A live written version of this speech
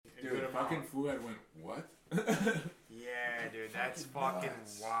fucking Fuad went, what? Yeah, dude, that's fucking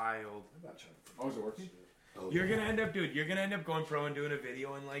wild. Oh, is it working? You're gonna end up, dude. You're gonna end up going pro and doing a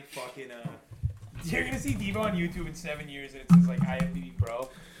video and like fucking. You're gonna see Devo on YouTube in 7 years and it says like IFBB Pro,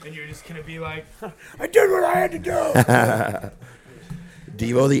 and you're just gonna be like, I did what I had to do.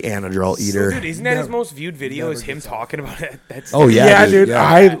 Devo the Anadrol eater. Dude, isn't that his most viewed video? Is him talking about it? That's Yeah, dude. Yeah.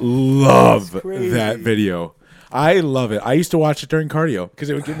 I love that video. I love it. I used to watch it during cardio because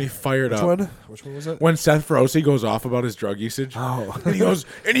it would get me fired up. Which one was it? When Seth Feroce goes off about his drug usage. Oh. And he goes,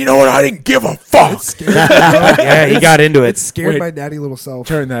 and you know what? I didn't give a fuck. yeah, he got into it. Scared Wait. my natty little self.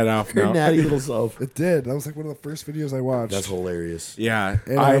 Turn that off Your now. natty little self. It did. That was like one of the first videos I watched. That's hilarious. Yeah.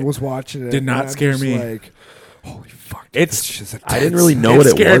 And I was watching it. did not and I'm scare just me. Like, holy fuck. It's. I didn't really know It what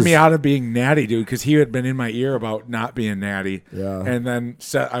it was. scared me out of being natty, dude, because he had been in my ear about not being natty. Yeah. And then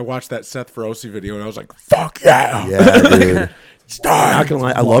I watched that Seth Feroce video, and I was like, fuck yeah. Yeah, dude. Stop. Not gonna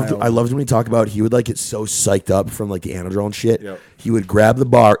lie, I loved when he talked about he would like get so psyched up from like the Anadrol and shit. Yep. He would grab the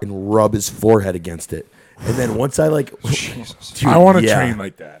bar and rub his forehead against it. And then once I like Jesus. dude, I want to yeah. train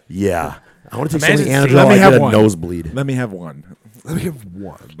like that. Yeah. I want to take Imagine some of the seeing- Anadrol. Let me I have get a one. nosebleed. Let me have one. Let me have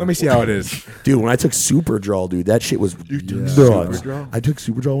one. Let me see how it is. Dude, when I took Superdrol, dude, that shit was nuts. Superdrol? I took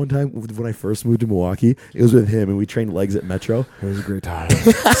Superdrol one time when I first moved to Milwaukee. It was with him, and we trained legs at Metro. It was a great time.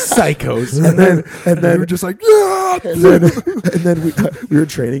 Psychos. And then we were just like, yeah. and then we were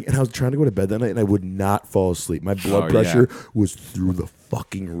training, and I was trying to go to bed that night, and I would not fall asleep. My blood pressure was through the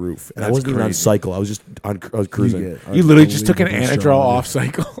fucking roof, and I That's wasn't even on crazy. cycle. I was just I was cruising. You literally just took an Unbelievably Anadrol strong. off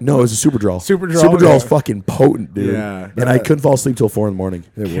cycle. No, it was a Superdrol. Superdrol, is yeah. fucking potent, dude. Yeah. And I couldn't fall asleep till 4 in the morning.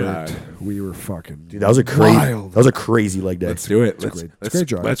 It God. worked. We were fucking. Dude, that was a crazy. Wild. That was a crazy leg day. Let's do it. It's a great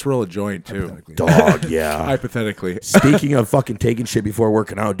drive. Let's roll a joint, too. Hypothetically. Dog, yeah. Hypothetically. Speaking of fucking taking shit before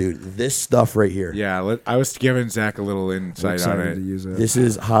working out, dude, this stuff right here. Yeah, I was giving Zach a little We're insight on excited to it. use it. This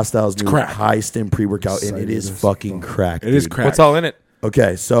is Hostile's new crack. high stim pre-workout, and it is Excited as fucking fuck. crack. It is dude. crack. What's all in it?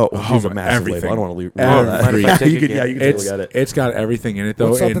 Okay, so here's a massive everything. label. I don't want to leave. Everything. that. Take you a can, kid. yeah, you can take a It's look at it, it's got everything in it though.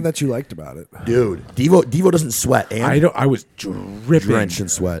 What's something and that you liked about it? dude. Devo doesn't sweat, and I was dripping. drenched in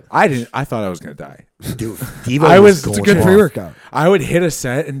sweat. I thought I was gonna die. Dude, Devo I was. going It's a good off. pre-workout. I would hit a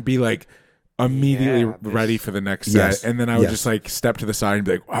set and be like immediately Yeah, ready for the next Yes. set, and then I would Yes. just like step to the side and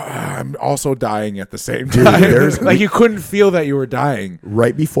be like, I'm also dying at the same Dude, time. there's- like you couldn't feel that you were dying.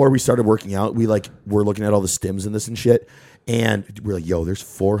 Right before we started working out, we were looking at all the stims and this and shit. And we're like, yo, there's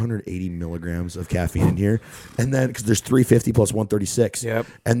 480 milligrams of caffeine in here. And then, because there's 350 plus 136. Yep.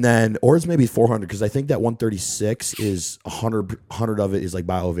 And then, or it's maybe 400, because I think that 136 is 100 of it is like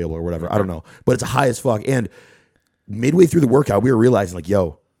bioavailable or whatever. I don't know. But it's high as fuck. And midway through the workout, we were realizing, like,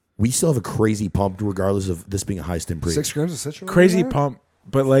 yo, we still have a crazy pump regardless of this being a high stim pre. 6 grams of citrus. Crazy pump.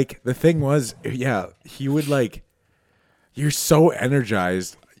 But like the thing was, yeah, he would like, you're so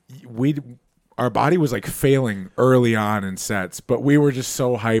energized. Our body was like failing early on in sets, but we were just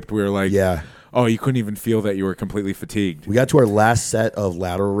so hyped. We were like, Yeah. oh, you couldn't even feel that you were completely fatigued. We got to our last set of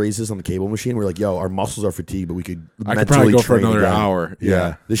lateral raises on the cable machine. We're like, yo, our muscles are fatigued, but we could I could mentally probably go for train another again. hour.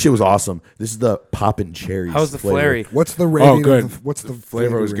 Yeah. This shit was awesome. This is the poppin' cherries. How's the flavor. flurry? What's the rating? good. What's the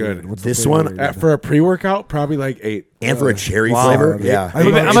flavor was rating? good. What's the This flavor one, rating? For a pre-workout, probably like 8. And for a cherry Wow. flavor, Yeah.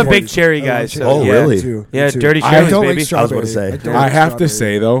 yeah. I'm a big cherry guy. So Oh, yeah. really? Me too. Yeah, Me too. dirty I cherries, don't baby. like strawberry. I was gonna say. don't I like have to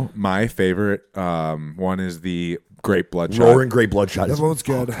strawberry. say though, my favorite one is the grape bloodshot. Roaring Great Bloodshot. That one's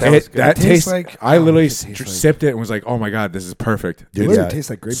good. That tastes like I literally it tastes like- sipped it and was like, "Oh my god, this is perfect." It Dude, literally yeah. tastes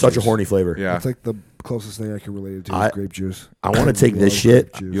like grape Such juice. a horny flavor. Yeah. It's like the closest thing I can relate it to I- is grape juice. I want to take this Love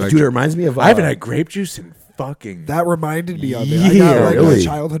shit. grape juice. You like- Dude, it reminds me of. I haven't had grape juice in fucking. That reminded me of it. Yeah, I got like really. my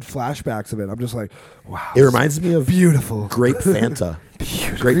childhood flashbacks of it. I'm just like, wow. It reminds me of beautiful. grape Fanta.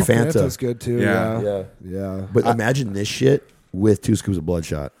 Grape Fanta. Fanta's good too. Yeah. Yeah. Yeah. But imagine this shit with 2 scoops of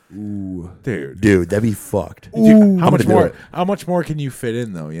Bloodshot. Ooh. dude. That'd be fucked. How I'm much gonna do more? it. How much more can you fit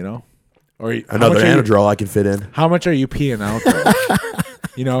in though? You know, or how Another much are you- Anadrol I can fit in. How much are you peeing out though?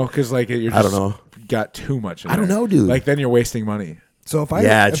 You know, because like you're just I don't know. got too much. In I don't there. know, dude. Like then you're wasting money. So if I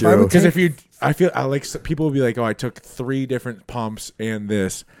Yeah, if I true. would Because take- if you, I feel I like people will be like, "Oh, I took 3 different pumps and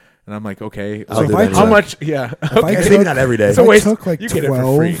this," and I'm like, "Okay, I'll do if I that how anyway. much? Yeah, I okay. Maybe not every day. It's a I waste. took, like, you get it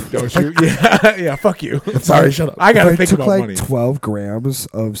for free, 12. don't you? Yeah, yeah. Fuck you. Sorry, shut up. I gotta if I think took about like money. 12 grams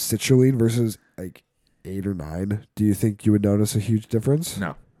of citrulline versus like 8 or 9, do you think you would notice a huge difference?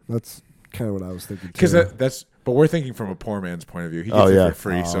 No, That's kind of what I was thinking too. because that's But we're thinking from a poor man's point of view. He gets it for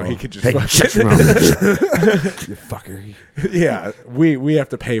free, so he could just Hey, fucking- shut your mouth. You fucker. yeah, we have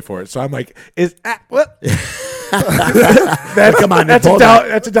to pay for it. So I'm like, what? Come on, That's hold on.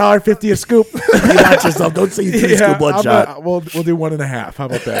 that's $1.50 a scoop. You got yourself. Don't say you 3 scoop bloodshot. We'll do 1.5. How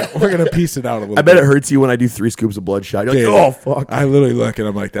about that? We're gonna piece it out a little. I bet bit. it hurts you when I do 3 scoops of bloodshot. You're like, Dude, oh fuck. I literally look and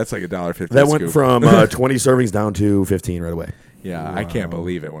I'm like, that's like $1.50. That a went scoop. from 20 servings down to 15 right away. Yeah, I can't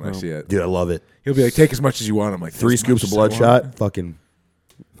believe it when I see it. Dude, I love it. He'll be like, take as much as you want. I'm like, 3 as scoops much of as I want. bloodshot. Fucking.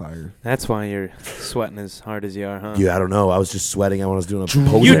 Fire. That's why you're sweating as hard as you are, huh? Dude, I don't know. I was just sweating. I was doing a post You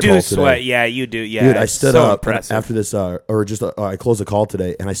call do today. sweat. Yeah, you do. Yeah. Dude, I it's stood so up impressive. after this, I closed the call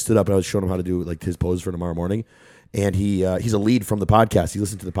today, and I stood up and I was showing him how to do like his pose for tomorrow morning. And he's a lead from the podcast. He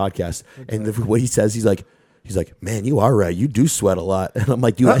listened to the podcast, and what he says, he's like, man, you are right. You do sweat a lot. And I'm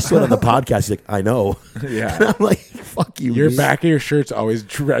like, dude, I sweat on the podcast. He's like, I know. Yeah. And I'm like, fuck you. Your dude. back of your shirt's always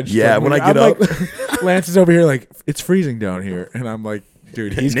drenched. Yeah, I'm when like- I get I'm up. like, Lance is over here like, it's freezing down here. And I'm like,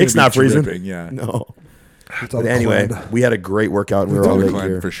 dude, he's Nick's gonna be not freezing. dripping, yeah. No. It's all But the anyway, Glen. we had a great workout, and we were It's all all right Glenn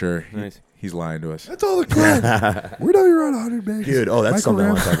here. for sure. Nice. He's lying to us. That's all the Glen. We know you're on 100 bags. Dude, that's something I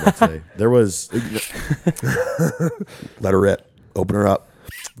want to talk about today. There was... Let her rip. Open her up.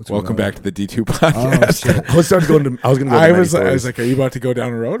 Welcome back to the D2 Oh, podcast. shit. I was going to go to I many was stories. like, are you about to go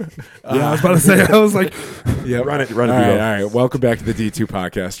down a road? Yeah, I was about to say, I was like, Yep. Run it, All right, Hugo. all right. Welcome back to the D2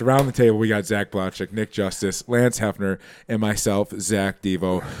 podcast. Around the table, we got Zach Blotchik, Nick Justice, Lance Hefner, and myself, Zach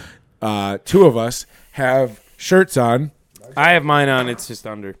Devo. 2 of us have shirts on. I have mine on. It's just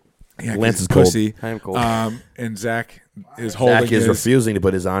under. Yeah, Lance 'cause is cold. pussy. I am cold. And Zach is holding Zach is his. refusing to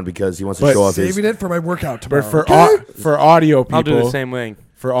put his on because he wants to But show off his... saving it for my workout tomorrow. But for okay? for audio people, I'll do the same thing.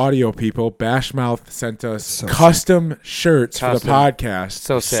 For audio people, Bashmouth sent us So custom shirts for the Custom. podcast.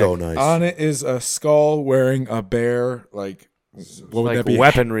 So sick. So nice. On it is a skull wearing a bear, like what would Like that be?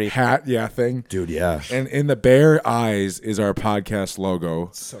 weaponry. Hat, yeah, thing. Dude, yeah. And in the bear eyes is our podcast logo,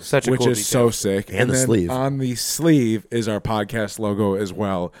 Such a which cool is detail. so sick. And the then sleeve. on the sleeve is our podcast logo as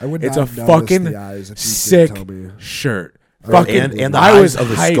well. I would It's not a have noticed fucking the eyes if you sick didn't tell me. shirt. And Fucking, the I eyes was of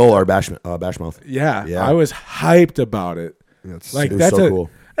the hyped. skull are Bashmouth. Yeah, Yeah. I was hyped about it. Yeah, it's Like It was that's so a cool.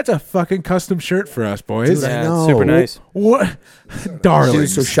 that's a fucking custom shirt for us, boys. Dude, I Yeah, know. super nice. What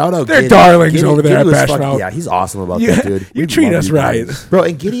darlings? Dude, so shout out They're Giddy. darlings Giddy- over there Giddy at was fucking- Bashmouth. Yeah, he's awesome about You- that, dude. you We treat love us you right. guys. Bro,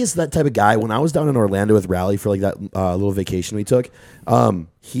 and Giddy is that type of guy. When I was down in Orlando with Raleigh for like that little vacation we took,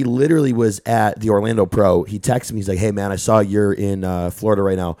 he literally was at the Orlando Pro. He texted me. He's like, hey, man, I saw you're in Florida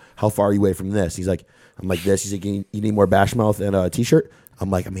right now. How far are you away from this? He's like, I'm like this. He's like, you need more Bashmouth and a T-shirt? I'm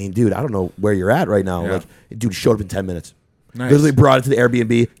like, I mean, dude, I don't know where you're at right now. Yeah. Like, dude showed up in 10 minutes. Nice. Literally brought it to the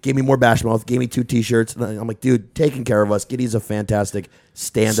Airbnb, gave me more Bashmouth, gave me 2 T-shirts. And I'm like, dude, taking care of us. Giddy's a fantastic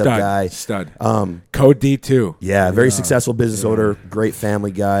stand-up guy. Stud. Code D2. Yeah, very successful business owner, great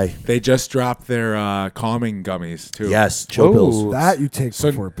family guy. They just dropped their calming gummies too. Yes, chill Ooh. pills. that you take So-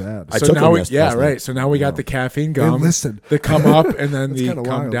 before bed. I So took now them we, last yeah, night. right. So now we got the caffeine gum. listen. They come up and then That's they kinda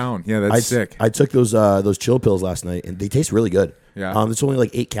come wild. down. Yeah, that's sick. I took those chill pills last night, and they taste really good. Yeah. It's only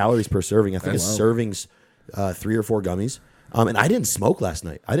like 8 calories per serving. I think That's- a serving's 3 or 4 gummies. And I didn't smoke last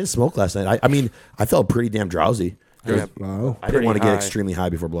night. I mean, I felt pretty damn drowsy. Yeah. Wow. I didn't want to Pretty get high. extremely high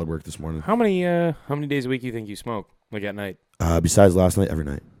before blood work this morning. How many days a week do you think you smoke? Like at night? Besides last night, every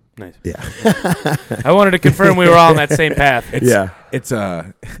night. Nice. Yeah. I wanted to confirm we were all on that same path. Yeah. It's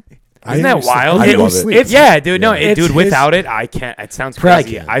Isn't that wild? I It- love it. It's, yeah, dude. No, It's dude. his- Without it, I can't. It sounds Probably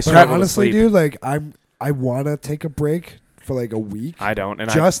crazy. can't. I But struggle to Honestly, sleep. dude, like I want to take a break for like a week. I don't, and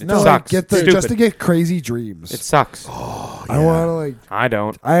Just it to like sucks. get the Stupid. just to get crazy dreams. It sucks. I want to like I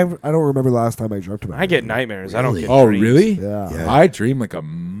don't. I don't remember the last time I dreamt about it. I get nightmares. I don't Really? get. Oh, dreams. really? Yeah. Yeah. I dream like a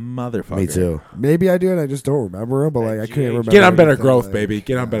motherfucker. Me too. Maybe I do, and I just don't remember them. But like I couldn't remember. Get on better anything, growth, like- baby.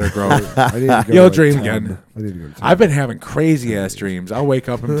 Get on better growth. I need to go You'll to, like, dream 10. again. I need to go to 10. I've been having crazy ass dreams. I'll wake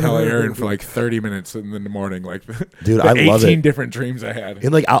up and tell Aaron for like 30 minutes in the morning, like Dude, the I love 18 it. different dreams I had.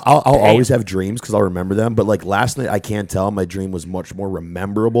 And like I'll always have dreams because I'll remember them. But like last night, I can't tell. My dream was much more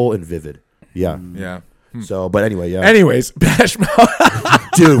memorable and vivid. Yeah. Yeah. So, but anyway, yeah. Anyways,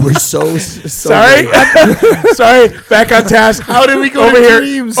 Bashmouth. Dude, we're so Sorry, sorry. Back on task. How did we go over to here?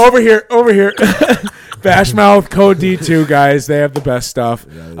 dreams? Over here. Over here. Bashmouth Code D2 guys. They have the best stuff.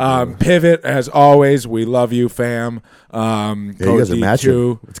 Pivot as always. We love you, fam. Code you guys are D2.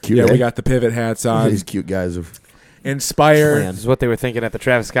 matching. It's cute, Yeah, eh? we got the pivot hats on. These cute guys of Inspire. Plan. This is what they were thinking at the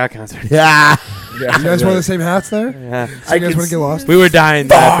Travis Scott concert. yeah. Yeah, You guys wear the same hats there? Yeah. So you guys want to get lost? We were dying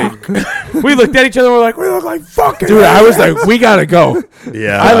laughing. We looked at each other and we're like, we look like fucking. Dude, I was like, we gotta go.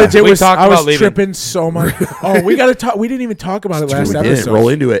 Yeah. I legit We was. talked I was about leaving. tripping so much. Oh, we gotta talk. We didn't even talk about it Dude, last we episode. didn't roll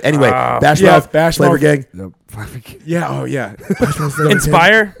into it. Anyway, Bashmouth, yeah, Bashmouth. Flavor Gang, Yep. Yeah. Oh yeah.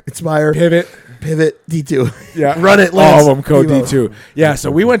 Inspire. Inspire, Pivot. Pivot D2. Yeah, Run it, all Lance. of them code Devo. D2. Yeah, so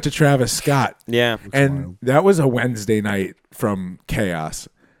we went to Travis Scott, Yeah, and that was a Wednesday night from Chaos.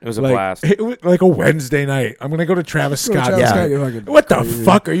 it was a Like blast. it was like a Wednesday night. I'm gonna go to Travis Go to Scott. Travis yeah. Scott, you're fucking What the crazy.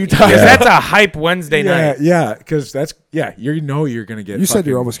 fuck are you Because talking? that's a hype Wednesday Yeah, night. yeah, because that's you know you're gonna get. You said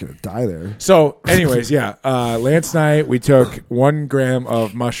you're fucking- almost gonna die there. So, anyways, yeah, Lance and I, we took 1 gram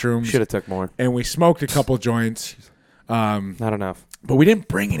of mushrooms Should have took more. and we smoked a couple joints, Not enough. but we didn't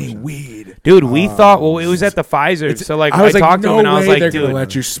bring any weed. Dude, we thought, well, it was at the Pfizer. So, like, I was like, talked to no him and I was way like, they're dude. gonna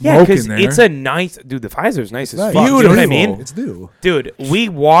let you Yeah, smoke because in there. it's a nice, dude, the Pfizer's nice as Nice. fuck. You know what I Beautiful. mean? It's new. Dude, we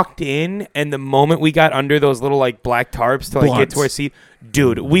walked in, and the moment we got under those little, like, black tarps to, like, get Blunts. to our seat,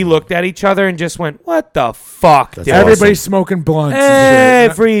 dude, we looked at each other and just went, what the fuck, That's dude? Everybody's smoking blunts.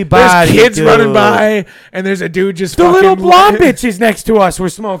 and shit. Everybody, There's kids dude. running by, and there's a dude just The fucking little blonde bitches next to us were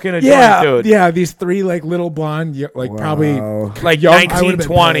smoking a Yeah, joint, dude. yeah. These 3 like little blonde, like probably Wow. Like Young- I 19, would've been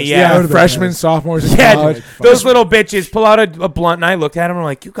 20, pissed. yeah. yeah, would've been freshmen, pissed. sophomores in Yeah, college. dude. Those little bitches pull out a blunt, and I looked at them and I'm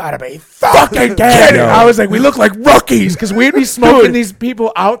like, you gotta be fucking Get kidding. it. I was like, we look like rookies because we'd be smoking these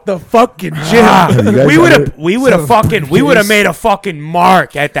people out the fucking gym. You guys We would ever- have, we would have fucking, we would have made a fucking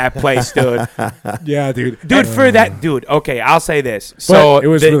mark at that place, dude. Yeah, dude. Dude, for that, dude. Okay, I'll say this. So it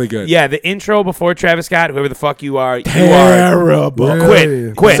was really good. Yeah, the intro before Travis Scott, whoever the fuck you are, Terrible.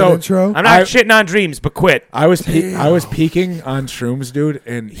 Really? Quit. So, Intro? I'm not I- shitting on dreams, but quit. I was peaking on shrooms, dude,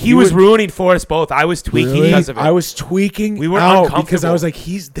 and He was ruining for us both. I was tweaking Really? because of it. I was tweaking. We were out because I uncomfortable. was like,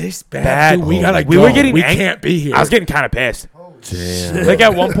 he's this bad. Bad. Dude, we gotta We go. were getting We ang- can't be here. I was getting kind of pissed. Damn. Like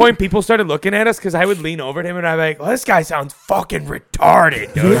at one point, people started looking at us because I would lean over at him and I'd be like, well, "This guy sounds fucking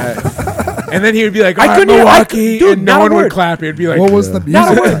retarded, dude." and then he would be like, I "All right, couldn't hear- Milwaukee," dude, and no not a one would word. clap. He'd be like, What was the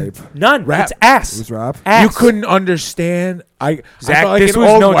Not a music word. type? None. Rap. It's ass. It was rap. Ass. You couldn't understand. I Zach, felt like this an was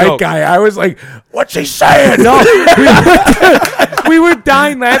old no white joke. guy. I was like, "What's he saying?" No, we were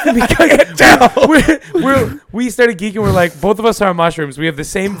dying laughing because we started geeking. We're like, both of us are on mushrooms. We have the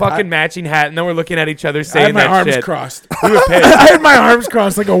same fucking matching hat, and then we're looking at each other I saying had my that arms shit. crossed. We were pissed. I had my arms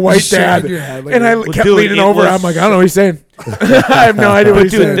crossed like a white Shaking dad, your head like and I a- kept dude, leaning it over. was- I'm like, I don't know what he's saying. I have no idea what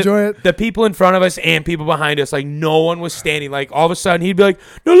he's Dude, saying. Enjoy it. the people in front of us and people behind us, like no one was standing. Like all of a sudden, he'd be like,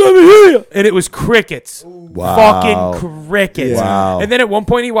 "No, let me hear you," and it was crickets. Wow. Fucking crickets. Wow. And then at one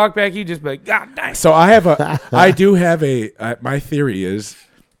point, he walked back. He'd just be like, "God, nice." So I do have my theory is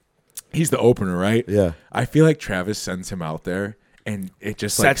he's the opener, right? Yeah. I feel like Travis sends him out there and it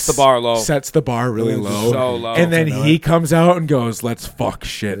just Sets like the bar low. Sets the bar really Yeah, low. so low. And then he comes out and goes, "Let's fuck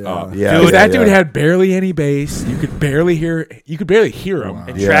shit up." Yeah, Dude, yeah, that dude yeah. had barely any bass. You could barely hear him.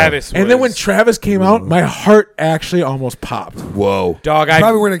 And Yeah. Travis, And then when was- Travis came out, my heart actually almost popped. Whoa. dog, Probably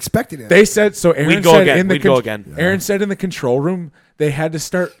I weren't expecting it. They said so. Aaron We'd go said again. in the We'd go again. Aaron said in the control room they had to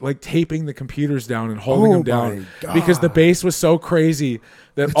start like taping the computers down and holding Oh them down my because the God. bass was so crazy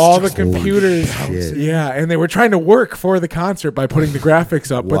that all the just- computers, shit. yeah, and they were trying to work for the concert by putting the graphics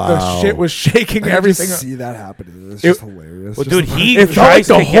up, but the Wow. shit was shaking I can everything. just see that happening. It's It- just hilarious. well, Just dude, the- he It felt like tries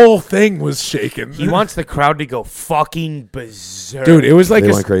the to get- whole thing was shaking. He wants the crowd to go fucking berserk. Dude, it was like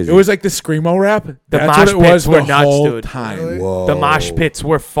They went crazy. it was like the screamo rap. That's mosh what it was pits were the nuts, whole dude. time. Really? Whoa. the mosh pits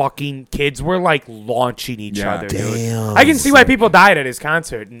were fucking kids were like launching each Yeah. other. Dude. Damn. I can see why people died at his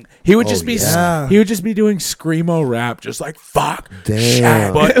concert. And, He would just be yeah. he would just be doing screamo rap, just like fuck, Damn.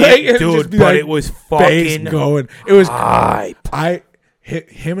 shit. but Like, it, it'd just dude, be but like it was bass fucking going. It was hype.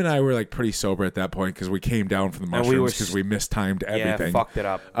 him and I were like pretty sober at that point because we came down from the And we were mushrooms because we mistimed Yeah, everything. fucked it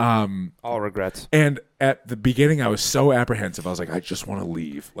up. All regrets. And at the beginning, I was so apprehensive. I was like, I just want to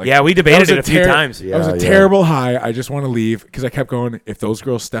leave. Like, Yeah, we that debated was it a few times. Yeah. That was a terrible high. I just want to leave because I kept going. If those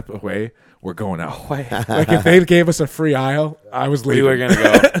girls step away, we're going out. Like if they gave us a free aisle, I was We leaving. were gonna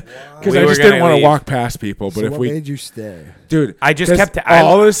go. Because we I were just gonna didn't want to leave. walk past people. But So if what we, made you stay? dude, I just 'cause kept-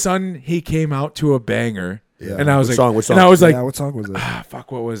 all of a sudden he came out to a banger, Yeah. and I was Which like, song? Which and song? I was like, Yeah, what song was it?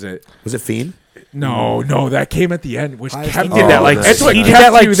 fuck, what was it? Was it Fiend? No, that came at the end, which I- kept He Did Oh, that like nice. That's what he kept did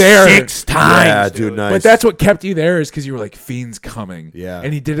that like you there. 6 times. Yeah, dude, nice. But that's what kept you there is because you were like, Fiend's coming. Yeah.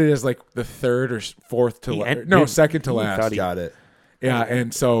 And he did it as like the third or fourth to He last. en- No, dude, second to he last. thought he- Got it. Yeah,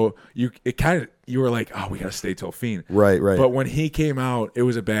 and so you were like, oh, we gotta stay till Fiend. Right, right. But when he came out, it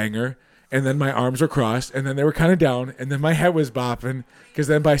was a banger, and then my arms were crossed, and then they were kind of down, and then my head was bopping because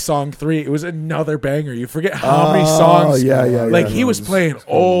then by song 3, it was another banger. You forget how many songs. yeah, yeah, Like yeah. he was playing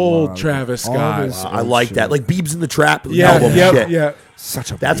old Travis All Scott. his- I like that. Like Beebs in the Trap Yeah, album. yeah, Shit. yeah.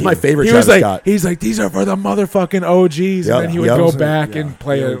 Such a That's my favorite He Travis was like, Scott. he's like, these are for the motherfucking OGs, Yep, and then he would yep. go back Yeah. and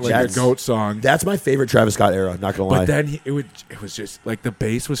play a That's- goat song. That's my favorite Travis Scott era. Not gonna lie. But then it was just like the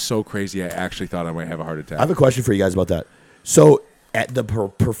bass was so crazy. I actually thought I might have a heart I attack. have a question for you guys about that. So at the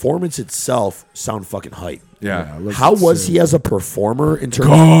performance itself sound fucking hype. Yeah. How was he as a performer in terms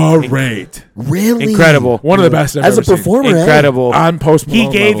of Great. really Incredible. One of the best I've as a ever seen. performer? Incredible. On Post Malone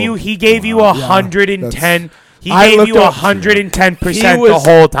level. He gave you 110. He I gave looked you up- 110% He the was-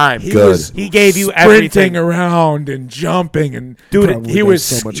 whole time. He Good. was He gave you sprinting everything. around and jumping and Probably he does was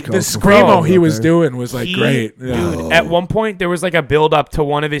so much the coke screamo before he was there. doing was like He- great. Yeah. Dude, at one point there was like a build up to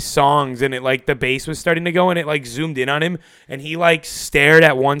one of his songs and it like the bass was starting to go and it like zoomed in on him and he like stared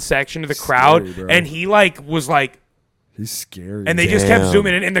at one section of the crowd Scary, bro. and he like was like He's scary. and they just kept Damn.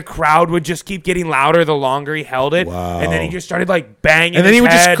 zooming in and the crowd would just keep getting louder the longer he held it. Wow. And then he just started like banging And then his he would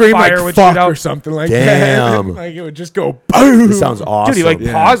just head, scream fire like would fuck shoot out. or something like Damn. that. Like it would just go boom. This sounds awesome. Dude, he like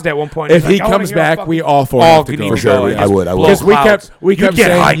Yeah. paused at one point. If He's he like, I wanna comes hear a back, fucking- we all four all have to need go. to For sure, go. I Just would. blow Because we clouds. kept You'd get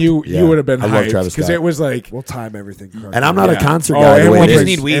saying hyped. you Yeah. would have been I love hyped Travis because Scott. it was like We'll time everything correctly. And I'm not a Yeah. concert Oh, guy. and the way we'll We it just bring-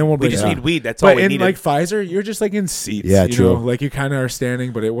 is. need weed. and we'll We bring- just yeah. need weed. That's all But we in needed. like Pfizer, you're just like in seats. Yeah, you true. know? Like you kind of are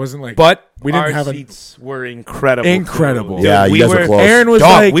standing, but it wasn't like. But we didn't our have a. seats were incredible. Incredible. Dude, Yeah, you we guys were were close. Aaron was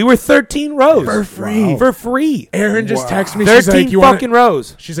Dog, like, we were 13 rows for free. For free. Aaron just texted me. She's 13 like, you want? fucking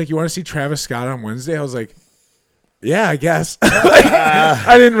rows. She's like, you want to see Travis Scott on Wednesday? I was like, yeah, I guess.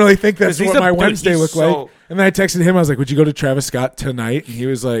 I didn't really think that's 'Cause he's what a- my dude, Wednesday he's looked so- like. And then I texted him. I was like, would you go to Travis Scott tonight? And he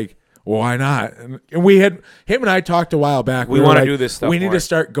was like, well, why not? And we had him and I talked a while back. We were wanna like, do this stuff We need more. to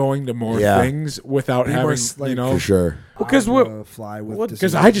start going to more Yeah. things without Be more having, like- you know, For sure. Because I'm we're- gonna fly with because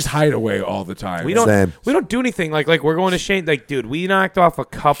disease. I just hide away all the time. We don't Same. we don't do anything like we're going to Shane like dude, we knocked off a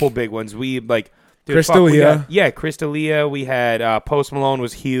couple big ones. We like dude, Chris fuck, we D'Elia. got- yeah, Chris D'Elia. We had Post Malone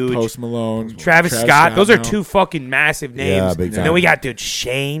was huge. Post Malone, Travis Scott. Those are now. two fucking massive names. Yeah, big And time. then we got dude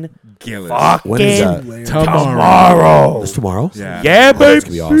Shane. Gillis. Fucking When is that? Tomorrow. That's tomorrow? Yeah. yeah, Oh, baby. that's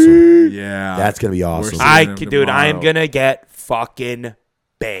gonna be awesome. Yeah. That's gonna be awesome. We're I seeing him dude, I am tomorrow. gonna get fucking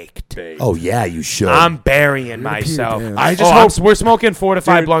baked. Oh yeah, you should. I'm burying pee your myself. pants. I just I'm hope. we're smoking 4 to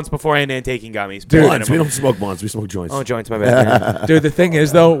 5 Dude. blunts beforehand and taking gummies. Dude. Blunts. We don't smoke blunts. We smoke joints. Oh, joints, my bad. Dude, the thing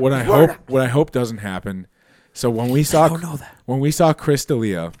is though, what I hope doesn't happen. So when we saw Chris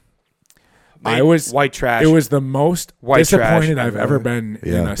D'Elia, I was white trash. It was the most White disappointed trash. I've ever been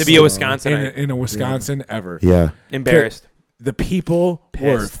Yeah. in a to be a Wisconsinite. in a Wisconsin ever. Yeah. Embarrassed. The people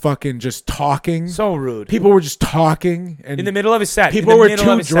were Pissed. fucking just talking. So rude. People were just talking, and in the middle of his set. people in the were middle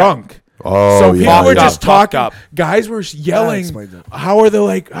of too his set. drunk. Oh So yeah. people were Fucked just up, fucked talking. up. Guys were yelling. explain that.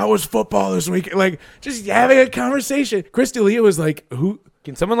 How was football this week? Like just having a conversation. Chris D'Elia was like, "Who?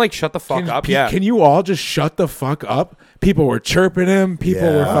 Can someone like shut the fuck up? Yeah. Can you all just shut the fuck up?" People were chirping him. People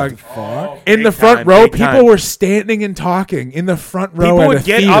were Yeah. fucking in Big the front time, row. big People time. were standing and talking in the front row. People at would a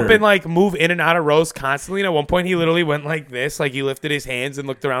get theater. up and like move in and out of rows constantly. And at one point, he literally went like this, like he lifted his hands and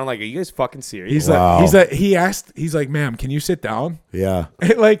looked around, like, "Are you guys fucking serious?" He's Wow. he's like, "Ma'am, can you sit down?" Yeah.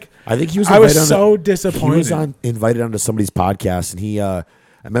 Like I think he was. I was invited so He disappointed. was invited onto somebody's podcast, and he.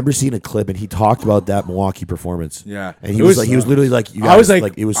 I remember seeing a clip, and he talked about that Milwaukee performance. Yeah. And he It was was- like, he was literally like, you I was guys,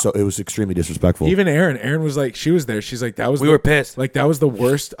 like- it was extremely disrespectful. Even Aaron was like, she was there. She's like, that was We were pissed. Like that was the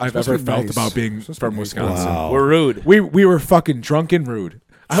worst I've Supposed to ever be felt nice. about being Supposed to from be Wisconsin. Wow. We're rude. We were fucking drunk and rude.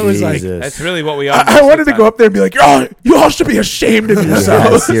 I was like, Jesus. That's really what we are. I wanted to go up there and be like, "Oh, you all should be ashamed of Yeah,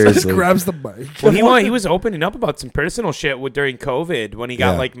 yourselves." seriously. Just grabs the mic. Well, he was opening up about some personal shit during COVID when he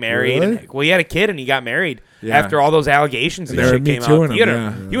got Yeah. like married. Really? And, well, he had a kid and he got married Yeah. after all those allegations and They were shit Me came Tooing out. him, He, had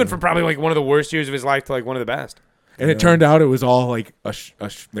yeah. he went from probably like one of the worst years of his life to like one of the best. And it turned out it was all like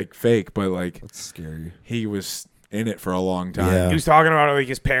like fake, but like That's scary. he was in it for a long time. Yeah. He was talking about like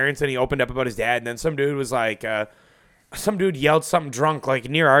his parents and he opened up about his dad. And then some dude was like, some dude yelled something drunk like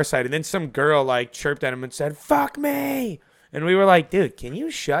near our side. And then some girl like chirped at him and said, "Fuck me." And we were like, "Dude, can you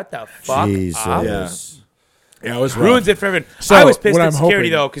shut the fuck Jesus. up?" Yeah, it was rough. Ruins it for everyone. So, I was pissed what at I'm security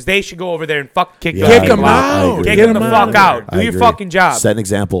hoping- though, because they should go over there and fuck kick Yeah, those Kick people them I out. agree. Kick Get them the them fuck out. I Do your agree. fucking job. Set an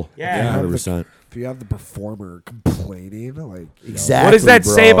example. Yeah. 100%. If you have the performer complaining, like Exactly. What does that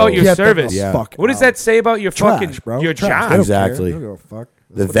say bro. about your get them service? the Yeah. fuck What does out. that say about your Trash, fucking bro. your Trash. job? They don't Exactly. care. They don't give a fuck.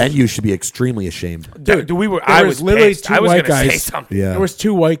 The venue should be extremely ashamed. Dude, we were. There I was was literally pissed. two I was white gonna say guys. something. Yeah. There was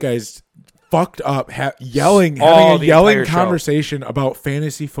two white guys fucked up, yelling, All having a the yelling entire show. conversation about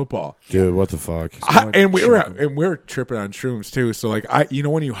fantasy football. Dude, what the fuck? And we were tripping on shrooms too. So like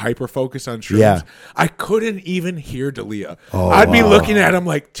when you hyper focus on shrooms, Yeah. I couldn't even hear D'Elia. Oh, I'd be wow. looking at him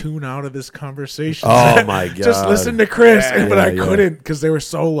like, tune out of this conversation. Oh, my Just God. listen to Chris, Yeah, but I yeah. couldn't because they were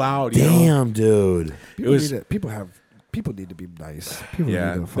so loud. You know? Damn, dude. People, was- people need to be nice. People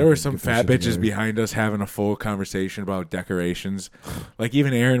Yeah, need to there were fucking some get their fat shit bitches together. behind us having a full conversation about decorations. Like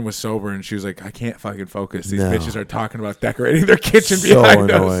even Erin was sober and she was like, "I can't fucking focus. These No. bitches are talking about decorating their kitchen So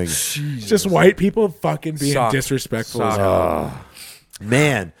behind annoying. us." Just white people fucking being Suck. disrespectful. Suck. As hell.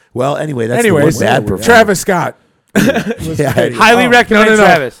 Man. Well, anyway, that's Anyways, the one bad performance. Travis Scott. Highly recommend No.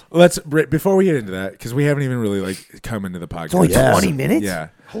 Travis. Let's before we get into that, because we haven't even really like come into the podcast. only Yeah. 20 minutes? Yeah.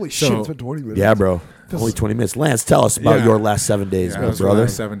 Holy So- shit, it's been 20 minutes. Yeah, bro. Only 20 minutes. Lance, tell us about Yeah. your last 7 days, Yeah, my those were brother. my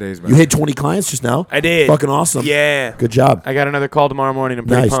 7 days, man. You hit 20 clients just now. I did. Fucking awesome. Yeah. Good job. I got another call tomorrow morning. I'm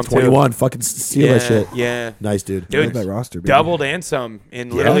pretty Nice. pumped 21. Fucking steal too. that shit. Yeah. Nice, dude. I love Dude, that roster, baby. doubled and some in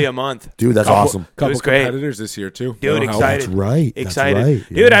literally a month. Dude, that's awesome. Couple was great. competitors this year too. Dude, That'll help. excited. That's right. Excited, That's right.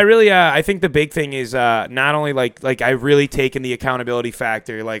 dude. Yeah. I really, I think the big thing is not only like I've really taken the accountability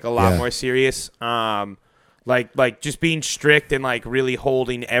factor like a lot Yeah. more serious. Like just being strict and like really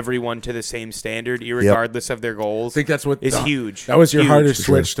holding everyone to the same standard, irregardless of their I goals, think that's what is huge. That was your Huge. hardest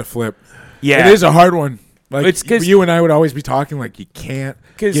switch to flip. Yeah, It is a hard one. Like It's 'cause- you and I would always be talking like you can't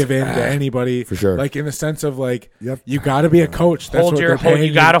 'Cause- give in to anybody. For sure. Like in the sense of like Yep. you got to be a coach. That's hold what your they're hold. paying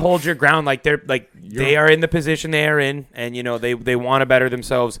You got to hold your ground. Like they You're- are in the position they are in, and you know they want to better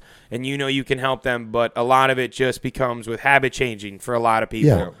themselves, and you know you can help them. But a lot of it just becomes with habit changing for a lot of people.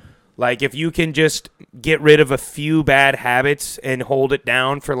 Yeah. Like if you can just get rid of a few bad habits and hold it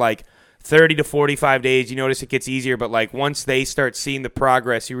down for like 30 to 45 days, you notice it gets easier. But like once they start seeing the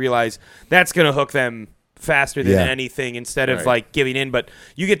progress, you realize that's going to hook them faster than Yeah. anything instead of Right. like giving in. But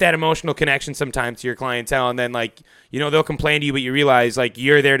you get that emotional connection sometimes to your clientele, and then like, you know, they'll complain to you, but you realize like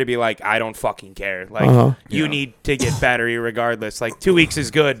you're there to be like, I don't fucking care. Like you need to get better regardless. Like 2 weeks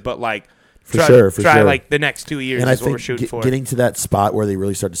is good, but like try sure. like the next 2 years And I is what we're think shooting for. getting to that spot where they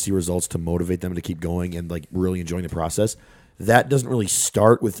really start to see results to motivate them to keep going and like really enjoying the process, that doesn't really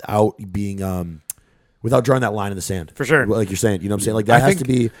start without being without drawing that line in the sand. For sure. Like you're saying, you know what I'm saying? Like that I has think-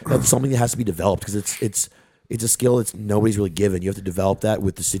 to be that's something that has to be developed because it's a skill that's nobody's really given. You have to develop that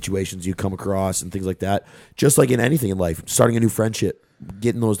with the situations you come across and things like that. Just like in anything in life, starting a new friendship,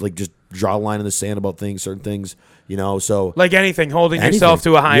 getting those like just draw a line in the sand about things, certain things, you know. So Like anything, holding yourself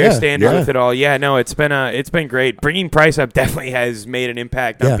to a higher Yeah, standard yeah. with it all. Yeah, no, it's been great. Bringing price up definitely has made an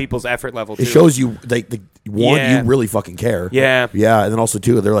impact Yeah. on people's effort level too. it shows you like one, Yeah. you really fucking care. Yeah. Yeah, and then also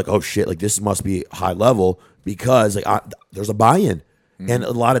too, they're like, oh shit, like this must be high level because like there's a buy-in, and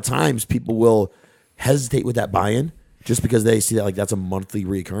a lot of times people will hesitate with that buy-in just because they see that like that's a monthly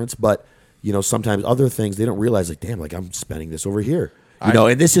reoccurrence. But you know, sometimes other things they don't realize like, damn, like I'm spending this over here. You know,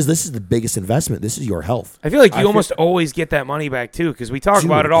 and this is the biggest investment. This is your health. I feel like you almost always get that money back too, because we talk Dude,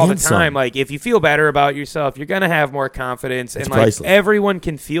 about it all the and time. some. Like if you feel better about yourself, you're gonna have more confidence, and like priceless. everyone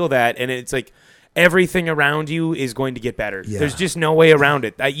can feel that, and it's like everything around you is going to get better. Yeah. There's just no way around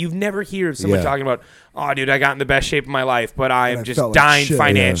it. You've never hear of someone Yeah. talking about, oh, dude, I got in the best shape of my life, but I am I just felt like dying shit.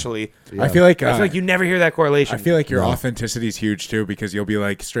 financially. I feel like I feel like you never hear that correlation. I feel like your authenticity is huge too because you'll be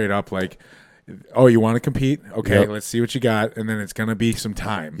like straight up like, oh, you want to compete? Okay, Yep. let's see what you got, and then it's gonna be some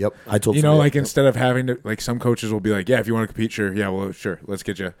time. Yep, I told you know, somebody like that. instead of having to like some coaches will be like, yeah, if you want to compete, sure, yeah, well, sure, let's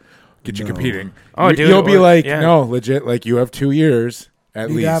get you competing. Oh, dude, you'll be or- like, yeah. no, legit, like you have 2 years at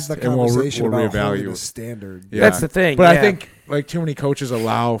You need to least, have the and we'll conversation about holding reevaluate. the standard. Yeah. That's the thing, But I yeah. think like too many coaches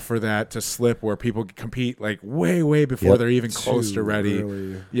allow for that to slip where people compete like way before Yep. they're even close to Too ready.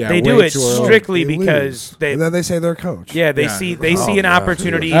 early. Yeah, They do way it too early. strictly They because lose. they And then they say they're coach. yeah they Yeah. see Oh, an yeah.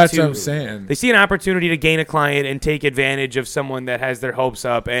 opportunity That's to what I'm saying. they see an opportunity to gain a client and take advantage of someone that has their hopes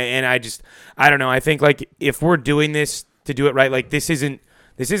up, and I don't know, I think like if we're doing this to do it right, like this isn't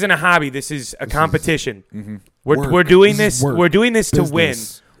a hobby, this is a competition. Work. We're doing This is this work. we're doing this to win.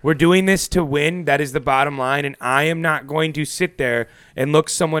 Business. We're doing this to win. That is the bottom line. And I am not going to sit there and look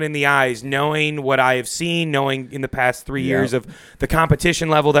someone in the eyes, knowing what I have seen, knowing in the past 3 years of the competition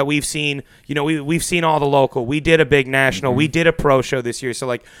level that we've seen. You know, we've seen all the local. We did a big national. We did a pro show this year. So,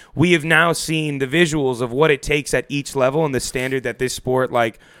 like, we have now seen the visuals of what it takes at each level and the standard that this sport,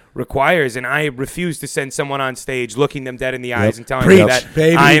 like, requires. And I refuse to send someone on stage looking them dead in the eyes and telling them Preach, that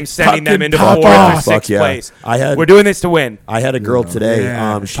baby. I am sending them Fucking into pop 4th or off. 6th Fuck yeah. place. We're doing this to win. I had a girl today.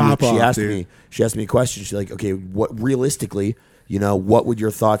 Yeah, She pop off, asked dude. me. She asked me a question. She's like, "Okay, what realistically, you know, what would your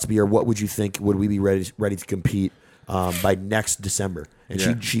thoughts be, or what would you think would we be ready to compete by next December?" And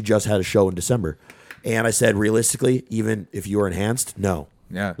Yeah. she just had a show in December, and I said, realistically, even if you were enhanced, no.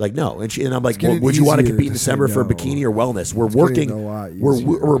 Yeah. Like no, and I'm like, getting would you want to easier compete in to say December for no. bikini or wellness? We're getting working, a lot we're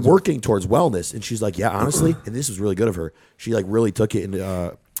easier. working towards wellness, and she's like, yeah, honestly, and this was really good of her. She like really took it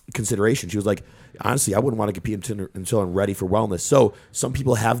into consideration. She was like, honestly, I wouldn't want to compete until I'm ready for wellness. So some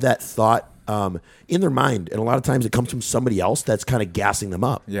people have that thought in their mind, and a lot of times it comes from somebody else that's kind of gassing them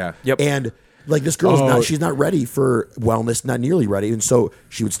up. Yeah. Yep. And like this girl's Oh. she's not ready for wellness, not nearly ready, and so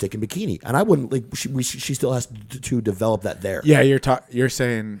she would stick in bikini. And I wouldn't like. She still has to develop that there. Yeah, you're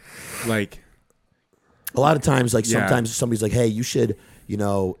saying like A lot of times, like Yeah. sometimes somebody's like, "Hey, you should, you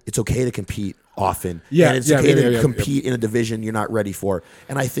know, it's okay to compete often. Yeah, and it's yeah, okay yeah, to yeah, compete in a division you're not ready for.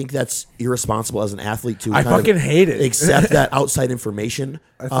 And I think that's irresponsible as an athlete to I kind fucking of hate it. accept that outside information.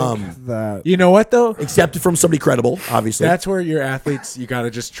 I think that You know what though? Accept it from somebody credible, obviously. That's where your athletes, you got to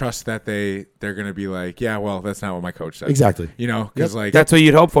just trust that they're going to be like, yeah, well, that's not what my coach said. Exactly. You know, because like That's what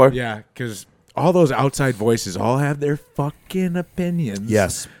you'd hope for. yeah, because all those outside voices all have their fucking opinions.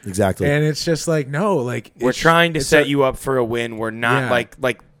 Yes, exactly. And it's just like, no, like We're trying to set you up for a win. We're not Yeah.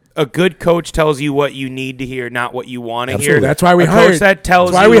 like a good coach tells you what you need to hear, not what you want to hear. Absolutely. That's why we a hired. coach that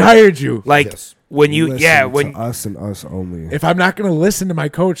tells that's why you we hired you. like Yes. when you listen when to us and us only. If I'm not going to listen to my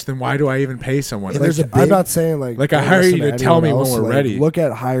coach, then why do I even pay someone? And there's a I'm big- not saying like Like, I don't hire listen you to tell anyone me when else. we're Like, ready. Look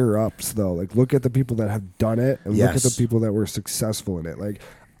at higher ups though. Like look at the people that have done it and look at Yes. the people that were successful in it. Like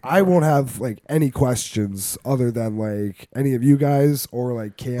I won't have like any questions other than like any of you guys or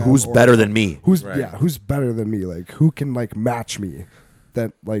like Cam. Who's or, better than me? Who's Right. who's better than me? Like who can like match me?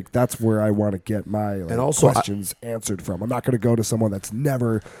 That like that's where I want to get my like, And also, questions answered from. I'm not going to go to someone that's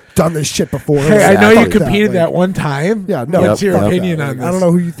never done this shit before. Hey, I know Exactly. you Fuck competed like, that one time. Yeah, no. What's your Yep. opinion Like, on this? I don't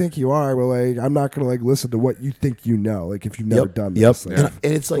know who you think you are, but like I'm not gonna like listen to what you think you know. Like if you've never done this, like, And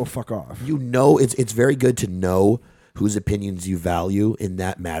it's go like fuck off. you know, it's very good to know whose opinions you value in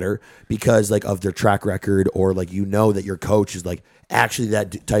that matter because like of their track record or like you know that your coach is like actually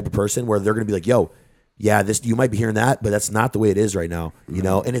that type of person where they're gonna be like, yo, yeah, this you might be hearing that, but that's not the way it is right now, you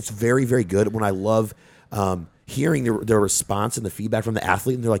know. And it's very, very good when I love hearing their response and the feedback from the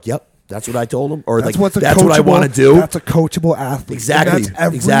athlete, and they're like, "Yep, that's what I told them," or That's like, what's a "That's what I coachable- want to do." That's a coachable athlete. Exactly. And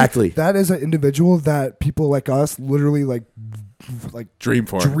that's Exactly. That is an individual that people like us literally like Dream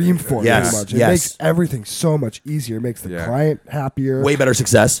for. dream for. Yes, Pretty much. It yes. makes everything so much easier. It makes the Yeah. client happier. Way better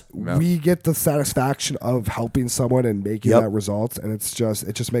success. We get the satisfaction of helping someone and making Yep. that result, and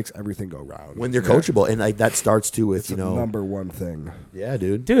it just makes everything go round. When they're coachable, and like that starts too with it's the number one thing. yeah,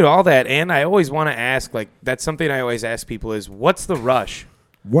 dude. dude, all that. And I always want to ask, like, that's something I always ask people is, what's the rush?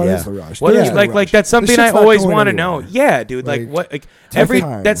 What is Yeah. the rush? What There is is no like rush. that's This something I shit's not always going want to anywhere. know. Yeah, dude. Like what? Like every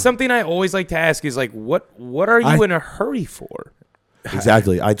time. That's something I always like to ask is like what are you in a hurry for?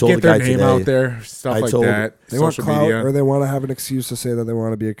 Exactly. I told Get the guy their name today. out there, stuff I like told- that. They want social clout, media. or they want to have an excuse to say that they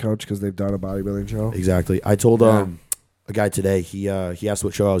want to be a coach because they've done a bodybuilding show. Exactly. I told Yeah. a guy today. He asked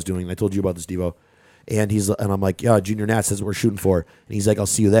what show I was doing. And I told you about this, Devo. And I'm like, yeah, Junior Nat says what we're shooting for. And he's like, I'll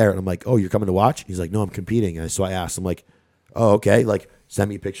see you there. And I'm like, oh, you're coming to watch? He's like, no, I'm competing. And so I asked him like, oh, okay, like send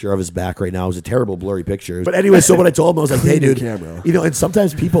me a picture of his back right now. It was a terrible blurry picture. But anyway, so what I told him, I was like, hey, Clean your dude, camera. you know, and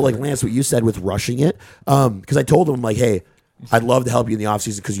sometimes people like Lance, what you said with rushing it, because I told him I'm like, hey, I'd love to help you in the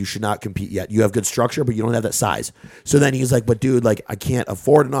offseason because you should not compete yet. You have good structure, but you don't have that size. So then he's like, but dude, like I can't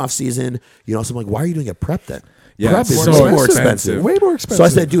afford an offseason. You know, so I'm like, why are you doing a prep then? Yeah, Prep it's is so way more expensive. expensive. Way more So I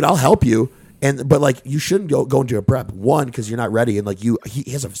expensive. said, dude, I'll help you. But like you shouldn't go into a prep one because you're not ready and like he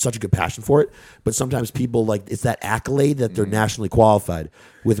has such a good passion for it. But sometimes people like it's that accolade that they're nationally qualified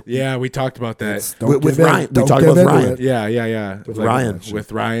with. Yeah, we talked about that. It's- don't With give in. Ryan. We Don't talked give about into Ryan. it. Yeah. With Ryan.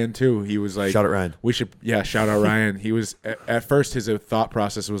 With Ryan too. He was like, Shout out Ryan. We should, shout out Ryan. He was at first his thought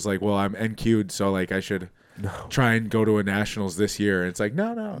process was like, well, I'm NQ'd, so like I should try and go to a nationals this year. And it's like,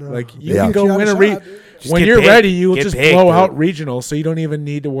 no. Like you Yeah. can go Shot win a a shot, dude. Just when get you're big. ready, you'll Get just big, blow dude. out regionals, so you don't even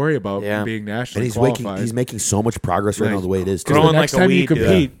need to worry about Yeah. being And nationally he's qualified. he's making so much progress right Like, now the way it is. too. growing the next like a time you weed, dude.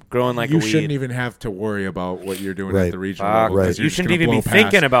 compete, Growing like you a weed. shouldn't even have to worry about what you're doing Right. at the regional Fuck, level. right. 'cause You you're just shouldn't gonna even be blow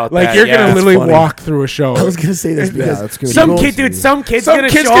thinking past. about like that. you're Yeah, gonna that's literally funny. walk through a show. I was gonna say this because Yeah, it's gonna Some be kid, dude. Some kid's Some gonna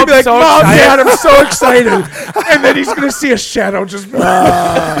kid's show gonna up be like, so "Mom, excited." Dad, I'm so excited!" And then he's gonna see a shadow just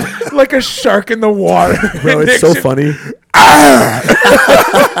like a shark in the water. bro, it's so funny.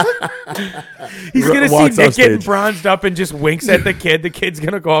 He's gonna see Walks Nick off getting stage. bronzed up and just winks at the kid. The kid's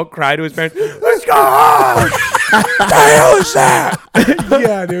gonna go out, cry to his parents. Let's go home. What the hell is that?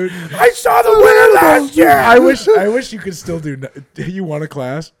 Yeah, dude. I saw the winner last year. I wish you could still do. You want a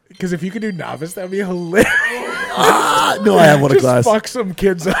class? Because if you could do novice, that'd be hilarious. No, I have one in Just class. fuck some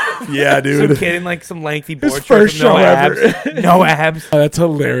kids up. Yeah, Some dude. kid in like some lengthy His board first shirt with no show abs. ever. No abs. Oh, that's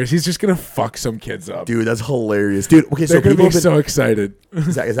hilarious. He's just gonna fuck some kids up. Dude, that's hilarious, dude. Okay, so They're gonna people be have been, so excited.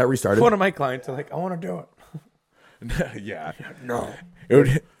 is that restarted? One of my clients are like, I want to do it. Yeah. No. It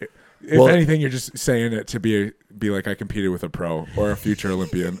would, if Well- anything, you're just saying it to be like I competed with a pro or a future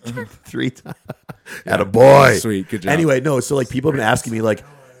Olympian. 3 times. At a boy. Sweet, good job. Anyway, no. So like people have been asking me like,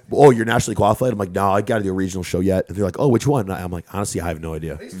 "Oh, you're nationally qualified?" I'm like, "No, I got to do a regional show yet." And they're like, "Oh, which one?" And I'm like, "Honestly, I have no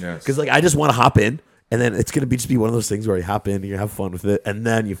idea." Yes. Because like I just want to hop in, and then it's gonna just be one of those things where you hop in, you have fun with it, and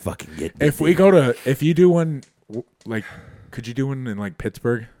then you fucking get. If you do one, like, could you do one in like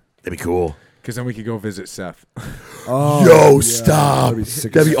Pittsburgh? that'd be cool. Because then we could go visit Seth. Oh, Yo, yeah, stop. That'd be,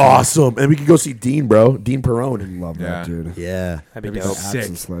 sick That'd as be fuck. awesome. And we could go see Dean, bro. Dean Perone. Love Yeah. that, dude. Yeah. That'd be That'd be dope. sick. Axe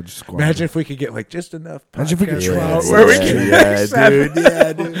and Sledge Squad. Imagine if we could get like just enough. Imagine if we could podcast try out it. where we Yeah, can yeah, Seth. dude.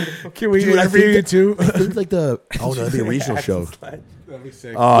 Yeah, dude. Can we Dude, I interview think you too? I think like the no, that'd be a regional show. That'd be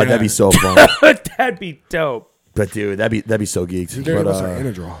sick. Oh, Yeah. that'd be so fun. That'd be dope. But dude, that'd be so geeked. Dude, they're But almost like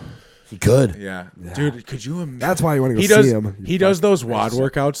Inadrol. he could. Yeah. Dude, could you imagine? That's why you want to go He see does. him. He does those WOD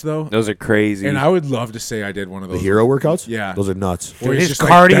workouts though, Those are crazy. and I would love to say I did one of The those. hero workouts? Yeah. Those are nuts. Where His he's just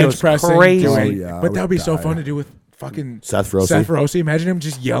cardio bench is pressing, crazy. doing- Oh, yeah, I but that would be would so die. fun to do with fucking Seth Rossi? Seth Rossi. Imagine him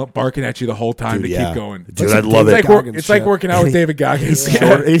just barking at you the whole time Dude, to yeah. keep going. Dude, I'd love It's it. like, Goggins it's like shit. working out with David Goggins.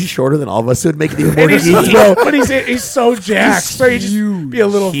 He's shorter than all of us. It would make it even more And he's, geeked, bro. but he's so jacked. So he just be a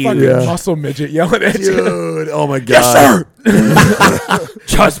little Huge. fucking Yeah. muscle midget yelling at you. Dude, oh my god.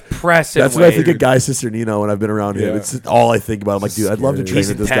 just pressing. That's what I think of Guy Cisternino when I've been around him. Yeah. It's all I think about. I'm like, dude, I'd love to train He's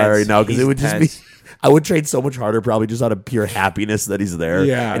with this guy intense. right now because He's it would just intense. be. I would train so much harder, probably just out of pure happiness that he's there.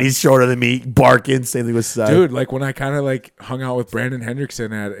 Yeah. and he's shorter than me, barking. Same thing with Seth. Dude, like when I kind of like hung out with Brandon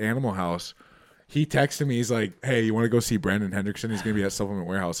Hendrickson at Animal House, he texted me. He's like, "Hey, you want to go see Brandon Hendrickson? He's gonna be at Supplement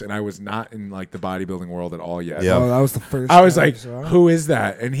Warehouse." And I was not in like the bodybuilding world at all yet. Yeah. Oh, that was the first. I was guy like, saw. "Who is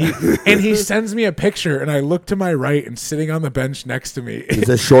that?" And he sends me a picture, and I look to my right, and sitting on the bench next to me He's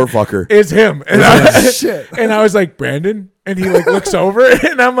a short fucker. is him. And I, Shit. and I was like, "Brandon," and he like looks over,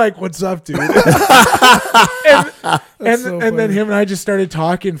 and I'm like, "What's up, dude?" and so then funny. him and I just started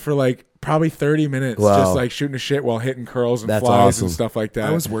talking for like probably 30 minutes, Wow. just like shooting a shit while hitting curls and That's flies awesome. and stuff like that.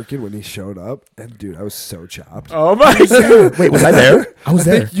 I was working when he showed up, and dude, I was so chopped. Oh my god! Wait, was I there? I was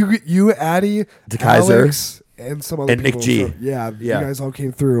I there. think you, Addy, DeKaiser, Alex, and some other and Nick people G. from- yeah, Yeah. you guys all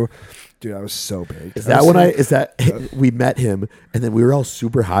came through. Dude, I was so big. Is that when we met him and then we were all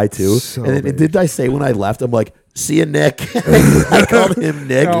super high too? So and then big. did I say when I left, I'm like, see you, Nick. I called him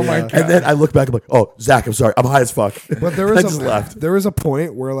Nick. Oh my God. And then I look back, I'm like, oh, Zach, I'm sorry. I'm high as fuck. But there I was just left. there was a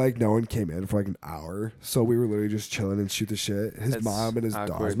point where like no one came in for like an hour, so we were literally just chilling and shoot the shit. His That's mom and his awkward.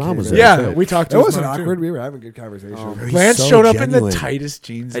 dog. His mom came was in. there. Yeah, we talked to It his wasn't mom, too. awkward. We were having good conversation. He's Lance so showed up in genuine. the tightest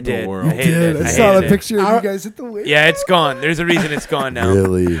jeans I in did. the I world. hated Dude, it. I I saw hated the it. picture of you guys at the wing. Yeah, it's gone. There's a reason it's gone now.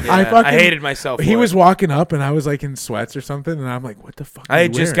 Really? Yeah, I fucking- hated myself. He for was it. walking up, and I was like in sweats or something, and I'm like, "What the fuck?" I are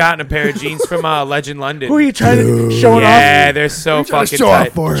had you just wearing? gotten a pair of jeans from Legend London. Who are you trying to showing yeah, off? they're so You trying to fucking show off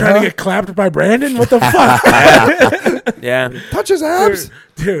tight. for, Trying huh? to get clapped by Brandon? What the fuck? Yeah, Touch his abs.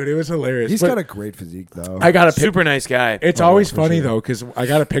 Dude, it was hilarious. He's But got a great physique though. I got a pic- super nice guy. It's Oh, always for funny sure. though, because I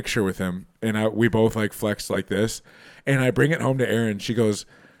got a picture with him, and we both like flexed like this, and I bring it home to Erin. She goes,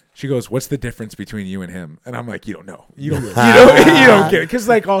 "What's the difference between you and him?" And I'm like, "You don't know. You don't get it." Because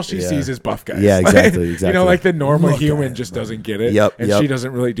like all she Yeah. sees is buff guys. Yeah, Like, exactly, You exactly. know, like the normal Look at human it, just bro. doesn't get it. Yep, and yep. she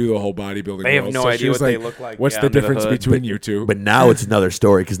doesn't really do the whole bodybuilding. They have world. no So idea she was what they like, look like, What's yeah, the under the difference hood. between you two? But now it's another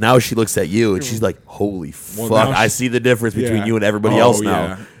story because now she looks at you and she's like, holy Well, fuck, now I she- see the difference between Yeah. you and everybody Oh, else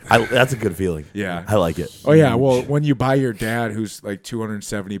now. yeah. That's a good feeling. Yeah. I like it. Oh yeah, well, when you buy your dad, who's like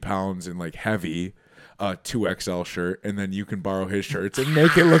 270 pounds and like heavy, a 2XL shirt, and then you can borrow his shirts and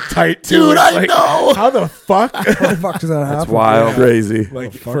make it look tight too. Dude, It's I like, know. How the fuck? How the fuck does that happen? wild. Crazy.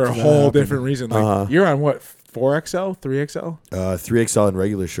 Like fuck for a does that whole happen? different reason. Like you're on what? 4XL, 3XL, 3XL and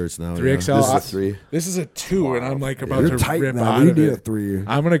regular shirts now. 3XL. Yeah. This is I- a 3. This is a 2, and I'm like about You're to tight rip now. out You of need it. a 3.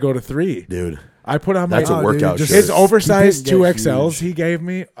 I'm gonna go to 3. Dude, I put on that's my a workout dude, shirt. his oversized You can get 2XLs huge. he gave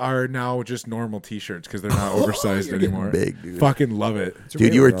me are now just normal T-shirts because they're not oversized You're getting anymore. big, dude. Fucking love it.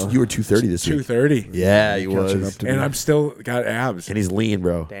 Dude, you were 230 this week. 230. Yeah, he Catching was. up to And me. I'm still got abs. And he's lean,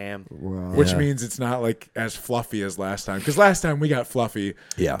 bro. Damn. Wow. Which Yeah. means it's not like as fluffy as last time. Because last time we got fluffy,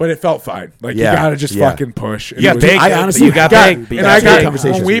 Yeah. but it felt fine. Like Yeah, you gotta just yeah. fucking push. And You it got was- big. I but honestly you got got- big. but you and got I got big.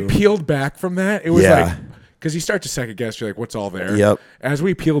 conversations when we with you. peeled back from that, it was Yeah. like because you start to second guess. You're like, what's all there? Yep. As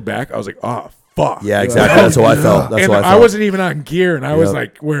we peeled back, I was like, oh fuck. Yeah, exactly. That's how I felt. That's and how I I felt. wasn't even on gear, and I was Yep.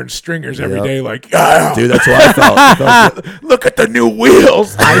 like wearing stringers every Yep. day. Like, ah, Dude, that's how I felt. I felt good. look at the new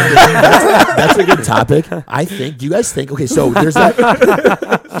wheels. That's a good topic. I think. Do you guys think? Okay, so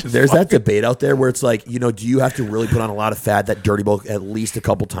there's that debate out there where it's like, you know, do you have to really put on a lot of fat, that dirty bulk, at least a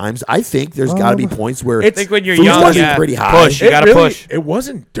couple times? I think there's got to be points where I think when you're food's young, gotta be yeah, pretty high. push. You gotta push. It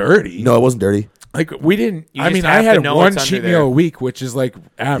wasn't dirty. No, it wasn't dirty. Like we didn't. You I just mean, I have to had know one what's cheat under meal there. a week, which is like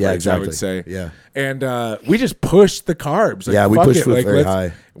average. Yeah, exactly. I would say. Yeah. And we just pushed the carbs. Like, Yeah, we fuck pushed it. food Like, very let's-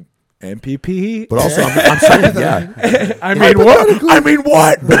 high. MPP. But also, I'm saying, yeah, I mean what? I mean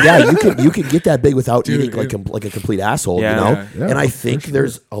what? but yeah, you can get that big without Dude, eating like a complete asshole, Yeah. you know. Yeah. Yeah, and I for think sure.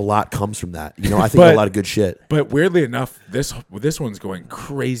 there's a lot comes from that. You know, I think But- a lot of good shit. But weirdly enough, this one's going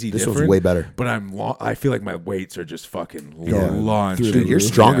crazy. This different, one's way better. But I feel like my weights are just fucking Yeah. launched. Dude, Dude, you're Yeah.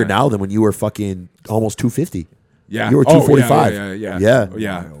 stronger now than when you were fucking almost 250. Yeah. You were Oh, 245. Yeah. Yeah.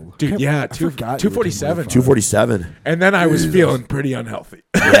 Yeah. Dude, yeah, forgot you were doing 247. 247. And then I was feeling pretty unhealthy.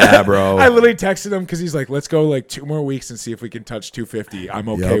 Yeah, bro. I literally texted him because he's like, let's go like 2 more weeks and see if we can touch 250. I'm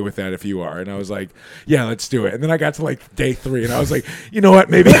okay Yep. with that if you are. And I was like, yeah, let's do it. And then I got to like day 3 and I was like, you know what?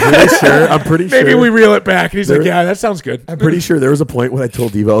 Maybe I'm pretty sure. maybe we reel it back. And he's like, yeah, that sounds good. I'm pretty sure there was a point when I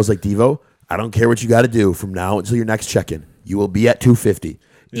told Devo, I was like, Devo, I don't care what you got to do from now until your next check-in. You will be at 250.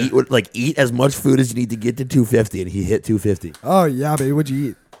 Eat as much food as you need to get to 250, and he hit 250. Oh yeah, baby. What'd you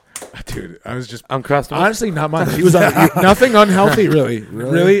eat? Dude, I was just Uncrustables. honestly not much. He was nothing unhealthy, really.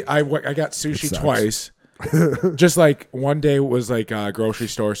 Really, I got sushi twice. Just like one day was like grocery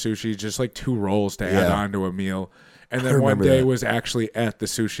store sushi, just like 2 rolls to add on to a meal, and then one remember day that. was actually at the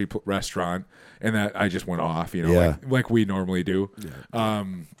sushi restaurant, and that I just went off, Yeah. like we normally do.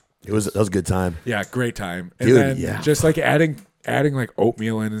 That was a good time. Yeah, great time, and Dude, then yeah. just like adding like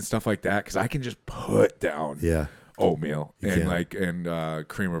oatmeal in and stuff like that because I can just put down Yeah. oatmeal can. and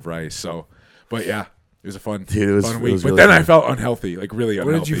cream of rice. So, but yeah, it was a fun, Dude, it was- fun it week. was But really then I fun. felt unhealthy, like really What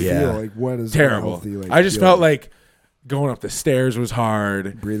unhealthy. did you Yeah. feel? Like what is Terrible. unhealthy, like, I just feeling? felt like going up the stairs was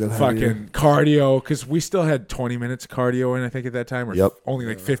hard. Breathing fucking heavier. cardio because we still had 20 minutes of cardio in I think at that time, or Yep. only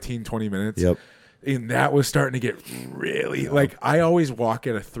like 15, 20 minutes. Yep. And that was starting to get really like I always walk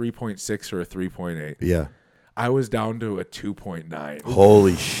at a 3.6 or a 3.8. Yeah. I was down to a 2.9.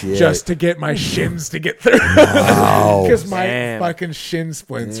 Holy shit. Just to get my shins to get through. Wow. Because my Damn. fucking shin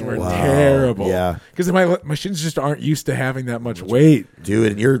splints were Wow. terrible. Yeah. Because my shins just aren't used to having that much weight.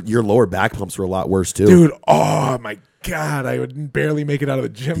 Dude, and your lower back pumps were a lot worse, too. Dude, oh my God. I would barely make it out of the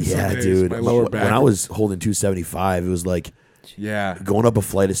gym Yeah, some days. dude. My lower back. When I was holding 275, it was like yeah. going up a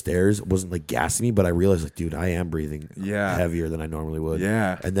flight of stairs wasn't like gassing me, but I realized like, dude, I am breathing Yeah. heavier than I normally would.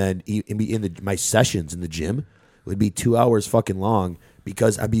 Yeah. And then my sessions in the gym would be 2 hours fucking long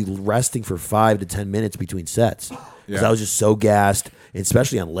because I'd be resting for 5 to 10 minutes between sets because Yeah. I was just so gassed, and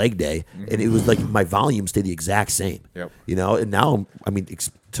especially on leg day. And it was like my volume stayed the exact same. Yep. You know, and now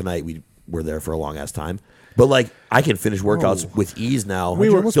tonight we were there for a long ass time. But like I can finish workouts with ease now. We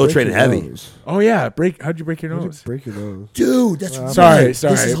were still training heavy. Oh, yeah. How'd you break your nose? Break your nose. Dude, that's Sorry, right.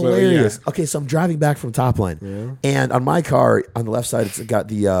 sorry, This is but hilarious. yeah. Okay, so I'm driving back from Top Line, and on my car, on the left side, it's got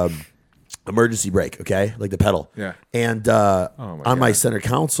the emergency brake. Okay, like the pedal. Yeah. And my on my God. center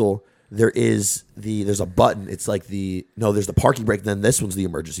console, there's a button. It's like there's the parking brake. Then this one's the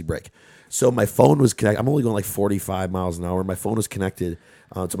emergency brake. So my phone was connected. I'm only going like 45 miles an hour. My phone was connected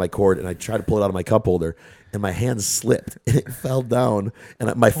to my cord, and I tried to pull it out of my cup holder, and my hand slipped, and it fell down,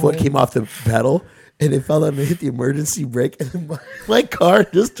 and my foot came off the pedal, and it fell down and hit the emergency brake, and then my car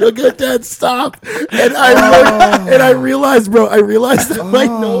just took a dead stop, and I realized that my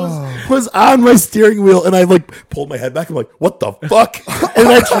nose was on my steering wheel, and I like pulled my head back. I'm like, what the fuck? And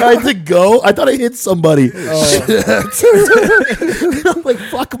I tried to go. I thought I hit somebody. And I'm like,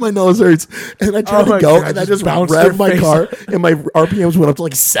 fuck, my nose hurts. And I tried Oh my to go, God, and I just just bounced revved your my face. car, and my RPMs went up to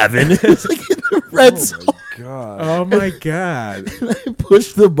like 7. It was like in the red zone. God. Oh, my God. And I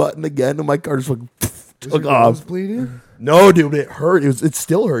pushed the button again, and my car just like took Your nose off. bleeding? No, dude, it hurt. It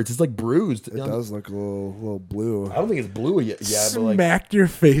still hurts. It's like bruised. It does look a little blue. I don't think it's blue yet. Yeah, but like, Smacked your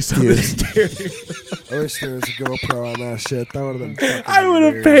face on the steering. I wish there was a GoPro on that shit. That would have been fucking I would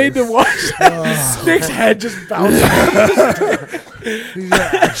have paid to watch that. Nick's head just bounced. These are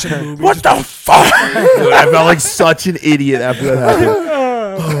action movies. What the fuck? dude, I felt like such an idiot after that happened.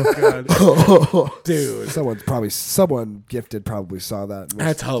 Oh, God. Dude. Someone gifted probably saw that.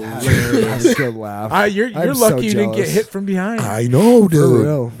 That's Had hilarious. a good laugh. You're I'm lucky so you didn't get jealous. hit from behind. I know, For dude.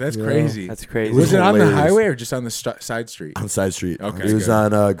 real. That's Yeah. crazy. That's crazy. Was it on the hilarious. highway or just on the side street? On Side Street. Okay, It was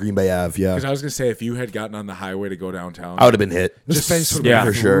good. on Green Bay Ave, yeah. Because I was gonna say if you had gotten on the highway to go downtown, I would have been hit. His face would yeah, have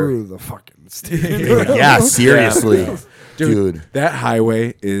for been sure. through the fucking steering. Yeah, seriously. dude, that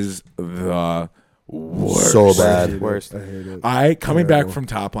highway is the worst. So bad. Worst. I hate it. I coming back from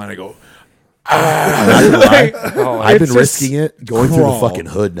Top Line, I go. I've been It's risking just it going through the crawl. fucking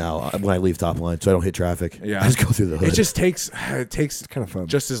hood now when I leave Top Line, so I don't hit traffic. Yeah. I just go through the hood. It just takes kind of fun.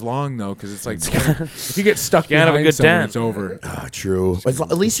 just as long though, because it's like if you get stuck Can't have a behind good someone, dent. it's over. true.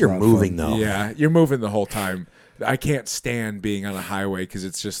 At least you're moving though. Yeah, you're moving the whole time. I can't stand being on a highway because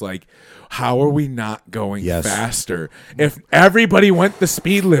it's just like, how are we not going Yes. faster? If everybody went the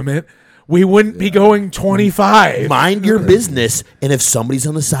speed limit, we wouldn't be going 25. Mind your business, and if somebody's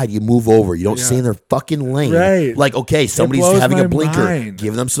on the side, you move over. You don't stay in their fucking lane. Right. Like, okay, somebody's blows having my a blinker. mind.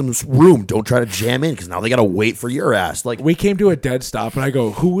 Give them some room. Don't try to jam in because now they got to wait for your ass. Like We came to a dead stop, and I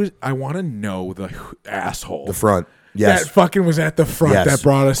go, I want to know the asshole. the front. Yes. that fucking was at the front Yes. that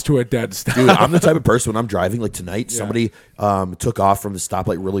brought us to a dead stop. Dude, I'm the type of person when I'm driving, like tonight, somebody took off from the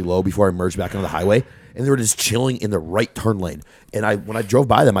stoplight really low before I merged back onto the highway, and they were just chilling in the right turn lane. And when I drove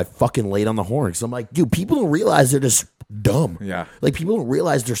by them, I fucking laid on the horn. So I'm like, dude, people don't realize they're just dumb. Yeah. Like, people don't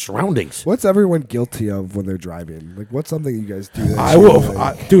realize their surroundings. What's everyone guilty of when they're driving? Like, what's something you guys do? I will,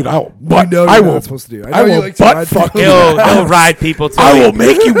 dude. I will. But know I you're will. not supposed to do. I know you will like to butt ride fuck people. you. He'll ride people to I it. will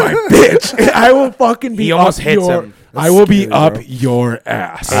make you my bitch. I will fucking be. He almost up hits your, him. I will be scary, up bro. your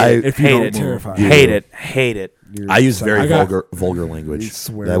ass if you Hate don't it. move. Terrifying. Hate it. I use very I got- vulgar He language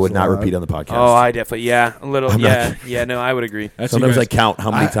swears that I would a not lot. repeat on the podcast. Oh, I definitely, yeah, a little, I'm not- no, I would agree. That's you Sometimes I guys. count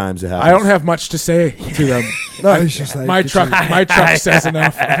how many times it happens. I don't have much to say to them. No, it's just like my it's truck. just- My truck says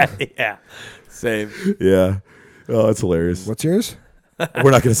enough. Yeah, same. Yeah. Oh, that's hilarious. What's yours?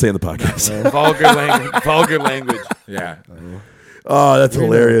 We're not going to say on the podcast. Vulgar language. Yeah. Oh, that's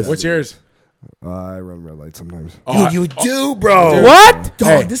hilarious. What's yours? I run red lights sometimes. Dude, you do, bro. What? Dog,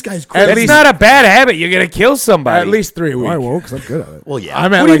 Hey, this guy's at crazy. That's least- not a bad habit. You're gonna kill somebody. At least 3 weeks. Well, I won't because I'm good at it. Well, yeah.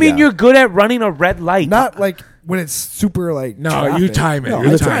 I'm at What do you like mean you're good at running a red light? Not like when it's super like. No, you traffic. time it. No,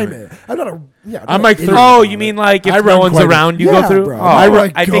 You I time time it. it. I'm not a. Yeah, I'm not like an three- idiot Oh, about you it. mean like if I no run one's quite a- around, you Yeah, go through? bro. Oh,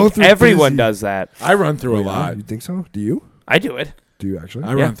 I I go think through everyone busy- does that. I run through a lot. You think so? Do you? I do it. Do you actually?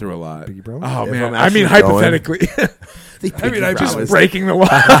 I run through a lot. Pinky promise? Oh If man, I'm I mean actually going- hypothetically. I mean, I'm just promise. breaking the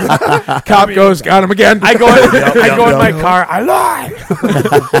law. Cop goes, got him again. I go in my no. car. I lie.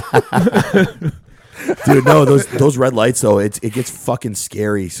 Dude, no, those red lights though, it gets fucking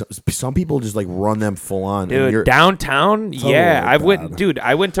scary. Some people just like run them full on. and Dude, you're- downtown, yeah. really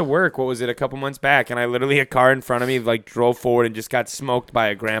I went to work. What was it? A couple months back, and I literally a car in front of me like drove forward and just got smoked by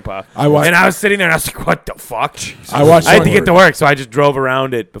a grandpa. And I was sitting there, and I was like, "What the fuck?" I watched. I had to one- get to work, so I just drove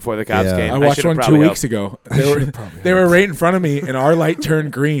around it before the cops Yeah. came. I watched should've one 2 probably weeks ago. They were right in front of me, and our light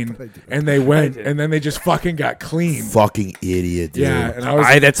turned green, and they went, and then they just fucking got clean. fucking idiot, dude. Yeah, and I was.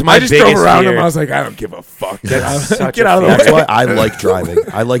 That's my I just drove biggest around fear. him. I was like, I don't give a fuck. That's such Get a out of the fear. That's way. why I like driving.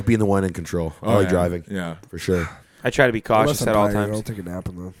 I like being the one in control. I like yeah. driving. Yeah, For sure. I try to be cautious Unless I'm at all tired, I'll times. take a nap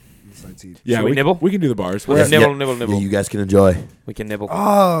in the side seat. yeah. Should we nibble? We can do the bars. Yeah, Yes, nibble, yeah. nibble, nibble. Yeah, you guys can enjoy. We can nibble.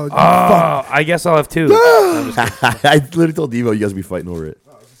 Oh, Oh, I guess I'll have two. I'm just kidding. I literally told Devo you guys will be fighting over it.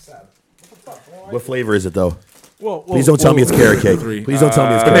 What flavor is it though? Please don't tell me it's carrot cake. Please don't tell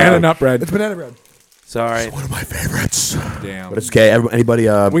me it's carrot banana cake. nut bread. it's banana bread. Sorry. One of my favorites. Damn. But it's okay. Anybody? We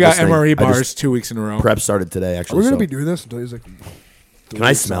got listening, MRE I bars just- 2 weeks in a row. Prep started today. Are Actually, we gonna so- be doing this until he's like? Can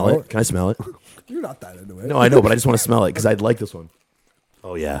I smell it? Can I smell it? You're not that into it. No, I know, but I just want to smell it because I'd like this one.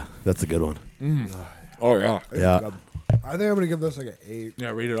 Oh yeah, that's a good one. Oh yeah. Yeah, I think I'm gonna give this like an 8. Yeah.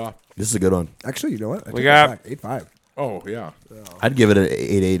 Read it off. this is a good one. Actually, you know what? I We take got- that back. 8.5. Oh yeah. I'd give it an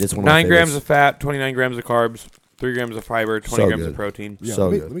 8.8. It's one of my 9 grams favorites. of fat, 29 grams of carbs, 3 grams of fiber, 20 So grams good. of protein. Yeah, So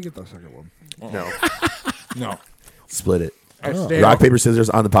let, me, good. let me get the second one. No. No. Split it. I'm staying Rock over- paper scissors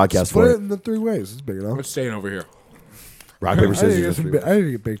on the podcast Split for it it. in the 3 ways. It's big enough. I'm staying over here. Rock paper I need to scissors. get is some three big- ways. I need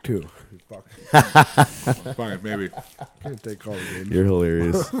to get big too. Fuck. Fine, maybe. Can't take all the game. You're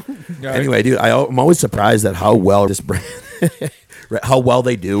hilarious. Yeah, Anyway, dude, I'm always surprised at how well this brand, how well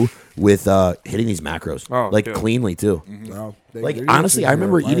they do with hitting these macros, Oh, like dude. cleanly too. No, Like honestly, I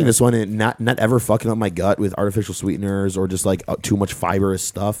remember eating this one and not ever fucking up my gut with artificial sweeteners or just like too much fibrous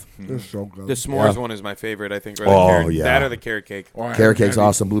stuff. It's so good. The s'mores Yeah. one is my favorite, I think. Or Oh, the carrot, yeah. That or the carrot cake. Oh, I Carrot haven't cake's had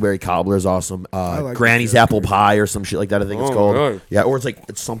awesome. Blueberry cobbler is awesome. like the Granny's carrot apple cake. pie or some shit like that. I think it's Oh, called. really? Yeah, or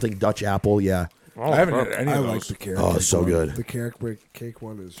it's something Dutch apple. Yeah. these. I haven't had any I of like those. the carrot. Oh, cake so one. good. The carrot cake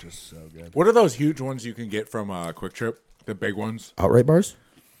one is just so good. What are those huge ones you can get from Quick Trip? The big ones? Outright bars,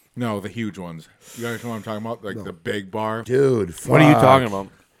 No, the huge ones. You guys know what I'm talking about? Like the big bar. dude. What are you fuck. talking about?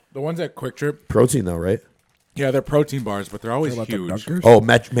 The ones at Quick Trip. Protein though, right? Yeah, they're protein bars, but they're always About the huge. Dunkers? Oh,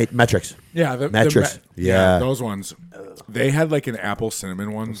 metrics. Yeah, the Metrics. Yeah. those ones. They had like an apple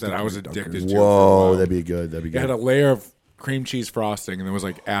cinnamon one that I was addicted to. for a Whoa, while. that'd be good. That'd be It had good. a layer of cream cheese frosting, and there was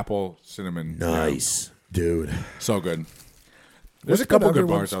like apple cinnamon. Nice, dude. So good. There's a What's been couple good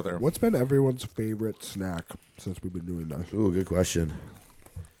everyone's- bars out there. What's been everyone's favorite snack since we've been doing this? Ooh, good question.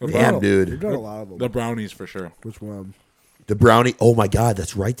 The, Damn, brown- dude. We've done a lot of them. the brownies for sure. Which one? The brownie. Oh my god,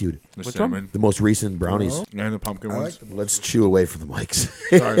 that's right, dude. The Which cinnamon The most recent brownies. and the pumpkin I like ones. the Let's chew away from the mics.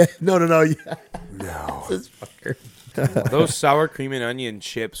 Sorry. no. Yeah. No. This fucker. Those sour cream and onion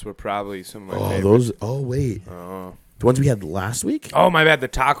chips were probably some of my Oh, favorites. those. Oh, wait. The ones we had last week? Oh, my bad. The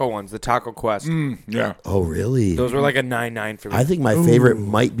taco ones. The Taco Quest. Yeah. Oh, really? Those were like a 9.9 for me. I think my favorite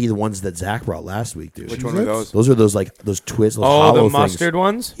might be the ones that Zach brought last week, dude. Which one are those? Those are those like those twists, those Oh, hollow the things. mustard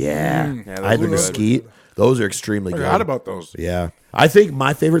ones? Yeah. Yeah, those I had the were good. mesquite. Those are extremely I good. forgot about those. Yeah. I think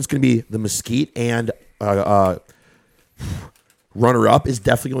my favorite's going to be the mesquite and Runner up is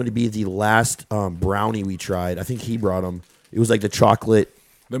definitely going to be the last brownie we tried. I think he brought them. It was like the chocolate,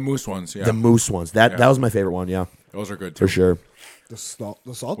 The moose ones, yeah. the mousse ones. That was my favorite one. Yeah, Those are good too. for sure. The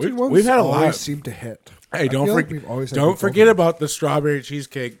salty We've- ones we've had a always lot. seem to hit. Hey, I don't feel like forget. we've always had Don't good forget salty about the strawberry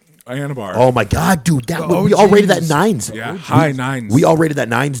cheesecake Anabar. Oh my god, dude, that The we all rated that OGs. 9s. yeah, high nines. We all rated that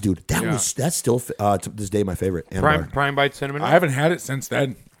 9s, dude. Yeah. That's still to this day my favorite. Prime Anabar. prime bite cinnamon. I haven't had it since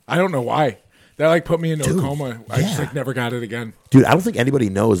then. I don't know why. That like put me into a Dude, coma. I just yeah. like never got it again. Dude, I don't think anybody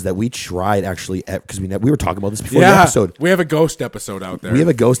knows that we tried actually because we were talking about this before the Yeah, episode. we have a ghost episode out there. We have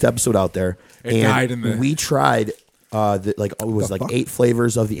a ghost episode out there, It died in the- we tried it was like 8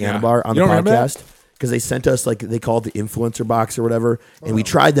 flavors of the Yeah. Anabar on You the don't remember that? podcast because they sent us like they called it the influencer box or whatever, and we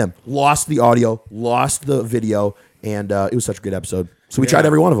tried them, lost the audio, lost the video, and it was such a great episode. So we tried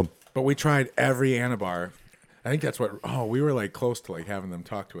every one of them. But we tried every Anabar. I think that's what. Oh, we were like close to like having them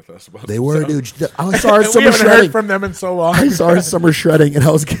talk with us about. They some were, stuff. dude. I saw her And we summer haven't shredding. heard from them in so long. I saw her summer shredding,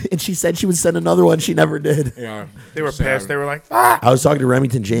 and she said she would send another one. She never did. Yeah, They were sad. pissed. They were like, ah! I was talking to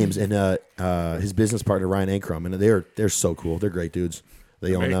Remington James and his business partner Ryan Ankrum, and they're so cool. They're great dudes.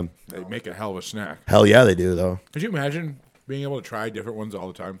 They own them. They make a hell of a snack. Hell yeah, they do though. Could you imagine being able to try different ones all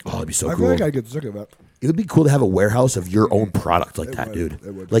the time? Oh, it'd be so I cool. feel like I get sick of it. It would be cool to have a warehouse of your own product like that, would. dude.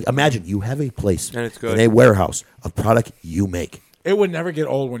 It would. Like imagine you have a place And it's good. in a warehouse of product you make. It would never get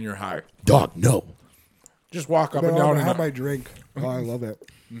old when you're high. Dog, no. Just walk up But and I'll down. have And my drink. Oh, I love it.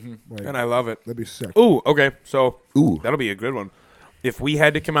 Like, And I love it. that'd be sick. Ooh, okay. So Ooh. that'll be a good one. If we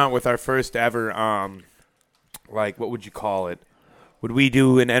had to come out with our first ever, like what would you call it? Would we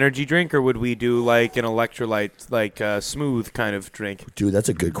do an energy drink or would we do like an electrolyte, like smooth kind of drink? Dude, that's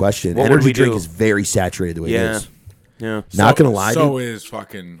a good question. What would Energy we drink do? is very saturated the way it Yeah. is. Yeah. Not gonna lie, So dude. is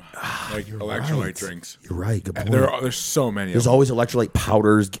fucking like electrolyte right. drinks. You're right. Good point. There's so many. There's of them. always electrolyte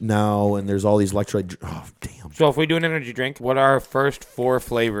powders now, and there's all these electrolyte. Oh, damn. So if we do an energy drink, what are our first 4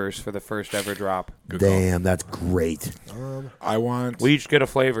 flavors for the first ever drop? Good call. Damn, that's great. I want We each get a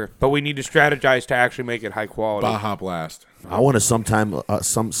flavor, but we need to strategize to actually make it high quality. Baja Blast. I want some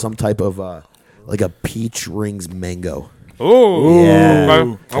type of like a peach rings mango. Ooh.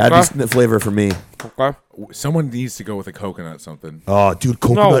 Yeah, Okay. that'd be the flavor for me. Okay. Someone needs to go with a coconut something. Oh, dude,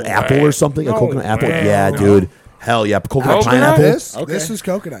 coconut No apple way. or something. A No coconut apple. way. Yeah, dude. Hell yeah, coconut Coconut? pineapple. This Okay. this is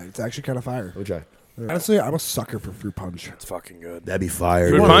coconut. It's actually kind of fire. We'll try. Honestly, I'm a sucker for fruit punch. It's fucking good. That'd be fire.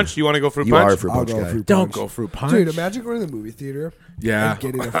 Fruit dude. punch? You want to go fruit You are a punch? fruit I'll punch go guy. fruit Don't punch. go fruit punch. Dude, imagine going to the movie theater Yeah. and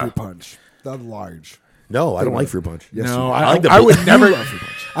getting a fruit punch. That large. No, I don't like fruit punch. Yes, No, you- I, like the I bl- would never.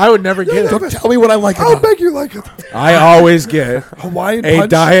 I would never get it. Don't tell me what I like. I'll about it. make you like it. I always get Hawaiian a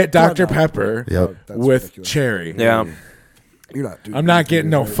punch. diet Come on Dr now. Pepper Yep. That's with ridiculous. cherry. Yeah. You're not doing I'm not that, getting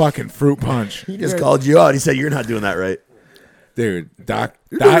no dude. fucking fruit punch, He just called you out. He said you're not doing that right. dude.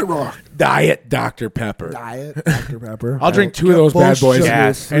 You're doing it wrong. Diet Dr Pepper. Diet Dr. Pepper. I'll drink 2 of those bad boys Bullshit.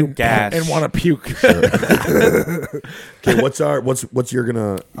 Gas. and Gas. and want to puke. Okay, what's your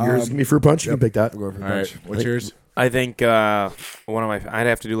gonna yours gonna be fruit punch? You can pick that. I'll go for All right, punch. what's yours? I think one of my. I'd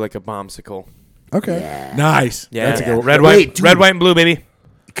have to do like a bombsicle. Okay. Nice. Yeah. That's a good one. Red, Wait, white, dude. red, white, and blue, baby.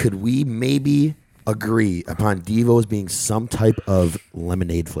 Could we maybe agree upon Devo's being some type of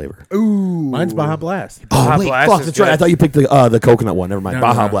lemonade flavor? Ooh. Mine's Baja Blast. Baja Oh wait, Blast fuck, is that's right. good. I thought you picked the coconut one. Never mind. No,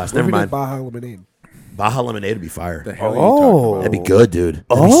 Baja no. Blast. What if Never we did mind. Baja lemonade? Baja lemonade would be fire. The hell are you talking That'd be good, dude.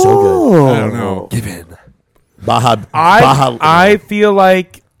 That'd be so good. about? I don't know. Give in. Baja. I feel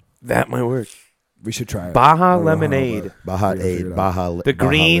like that might work. We should try it. Baja I don't know how, lemonade. but Baja we gotta figure aid. it out. Baja.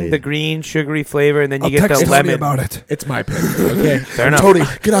 The green sugary flavor, and then you I'll get text the Tony lemon. about it. It's my pick. Okay. Fair enough. Tony,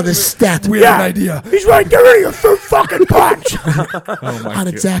 get on this stat. We have an idea. He's right there in your fruit fucking punch. Oh my On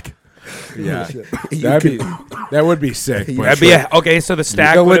it, God. Zach. Yeah. You That'd be, that would be sick. but That'd be okay. So the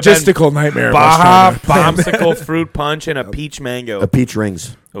stack the would have been logistical nightmare. of us Baja trying to- bombsicle fruit punch and a peach mango. A peach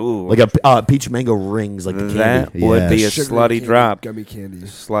rings. Ooh, Like a peach mango rings, like the candy. that would be Yeah. a Sugar slutty candy, drop. Gummy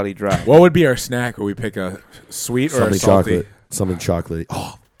candies. Slutty drop. What would be our snack? Would we pick a sweet or a Something salty? chocolate. Something chocolate.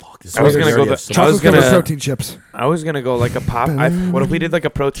 Oh, fuck. This I was is gonna very go the- upset. I was Chocolate covered gonna- protein chips. I was gonna go like a pop. What if we did like a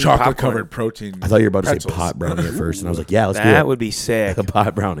protein Chocolate popcorn? covered protein. I thought you were about to pretzels. say pot brownie at first, and I was like, yeah, let's do That it. would be sick. A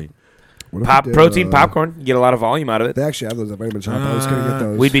pot brownie. What if Pop we did, protein popcorn. You get a lot of volume out of it. They actually have those at Vitamin Shop. I was gonna get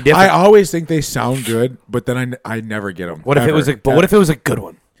those. We'd be I different. always think they sound good, but then I never get them. What if it was a? But what if it was a good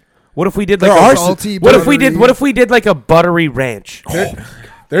one? What if we did like There a are salty, What if we did? buttery- What if we did like a buttery ranch?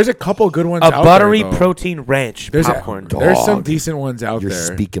 There's a couple good ones A out buttery there, though. protein ranch popcorn. There's some Dog. decent ones out You're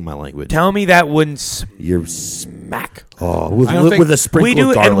there. speaking my language. Tell me that wouldn't You're smack. with I don't think- a sprinkle We do,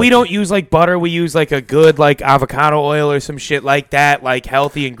 of garlic. and we don't use like butter. We use like a good like avocado oil or some shit like that, like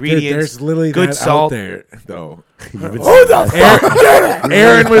healthy Dude, ingredients. there's literally good that salt. out there, though.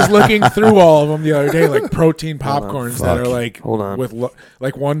 Aaron was looking through all of them the other day, like protein popcorns that are like Hold on. with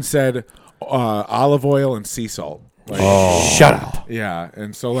like one said olive oil and sea salt. Like, Shut up. Yeah,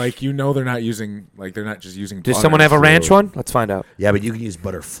 and so like they're not using they're not just using. Does butter. someone have a ranch one? Let's find out. Yeah, but you can use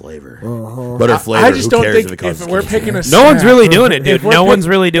butter flavor. Butter flavor. I just who don't cares think if it causes we're cancer? picking a No one's snack- really doing it, if dude. we're No pick- one's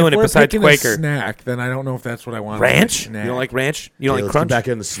really doing if it we're besides picking Quaker. A snack, then I don't know if that's what I want. Ranch? Snack. You don't like ranch? You don't Okay, like let's get crunch? back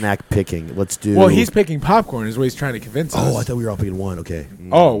into snack picking. Let's do. Well, he's picking popcorn. Is what he's trying to convince us. Oh, I thought we were all picking one. Okay.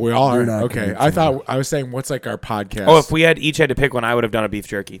 Oh, we all You're are. not Okay, convincing I thought I was saying what's like our podcast. Oh, if we had each had to pick one, I would have done a beef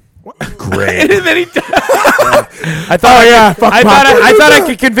jerky. Great. And then he. I thought. I thought I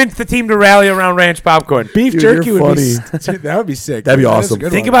could convince the team to rally around ranch popcorn. beef Dude, jerky you're would be that would be sick. That'd be That is a awesome.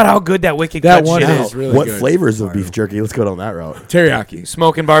 good Think one. about how good that wicked That cut one shit is is. really what good. flavors of beef jerky? Let's go down that route. Teriyaki.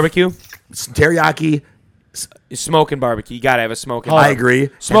 Smoking barbecue. Teriyaki. Smoking barbecue. You gotta have a smoking. I agree.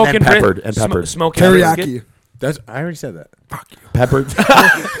 Smoking and then peppered. And peppered. Smoking Teriyaki. That's I already said that. Peppered.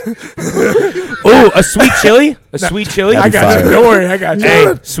 Oh, a sweet chili. A sweet chili. That'd I be got you. fire. Don't worry, I got you.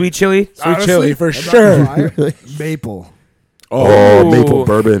 Hey, sweet chili. Sweet chili for sure. Maple. Oh, Ooh. maple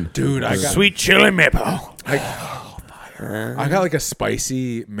bourbon. Dude, I got Sweet chili maple. I got like a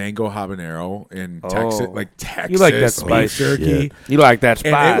spicy mango habanero in Texas, Oh. like Texas You like that beef spice. jerky. Shit. You like that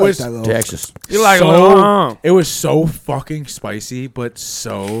And spice? it was That little- Texas. You like so, it was so fucking spicy, but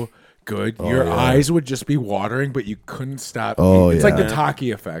so good. Your yeah. eyes would just be watering, but you couldn't stop. Oh, It's like the yeah.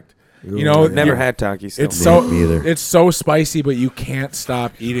 Taki effect. You know, Never you- had Takis. so It's so Me either. it's so spicy, but you can't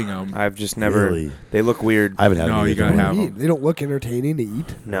stop eating them. I've just never. Really? They look weird. I haven't had No, them you either. gotta What have do you them. eat? They don't look entertaining to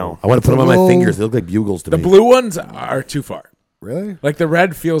eat. No. I want to put them on my Little- fingers. They look like bugles to The me. blue ones are too far. Really? Like the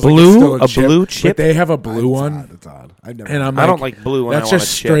red feels Blue? like it's still a, A chip, blue but chip? they have a blue one, That's odd. I've never. and I'm I like, don't like blue when that's I want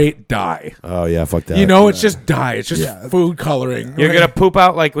just a chip. straight dye. Oh yeah, fuck that. You know, it's just dye. It's just Yeah. food coloring. You're gonna poop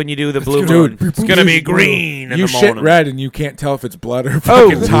out like when you do the blue moon. Dude, It's gonna be green in You the shit morning. red, and you can't tell if it's blood or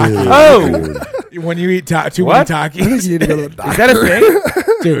Oh. fucking Taki. Oh, When you eat too many What? Takis, you need to go to the doctor. is that a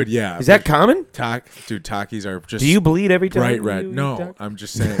thing? dude. Yeah, Is that common? Dude, Takis are just Do you bleed every time? bright you red. eat No, Taki? I'm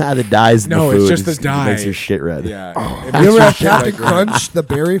just saying. the dyes. In No, the it's food just the is- dye. Makes your shit red. Yeah. It You makes ever your have shit Captain like red. Crunch, the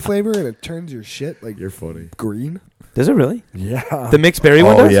berry flavor, and it turns your shit like You're funny. green? Does it really? Yeah. The mixed berry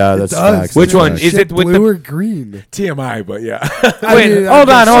one Oh does? yeah, that's does. facts. Which That's one? facts. Is it with blue the? or green? TMI, but yeah. Wait, hold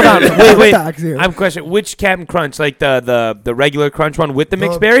on. Wait. Facts here. I'm questioning which Captain Crunch, like the regular Crunch one with the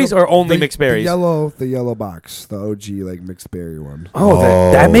mixed The- berries, or only the- mixed berries? The yellow box, the OG like mixed berry one. Oh,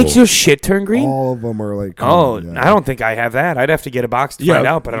 that Oh. makes your shit turn green. All of them are like. Oh, yeah. I don't think I have that. I'd have to get a box to find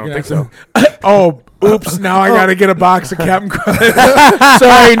out, but I don't think so. Oh, oops! Now I gotta get a box of Captain Crunch.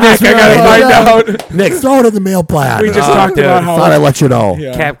 Sorry, Nick. I gotta find out. Nick, throw it in the mail plan. We just Oh, talked dude. about how Thought I'd let you know.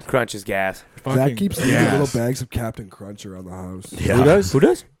 yeah, Captain Crunch is gas. fucking Zach keeps leaving gas. little bags of Captain Crunch around the house. Yeah. Who does? Who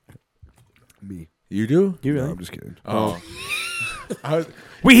does? Me. You do? You No, really? I'm just kidding. Oh. I was-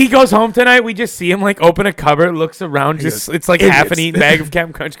 He goes home tonight. We just see him like open a cupboard, looks around, just it's like half an eaten bag of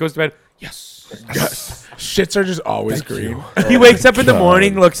Captain Crunch. Goes to bed. shits are just always green. He wakes up in the God.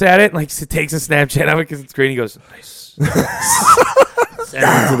 morning, looks at it, like takes a Snapchat of it because it's green. He goes, nice. Send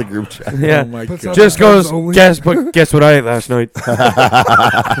it to the group chat. Yeah. Oh my Puts god, up Just Cubs goes, only. guess what I ate last night?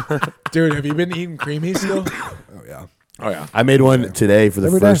 dude! Have you been eating creamy still? Oh yeah. Oh yeah. I made one today for the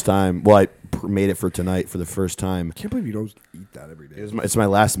Every first day. time. Well, I made it for tonight for the first time. Can't believe you don't eat that every day. It's my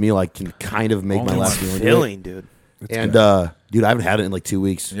last meal. I can kind of make my last meal. into it. Filling, dude. And dude, I haven't had it in like 2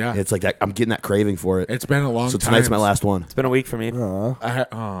 weeks. Yeah. It's like that, I'm getting that craving for it. It's been a long So time. tonight's my last one. It's been a week for me. Aw.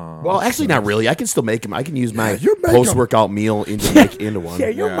 Oh. Well, actually, not really. I can still make them. I can use my you make 'em. post-workout meal into one. Yeah.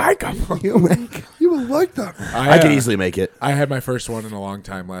 You make. You will like that. I can easily make it. I had my first one in a long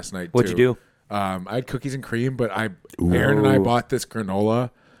time last night. What'd too. you do? I had cookies and cream, but Aaron and I bought this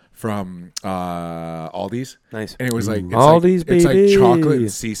granola from Aldi's. Nice. And it was like Aldi's, it's like baby. chocolate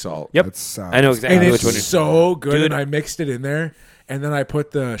and sea salt. Yep. That's I know exactly And which one. it's so good. Dude. And I mixed it in there, and then I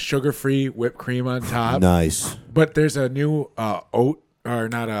put the sugar-free whipped cream on top. Nice. But there's a new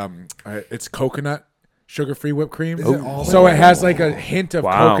it's coconut sugar-free whipped cream. Is it all So it has like a hint of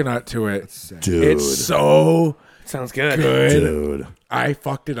Wow. coconut to it. Dude. It's so Sounds good. good. Dude. I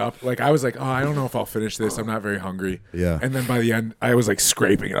fucked it up. Like I was like, oh, I don't know if I'll finish this. I'm not very hungry. Yeah. And then by the end, I was like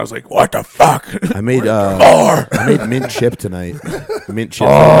scraping, and I was like, what the fuck? I made mint chip tonight. Mint chip.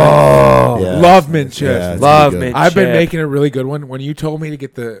 Oh, Yeah. love mint chips. Yeah, it's Love pretty good. mint I've been chip. making a really good one. When you told me to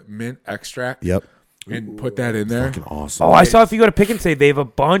get the mint extract, Yep. and put that in there. Fucking awesome. Oh, I saw if you go to Pick and Save, they have a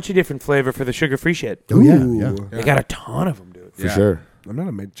bunch of different flavor for the sugar-free shit. Oh, yeah, Ooh. yeah. They got a ton of them, dude. For sure. I'm not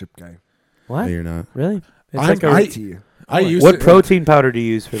a mint chip guy. What? No, you're not. Really? It's I- like a, I- Tea. I use what protein powder do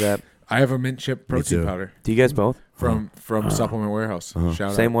you use for that? I have a mint chip protein too. powder Do you guys both? from Supplement Warehouse.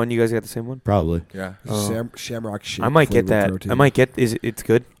 Shout Same out. one? You guys got the same one? Probably. Yeah. Shamrock shake. I might get flavored that. protein. I might get. It's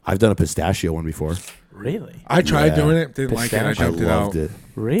good. I've done a pistachio one before. Really? I tried Yeah. doing it, didn't like it. I Pistachio. I jumped it loved out. it.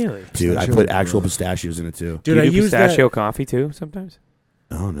 Really? Dude, I Pistachio put is actual good. pistachios in it too. Dude, Do I you do use pistachio that. coffee too sometimes?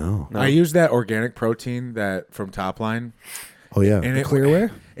 Oh, no. No. I used that organic protein that from Topline, Oh, yeah. and it Clearway?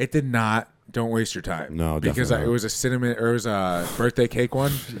 It did not. Don't waste your time. No, because definitely it not. was a cinnamon or it was a birthday cake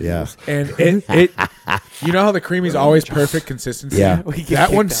one. Yeah. And it you know how the creamy's always perfect consistency? Yeah. We get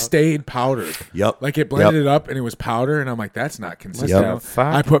That one kicked out. stayed powdered. Yep. Like it blended it up and it was powder and I'm like, that's not consistent. the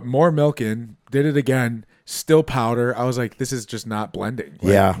fuck? I put more milk in, did it again, still powder. I was like, this is just not blending.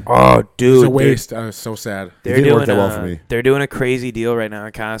 Like, Yeah. Oh, It's dude. a waste. I was so sad. It didn't work that well for me. They're doing a crazy deal right now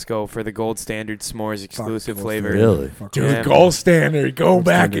at Costco for the Gold Standard S'mores exclusive Gold flavor. Really? Fuck Dude, Yeah. gold standard. Go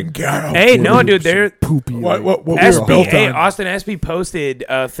back and get 'em. Hey, no, dude. They're Poopy. What we were SB. built Hey, on. Austin SB posted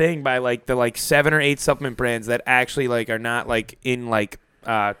a thing by like the 7 or 8 supplement brands that actually like are not like in like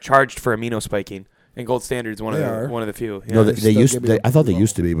charged for amino spiking. And Gold Standard's one They of are. the few. Yeah. No, They they still used. give me I thought they the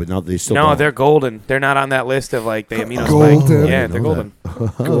used to be, but now they still. No, don't. they're golden. They're not on that list of like the amino Golden. spike. I Yeah, didn't they're know golden.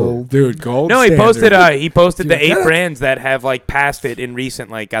 Gold. Dude, gold No, he standard. posted Dude, the 8 that- brands that have like passed it in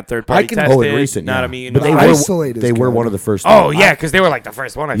recent, like got third party can- tested. Oh, in recent, not yeah. amino. But they The were. isolate is They were good. one of the first. Oh ones. yeah, because they were like the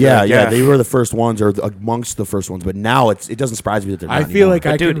first one. I feel Yeah, like. yeah, they were the first ones, or amongst the first ones. But now it doesn't surprise me that they're. I Not feel anymore. like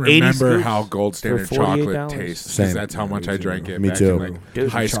I Dude, can 80 remember scoops how gold standard for chocolate $48. tastes. 'Cause Same. That's how much I drank it. Me back too. In like Dude,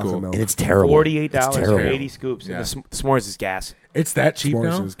 high chocolate school. milk. and it's terrible. $48 It's for terrible. 80 scoops. Yeah. And the s'mores is gas. It's that cheap S'mores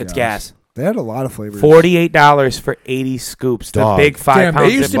now? is It's gas. They had a lot of flavors. $48 for 80 scoops. Dog. The big 5 Damn, pound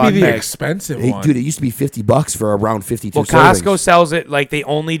they used to be Ziploc the bags. expensive Hey, one. dude, it used to be $50 for around 52 Well, servings. Costco sells it like they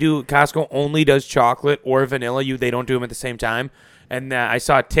only do. Costco only does chocolate or vanilla. They don't do them at the same time. And I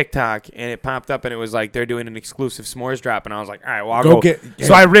saw a TikTok and it popped up and it was like they're doing an exclusive s'mores drop and I was like, all right, well I'll Go go. get-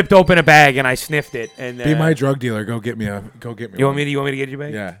 So I ripped open a bag and I sniffed it and Be my drug dealer. Go get me a. Go get me. You want one. me to get you a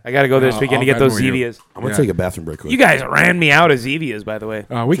bag? Yeah. I got to go this weekend to I'll get those Venmo you. Zevias. I'm gonna Yeah. take a bathroom break. Quick. You guys ran me out of Zevias, by the way.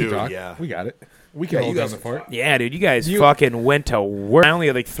 We can Dude, talk. yeah. We got it. We can Yeah, hold you down guys- the fort. Yeah, dude, you guys fucking went to work. I only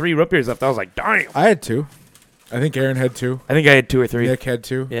had like 3 root beers left. I was like, damn. I had 2. I think Aaron had 2. I think I had 2 or 3. Nick had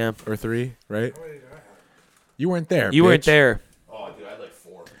 2. Yeah. Or 3, right? You weren't there. You weren't bitch. there. Oh, dude, I had like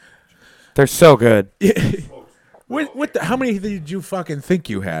 4. They're so good. What how many did you fucking think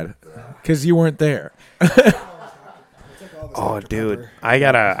you had? Because you weren't there. Oh, dude, I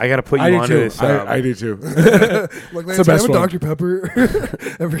gotta put I you do onto too. this. I do too. Like, It's Lance, the I have best a one. Dr.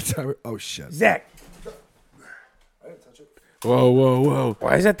 Pepper every time. Oh, shit. Zach, Whoa.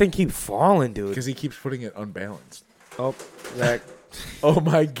 why does that thing keep falling, dude? Because he keeps putting it unbalanced. Oh, Zach, Oh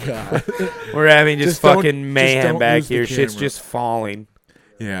my god. we're having just Just don't- fucking just mayhem don't back lose the here. Shit's camera. just falling.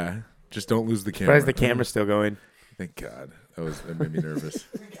 Yeah. Just don't lose the camera. Surprised the camera's still going. Thank God. That made me nervous.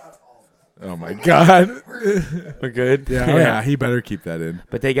 Oh my God. We're good. Yeah. He better keep that in.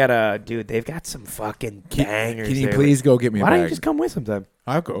 But they got dude. They've got some fucking bangers. Can you there. please go get me a Why bag? don't you just come with sometime?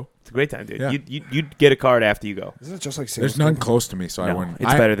 I'll go. It's a great time, dude. Yeah. You'd get a card after you go. Isn't it just like Sam's There's none Club? close to me, so I No, wouldn't.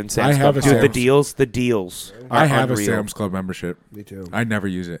 it's better than Sam's I have Club. a Dude, Sam's, the deals. I are have a unreal. Sam's Club membership. Me too. I never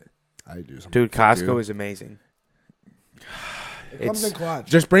use it. I do something. Dude, Costco Dude. is amazing. It comes in clutch.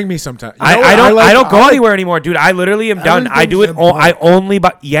 Just bring me sometime. You know I what? don't like- go like- anywhere anymore, dude. I literally am done. I do it. Everything's in I bulk. only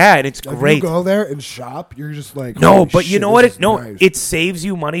buy. Yeah, and it's If great. you go there and shop, you're just like, No, holy but you shit, know what? this is No, nice. it saves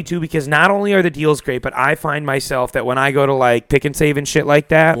you money too because not only are the deals great, but I find myself that when I go to like Pick and Save and shit like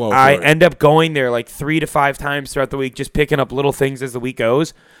that, Whoa, I for it. end up going there like 3 to 5 times throughout the week, just picking up little things as the week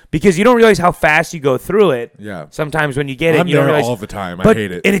goes because you don't realize how fast you go through it. Yeah. Sometimes when you get it, I'm you don't there realize all the time. I but,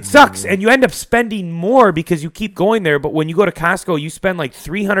 hate it. and it sucks, and you end up spending more because you keep going there. But when you go to Costco, you spend like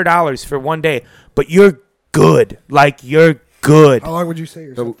 $300 for one day, but you're good. Like you're good. How long would you say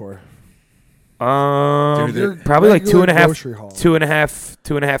you're set for? Dude, Your Probably like regular 2.5, grocery haul.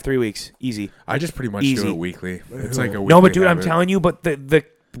 2.5, 3 weeks, easy. I just pretty much Easy. do it weekly. It's like a weekly No, but dude, I'm habit. telling you, but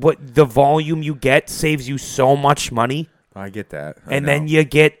the volume you get saves you so much money, I get that. I and know. then you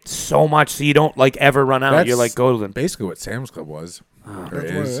get so much, so you don't like ever run out. That's You're like golden. basically what Sam's Club was. Or That's what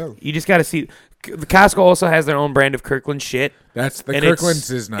is. I am. You just got to see. The Costco also has their own brand of Kirkland shit. That's the And it's-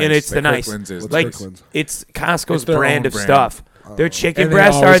 Kirkland's is nice. and it's the nice. Kirkland's is What's Like nice. Kirkland's? it's Costco's It's their brand own of brand. stuff. Their chicken And they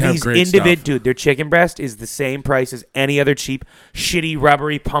breasts are always have these great individual. stuff. Dude, their chicken breast is the same price as any other cheap, shitty,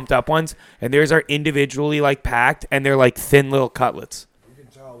 rubbery, pumped up ones, and theirs are individually like packed, and they're like thin little cutlets. You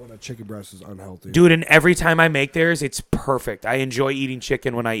can tell when a chicken breast is unhealthy. Dude, and every time I make theirs, it's perfect. I enjoy eating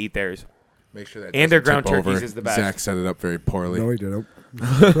chicken when I eat theirs. Make sure that And their doesn't ground tip turkeys over. is the best. Zach set it up very poorly. No, he didn't.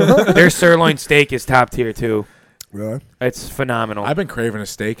 Their sirloin steak is top tier too. Really? It's phenomenal. I've been craving a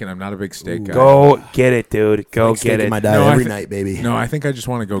steak, and I'm not a big steak guy. Go get it, dude. Go Steak get in it. my diet No, I every thi- night, baby. No, I think I just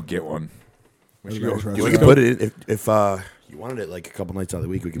want to go get one. We should go- Nice You restaurant. can put it in, if you wanted it like a couple nights out of the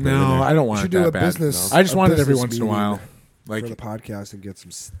week. We can put it in No, there. I don't We want it should do that a bad. business. I just a want it every business once in a meeting while. Like, for the podcast and get some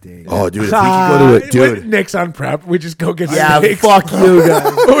steak. Oh, dude, if we could go to it, dude. Nick's on prep. We just go get Yeah, steaks. fuck you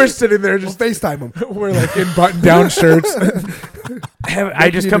guys. We're sitting there Just just FaceTime him. we're like in button-down shirts. I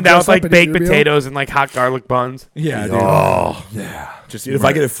just you come to down dress with like up and eat baked your meal? potatoes and like hot garlic buns. Yeah, dude. Oh, Yeah. Just dude, if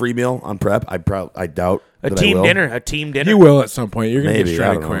I get a free meal on prep, I doubt A that I team will. dinner. A team dinner. you will at some point. You're gonna Maybe, get I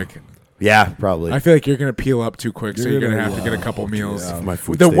shredded don't know. quick. Yeah, probably. I feel like you're gonna peel up too quick, so You're you're gonna gonna- have to get a couple meals. If my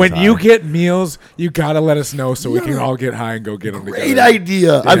food The, stays when high. you get meals, you gotta let us know so we can all get high and go get them Great together.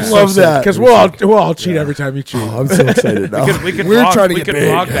 idea. I Yeah. love that. Because we'll all cheat every time you cheat. Oh, I'm so excited now. We could We're vlog, trying to we get could big.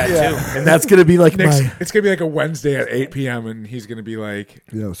 vlog that too. And that's gonna be like Nick's, my. it's gonna be like a Wednesday at 8 p.m. and he's gonna be like,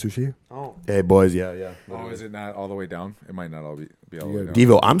 Sushi. Oh. Hey boys, yeah. "Oh, is it not all the way down? It might not all be all the way down."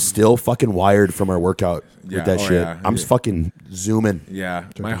 Devo, I'm still fucking wired from our workout Yeah, with that oh, shit. yeah. I'm fucking zooming. Yeah,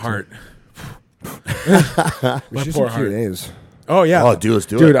 my heart. We My should poor do some heart. Q&As. Oh yeah. Oh, dude, let's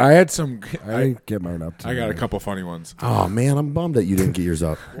do Dude, it. I had some. I I, didn't get mine up. I got a couple funny ones. Oh man, I'm bummed that you didn't get yours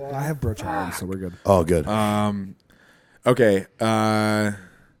up. Well, I have broach on, so we're good. Oh, good. Okay.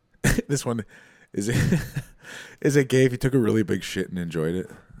 This one is it. Is it gay if you took a really big shit and enjoyed it?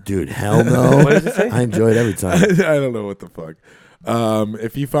 Dude, hell no. What does it say? I enjoy it every time. I don't know what the fuck.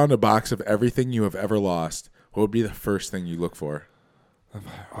 If you found a box of everything you have ever lost, what would be the first thing you look for?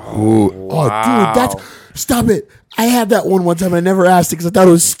 Ooh. Oh, dude, that's stop it. I had that one time. I never asked it because I thought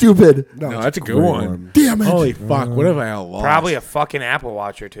it was stupid. No, it's that's a good great one. Damn it. Holy fuck! What have I all lost? Probably a fucking Apple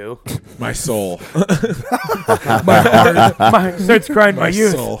Watch or two. my soul. My starts crying my My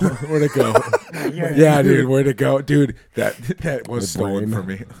youth. soul. Where'd it go? Yeah, dude. Where'd it go, dude? That was stolen brain. from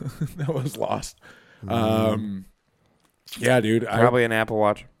me. That was lost. Yeah, dude. Probably an Apple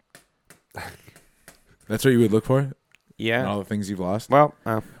Watch. That's what you would look for. Yeah. All the things you've lost. Well,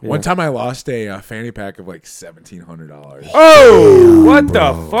 One time I lost a fanny pack of like $1,700 Oh, what the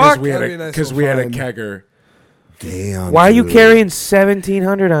because fuck? we had That'd be a a nice because little we had a find. kegger. Damn. Why are you dude. carrying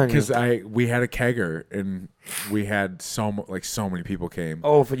 1,700 on you? Because we had a kegger and we had so many people came.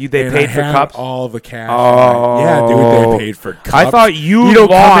 Oh, for you, they And paid I for had cups. all the cash. Oh. Yeah, dude, they paid for cups. I thought you don't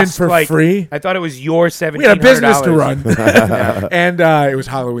lost come in for like, free. I thought it was your $1,700. We had a business to run, and it was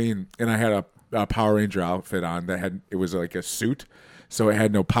Halloween, and I had a Power Ranger outfit on it was like a suit, so it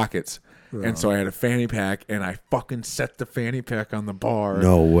had no pockets. And so I had a fanny pack, and I fucking set the fanny pack on the bar.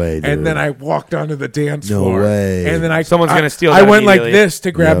 No way, dude. And then I walked onto the dance No floor. way. And then Someone's gonna steal I that went like immediately. this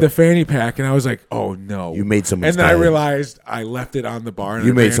to grab Yep. the fanny pack, and I was like, "Oh no!" You made someone's And then I day. realized I left it on the bar. And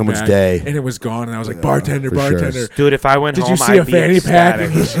You I made ran someone's back, day. and it was gone. And I was like, "Bartender, for sure. bartender." Dude, if I went Did home, you see a I'd be fanny pack?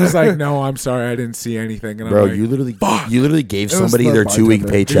 ecstatic. And she's like, "No, I'm sorry, I didn't see anything." And Bro, I'm like, you literally fuck. gave was somebody the their 2-week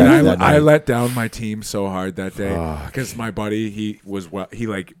bartender. paycheck. Dude, that I night. let down my team so hard that day Fuck. because my buddy he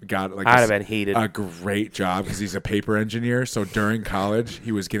got like I'd have been heated. a great job because he's a paper engineer. So during college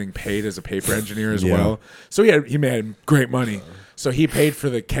he was getting paid as a paper engineer as Yeah. well. So he made great money. So he paid for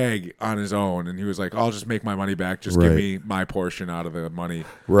the keg on his own, and he was like, "I'll just make my money back. Just give Right. me my portion out of the money."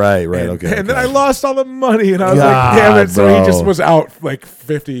 Right, And, okay. and then I okay. lost all the money, and I was God, like, "Damn it!" So he just bro. was out like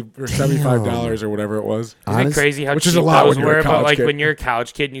 $50 or $75 or whatever it was. Isn't it Honest- crazy how which cheap is a lot those when you're a were? But college like kid. when you're a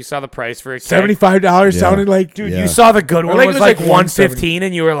college kid and you saw the price for a keg, $75 Yeah. sounded like, dude, Yeah. you saw the good one think was it was like like 115,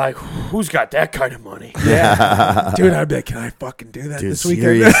 and you were like, "Who's got that kind of money?" yeah, dude. I'd be like, "Can I fucking do that Dude, this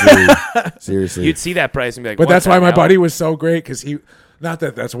weekend?" seriously. You'd see that price and be like, But "What that's the why my hell?" buddy was so great because not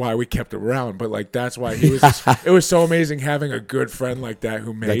that that's why we kept him around, but like that's why he was. It was so amazing having a good friend like that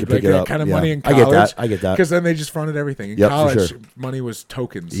who made could like pick it that up. kind of Yeah. money in I college. get that. Because then they just fronted everything in Yep, for college. sure. Money was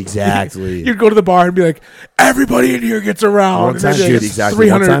tokens. Exactly. You'd go to the bar and be like, "Everybody in here gets around." One And they'd time, be like, dude, exactly.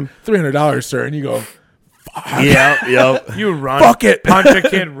 One time. $300, sir, and you go, Yep. You run, "Fuck it." punch a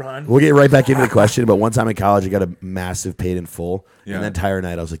kid, run. We'll get right back into the question, but one time in college, I got a massive paid in full. Yeah. And the entire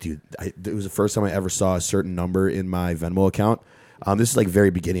night, I was like, dude, it was the first time I ever saw a certain number in my Venmo account. This is like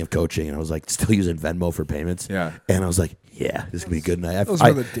very beginning of coaching, and I was like still using Venmo for payments. Yeah. And I was like, yeah, this is going to be a good night. Those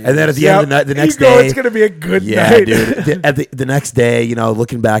were the days. And then at the end of the night, the next you go, day. it's gonna be a good yeah, night, dude. At the next day,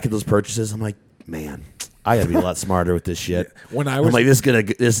 looking back at those purchases, I'm like, man, I got to be a lot smarter with this shit. When I I'm was like, this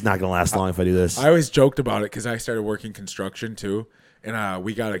is not going to last long if I do this. I always joked about it because I started working construction too, and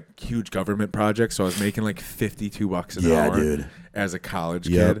we got a huge government project, so I was making like $52 an Yeah, hour dude. as a college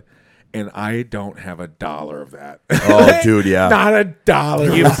Yep. kid. and I don't have $1 of that. Oh, dude, yeah. Not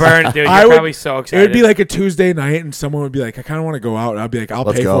 $1. You burned, dude. I You're would- probably so It excited. would be like a Tuesday night, and someone would be like, "I kind of want to go out," and I'd be like, "I'll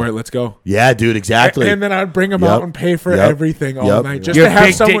Let's pay go. for it. Let's go." Yeah, dude, exactly. And then I'd bring them Yep. out and pay for Yep. everything all Yep. night just You're to have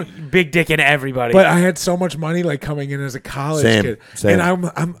big, someone. big dick in everybody. But I had so much money like coming in as a college Same, kid, same. and I'm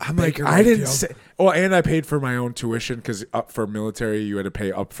like, Baker I didn't Mayfield. say. Well, and I paid for my own tuition because up for military you had to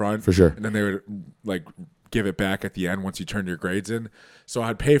pay up front For sure. and then they would like give it back at the end once you turned your grades in. So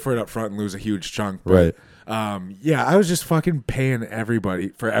I'd pay for it up front and lose a huge chunk. But, yeah, I was just fucking paying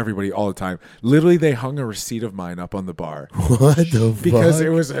everybody all the time. Literally, they hung a receipt of mine up on the bar What the because fuck? it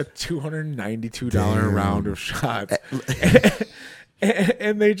was a $292 round of shots.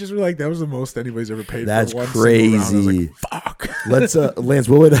 And they just were like, that was the most anybody's ever paid That's for one single round. I was crazy. like, fuck. Let's Lance,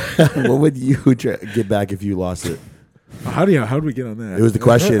 what would you get back if you lost it? How do we get on that? It was the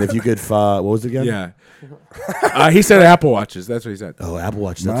question. If you could, what was it again? Yeah. He said Apple Watches. That's what he said. Oh, Apple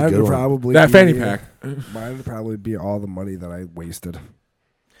Watch. That's Mine a good would one. probably That be, fanny pack. Mine would probably be all the money that I wasted.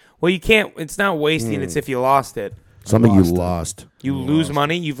 well, you can't. It's not wasting. It's if you lost it. Something you lost it. lost. You lose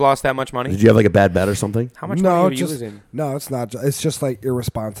money. You've lost that much money. Did you have like a bad bet or something? How much No, money are you just losing? no. It's not. It's just like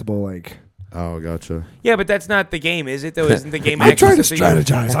irresponsible. Like Oh, gotcha. Yeah, but that's not the game, is it? Though, isn't the game? I'm trying to actually something-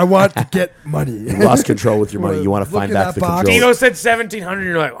 strategize. I want to get money. You lost control with your money. You want to Look find at back that the box. control. Dino said 1,700.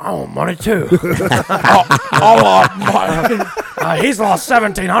 You're like, oh, money too. He's lost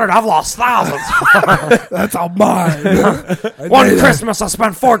 1,700. I've lost thousands. That's all mine. One Christmas, I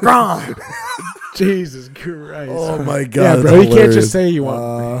spent $4,000. Jesus Christ. Oh my Yeah, god, bro. that's You can't hilarious. just say you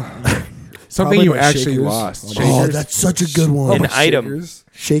want something probably you my actually shakers. lost. Oh, Shakers? Oh, that's such a good one. An item. Shakers.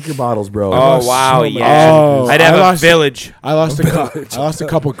 Shaker bottles, bro. Oh lost wow, so many yeah. Oh, I'd have I a lost- village. I lost a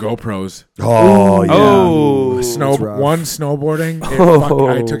couple GoPros. Oh, yeah. Oh, rough. One snowboarding.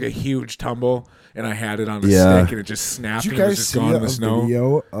 I took a huge tumble and I had it on a Yeah. stick and it just snapped Did and you it was guys just see gone a in the snow.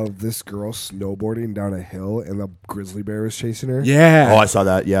 video of this girl snowboarding down a hill and the grizzly bear was chasing her? Yeah. Oh, I saw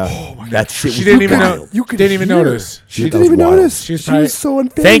that. Yeah. That shit. She was didn't even wild. know. You could didn't even hear. notice. She That didn't was even wild. notice. She's She was so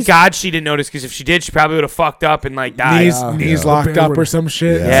unfazed. thank God she didn't notice, because if she did, she probably would have fucked up and like died. Knees Yeah. locked Bear up or would- some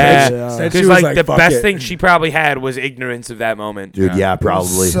shit. Yeah. Yeah. Said she Because was like the "Fuck best it." thing she probably had was ignorance of that moment. Dude, yeah,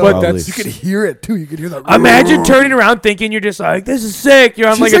 probably. So- But probably. that's- You could hear it too. You could hear that. Imagine turning around thinking you're just like, this is sick. You're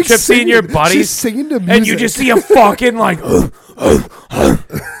on She's like a trip seeing singing- your She's buddies, singing to music. and you just see a fucking like.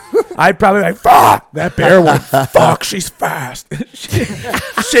 I'd probably like, fuck. That bear went, fuck, she's fast. she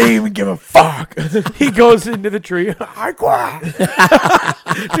didn't even give a fuck. He goes into the tree. I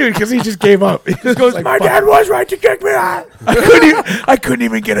quit. Dude, because he just gave up. He just goes, My dad was right to kick me out. I couldn't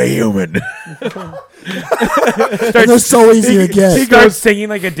even get a human. They're so easy to He get. starts singing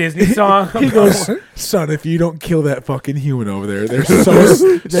like a Disney song. He goes, son, if you don't kill that fucking human over there, they're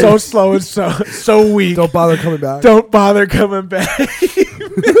so slow and so weak. Don't bother coming back. Don't bother coming back. And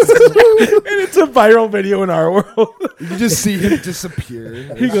it's a viral video in our world. You just see him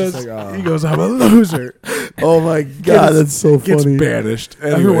disappear. He goes, I'm a loser. Oh my god, that's so Gets funny. banished.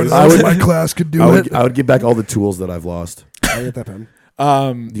 Everyone Anyways, else in my class could do it. I would get back all the tools that I've lost. I get that pen.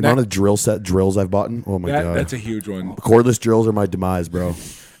 The amount of drills I've bought. Oh my god. that's a huge one. Cordless drills are my demise, bro.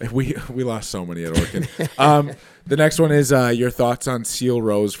 We lost so many at Orkin. The next one is your thoughts on seal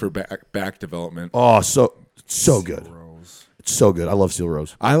rows for back development. Oh, so good. It's so good. I love seal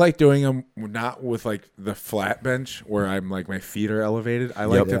rows. I like doing them not with like the flat bench where I'm like my feet are elevated. I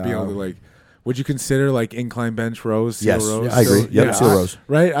like Yep. to be able to like. Would you consider like incline bench rows, seal Yes, rows? I agree. Yep, seal rows.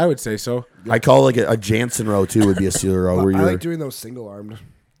 Right, I would say so. I call like a Jansen row too. Would be a seal row where I you're. like doing those single armed.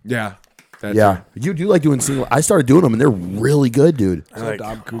 Yeah, that's Yeah, you do like doing single. I started doing them and they're really good, dude. I saw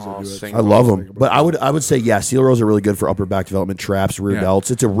Dom Cruise do it. I love them, but I would say seal rows are really good for upper back development, traps, rear Yeah. delts.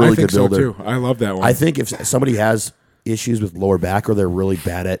 It's a really I think good builder. so too. I love that one. I think if somebody has issues with lower back or they're really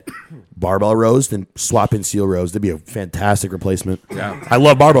bad at barbell rows, then swap in seal rows. That'd be a fantastic replacement. Yeah. I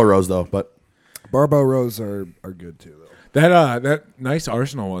love barbell rows though, but Barbell rows are good too, though. that nice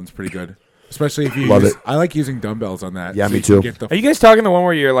Arsenal one's pretty good, especially if you Love use, it. I like using dumbbells on that. Yeah, me you can too. get the- Are you guys talking the one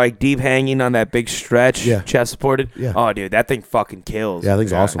where you're like deep hanging on that big stretch, Yeah. chest supported? Yeah. Oh, dude, that thing fucking kills. yeah, I think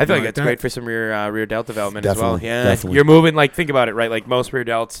it's awesome. I feel like Like that's that. great for some rear delt development as well. Definitely, Yeah, definitely. you're moving like think about it, right? Like most rear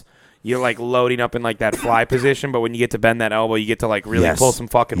delts, you're like loading up in like that fly position, but when you get to bend that elbow, you get to like really Yes. pull some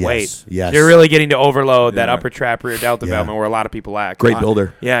fucking Yes. weight. Yes. You're really getting to overload that Yeah. upper trap rear delt development where a lot of people lack. Great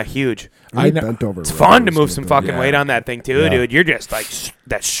builder. Yeah, huge. I know- bent over. It's fun to move some fucking Yeah. weight on that thing too, Yeah. dude. You're just like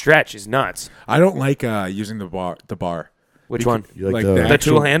that stretch is nuts. I don't like using the bar. Which one? You like Like the- the The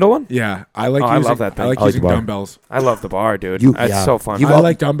actual- tool handle one? Yeah, I like. Oh, I using, love that thing. I like I like using the bar. dumbbells. I love the bar, dude. You- That's yeah. so fun. You've I all-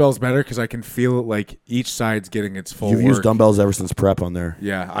 like dumbbells better because I can feel like each side's getting its full You've work. used dumbbells ever since prep on there.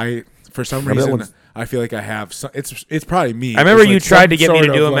 Yeah, for some Remember that reason one? I feel like I have. It's probably me. I remember It's you like tried to some get me to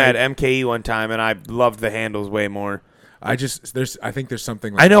sort do of, them at like- MKE one time, and I loved the handles way more. I think there's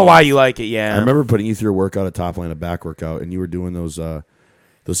something. Like I know off. why you like it. Yeah, I remember putting you through a workout, a top line, a back workout, and you were doing those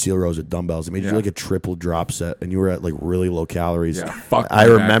seal rows at dumbbells. It made you do like a triple drop set, and you were at like really low calories. Yeah, fuck I my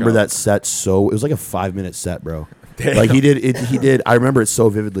back remember up. that set so. It was like a 5-minute set, bro. Damn. Like he did. I remember it so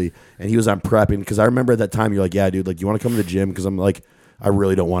vividly, and he was on prepping because I remember at that time you're like, yeah, dude, like you want to come to the gym because I'm like, I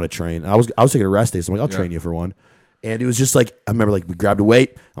really don't want to train. And I was taking a rest day, so I'm like, I'll train you for one. And it was just like, I remember like we grabbed a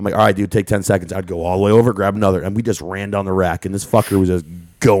weight. I'm like, all right, dude, take 10 seconds. I'd go all the way over, grab another, and we just ran down the rack, and this fucker was just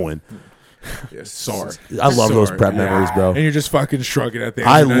going. Yeah, sore. I love those Sore. prep memories, bro. And you're just fucking shrugging at the end.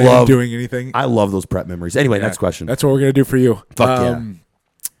 I You're not even love doing anything. I love those prep memories. Anyway, Yeah, next question. That's what we're gonna do for you. Fuck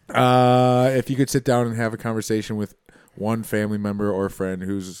If you could sit down and have a conversation with one family member or friend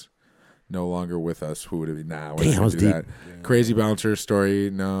who's no longer with us, who would it be? Nah, we're Damn, not that gonna was do deep. that. Crazy bouncer story?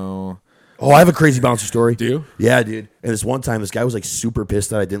 No. Oh, I have a crazy bouncer story. Do you? Yeah, dude. And this one time, this guy was like super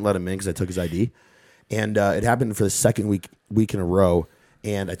pissed that I didn't let him in because I took his ID, and it happened for the second week in a row.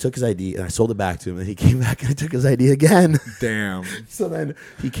 And I took his ID and I sold it back to him, and he came back and I took his ID again. Damn. So then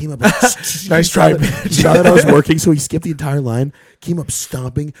he came up. And Nice try, He saw that I was working, so he skipped the entire line, came up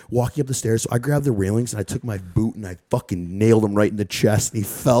stomping, walking up the stairs. So I grabbed the railings and I took my boot and I fucking nailed him right in the chest, and he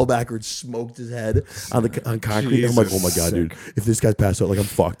fell backwards, smoked his head on concrete. And I'm like, oh my god, dude! If this guy's passed out, like I'm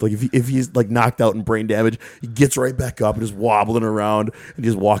fucked. Like if he's like knocked out and brain damage, he gets right back up and just wobbling around and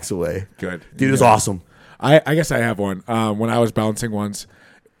just walks away. Good. Dude, it was awesome. I guess I have one. When I was bouncing once,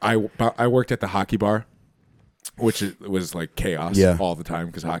 I worked at the hockey bar, which was like chaos all the time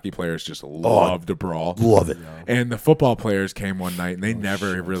because hockey players just love to brawl. Love it. And the football players came one night, and they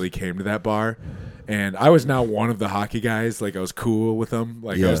never really came to that bar. And I was now one of the hockey guys. Like, I was cool with them.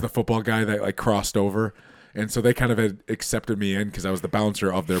 Like, I was the football guy that, like, crossed over. And so they kind of had accepted me in because I was the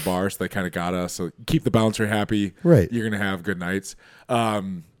bouncer of their bar. So they kind of got us. So keep the bouncer happy. Right. You're going to have good nights.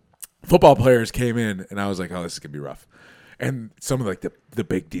 Football players came in, and I was like, oh, this is going to be rough. And some of, like, the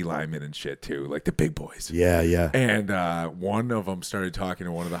big D linemen and shit, too. Like, the big boys. Yeah, yeah. And one of them started talking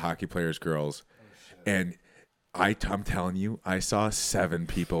to one of the hockey players' girls. And I'm telling you, I saw 7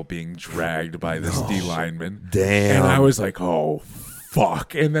 people being dragged by this D lineman. Damn. And I was like, oh,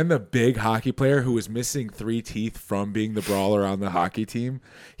 fuck. And then the big hockey player who was missing 3 teeth from being the brawler on the hockey team,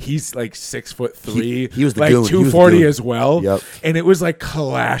 he's like 6'3". He was the like goon. He was the 240 goon. as well. Yep. And it was like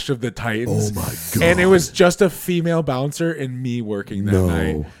Clash of the Titans. Oh my God. And it was just a female bouncer and me working that No.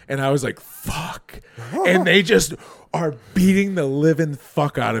 night. And I was like, fuck. And they just are beating the living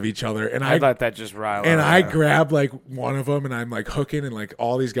fuck out of each other. And I let that just rile. and out. I grab like one of them, and I'm like hooking, and like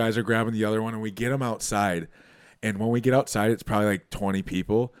all these guys are grabbing the other one, and we get them outside. And when we get outside, it's probably like 20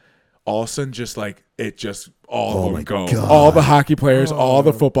 people. All of a sudden, just like it just all Oh of my them go. God. All the hockey players, all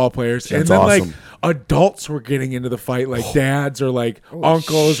the football players, That's and then awesome. like adults were getting into the fight, like dads or like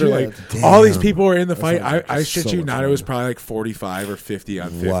uncles or like shit. all these Damn. people were in the fight. sounds like I shit so you much not, fun. it was probably like 45 or 50 on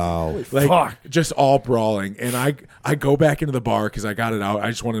 50. Wow. Like Fuck. just all brawling, and I go back into the bar because I got it out. I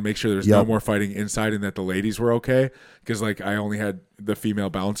just wanted to make sure there was no Yep. more fighting inside and that the ladies were okay because like I only had the female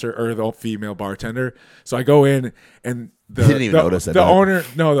bouncer or the female bartender. So I go in and the He didn't even notice that, the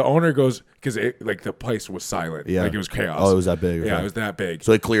huh? owner goes because like the place was silent. Yeah. Like it was chaos. Oh, it was that big. Yeah, Okay. it was that big.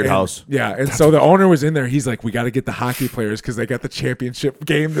 So it cleared And- house. Yeah, and so the owner was in there. He's like, "We got to get the hockey players because they got the championship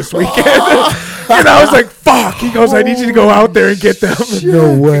game this weekend." And I was like, "Fuck!" He goes, "I need you to go out there and get them."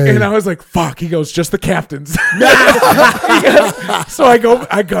 No way. And I was like, "Fuck!" He goes, "Just the captains." So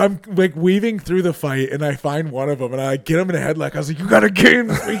I'm like weaving through the fight, and I find one of them, and I get him in the headlock. I was like, "You got a game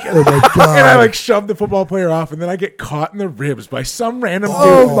this weekend." Oh my God. And I like shoved the football player off, and then I get caught in the ribs by some random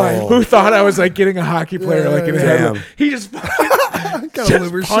Oh dude my- who thought I was like getting a hockey player like in the Damn. head. He just Got a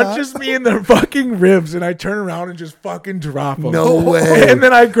liver just shot. punches me in the fucking ribs, and I turn around and just fucking drop him. No way. And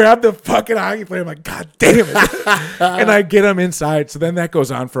then I grab the fucking hockey player. I'm like, God damn it! And I get him inside. So then that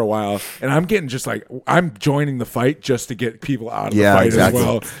goes on for a while, and I'm getting just like I'm joining the fight just to get people out of Yeah, the fight exactly. as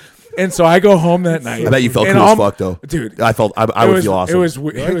well. And so I go home that night. I bet you felt and cool as fuck though, dude. I felt I it would was, feel awesome. It was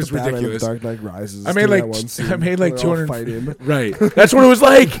You're it like was the Batman of ridiculous. Dark Knight Rises. I made doing like that one scene I made like where they're all 200. fighting. Right, that's what it was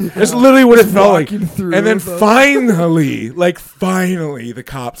like. That's literally what it felt like. walking through And then with them. finally, the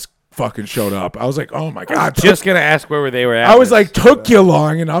cops fucking showed up. I was like, oh my god. just gonna ask where they were at. I was like, took you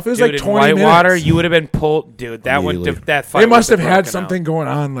long enough. It was dude, like in 20 Whitewater, minutes. you would have been pulled, dude. That would Immediately. that fight. They must would have had broken something out. going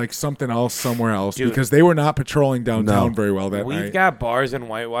on, like something else somewhere else, Dude. because they were not patrolling downtown No. very well that We've night. got bars in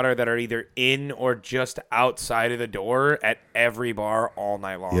Whitewater that are either in or just outside of the door at every bar all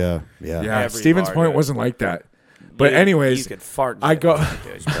night long. yeah, yeah. Yeah, every Stevens bar, Point dude. wasn't like that. But You anyways, could fart. in I it, go-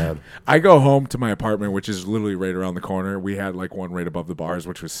 dude. Bad. I go home to my apartment, which is literally right around the corner. We had like one right above the bars,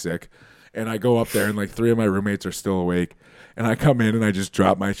 which was sick. And I go up there, and like 3 of my roommates are still awake. And I come in, and I just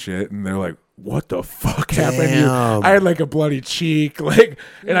drop my shit, and they're like, what the fuck happened to you? I had like a bloody cheek, like,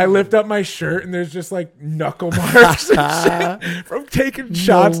 and I lift up my shirt, and there's just like knuckle marks and shit from taking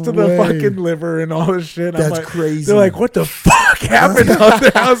shots to the way. fucking liver and all this shit. That's I'm like, crazy. They're like, what the fuck happened out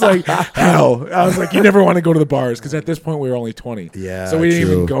there? I was like, hell. I was like, you never want to go to the bars, because at this point we were only 20. Yeah, so we didn't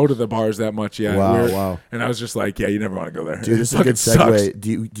true. even go to the bars that much yet. Wow, We were- wow. And I was just like, yeah, you never want to go there. Dude, It this is a good fucking segue. sucks.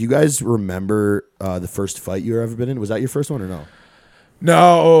 Do you guys remember the first fight you ever been in? Was that your first one or no?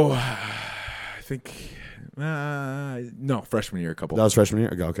 No, I think no, freshman year, a couple. That was freshman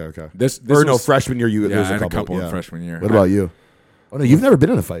year? Okay. This Or no, was- freshman year, Yeah, there was I had a couple. in Yeah. freshman year. What about you? Oh, no, you've never been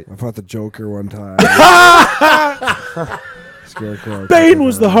in a fight. I fought the Joker one time. Scarecrow. Bane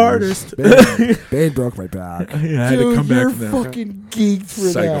was the hardest. Bane broke my back. Yeah, I had to come back you're from that. fucking geeked for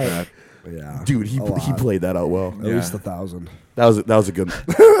Psychopath. Yeah. Dude, he a lot. played that out well. At Yeah. least 1,000. That was a good one.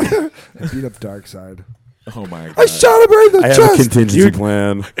 I beat up Darkseid. Oh my god! I shot him right in the I have chest. a contingency Dude.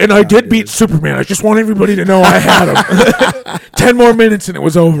 plan. And I did beat Superman. I just want everybody to know I had him. 10 more minutes and it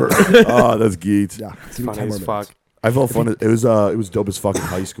was over. Oh, that's geeked. Yeah. give me Funny 10 as more minutes. fuck. I felt fun. It was dope as fuck in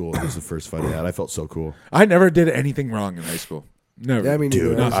high school. It was the first fight I had. I felt so cool. I never did anything wrong in high school. Never. Yeah, I mean,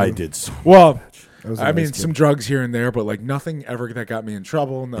 Dude, neither. I did so well, I was a I mean, nice kid. some drugs here and there, but like nothing ever that got me in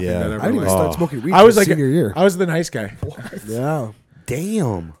trouble. Nothing Yeah. that I ever. didn't even Like, start smoking weed I was till like senior year. I was the nice guy. Yeah.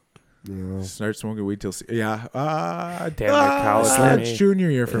 Damn. Yeah. Start smoking weed till Damn, like college for me.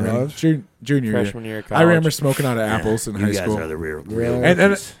 junior year for me. College? Junior Freshman year of I remember college. smoking out of apples in high school. the real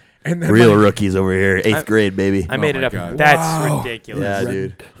and then real my- rookies over here. 8th grade, baby. I made Oh it my up. God. That's Wow. ridiculous. Yeah,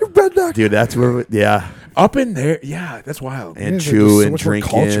 dude. You're redneck. Dude, that's where yeah. up in there. Yeah, that's wild. And There's chew so and much more drinking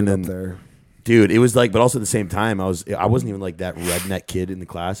culture up and there. dude, it was like, but also at the same time, I wasn't even like that redneck kid in the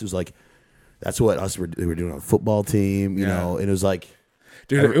class. It was like, that's what we were doing on the football team, you Yeah. know. And it was like,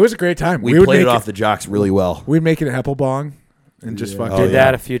 Dude, it was a great time. we would played make it off the jocks really well. We'd make it a apple bong and just Yeah. fucking. Oh, Did yeah.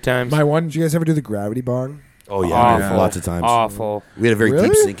 that a few times. My one. Did you guys ever do the gravity bong? Oh yeah, Awful. lots of times. Awful. We had a very Really?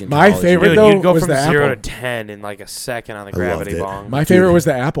 deep sink in My college. favorite- Dude, though, you'd go was from the 0 apple. to 10 in like a second on the I gravity loved it. bong. My favorite was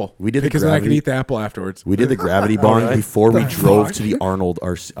the apple. We did the because then I could gravity- eat the apple afterwards. We did the gravity bong really? before we The drove fuck? to the Arnold.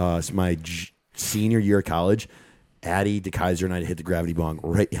 My senior year of college, Addie DeKaiser and I hit the gravity bong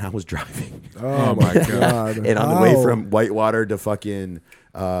right. And I was driving, Oh my god! and on the way Wow. from Whitewater to fucking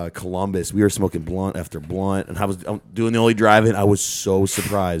Columbus, we were smoking blunt after blunt, and I'm doing the only driving. I was so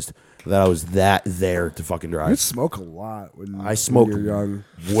surprised that I was that there to fucking You drive. smoke a lot when, I smoke when you're young.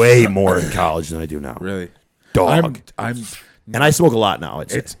 way more in college than I do now. Really? Dog. I'm. And I smoke a lot now.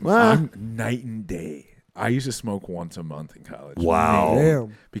 It's Well, I'm night and day. I used to smoke once a month in college. wow.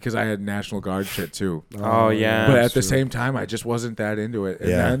 Damn. Because I had National Guard shit too. Oh, yeah. But that's at the true. same time, I just wasn't that into it. And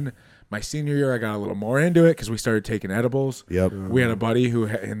Yeah. then my senior year, I got a little more into it because we started taking edibles. Yep. We had a buddy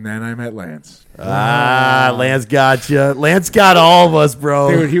and then I met Lance. Lance got you. Lance got all of us,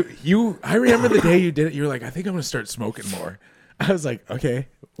 bro. Dude, I remember the day you did it. You were like, I think I'm gonna start smoking more. I was like, okay,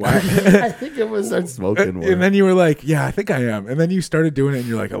 why? I think I'm gonna start smoking more. And then you were like, yeah, I think I am. And then you started doing it, and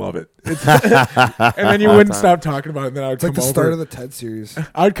you're like, I love it. And then you wouldn't stop talking about it. And then I would It's like come the over. start of the TED series.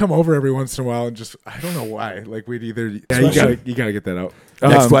 I'd come over every once in a while and just, I don't know why. Like we'd either, you gotta get that out.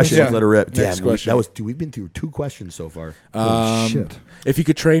 Next question. yeah. Let's let her rip. Next Damn, question. Dude, we've been through 2 questions so far. Shit. If you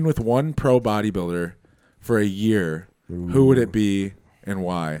could train with one pro bodybuilder for a year, who would it be and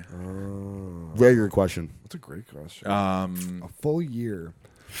why? Very good question. That's a great question. Uh, A full year.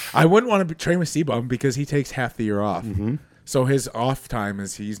 I wouldn't want to train with C-Bum because he takes half the year off. Mm-hmm. So his off time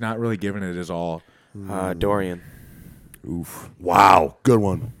is he's not really giving it his all. Dorian. Oof. Wow. Good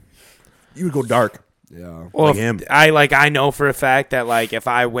one. You would go dark. Yeah. Well, Like if- him. I know for a fact that like if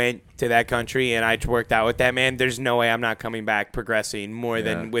I went to that country and I worked out with that man, there's no way I'm not coming back progressing more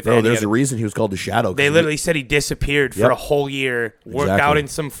than with Bro, any there's other. a reason he was called the Shadow. 'cause They literally said he disappeared for Yep. a whole year, worked Exactly. out in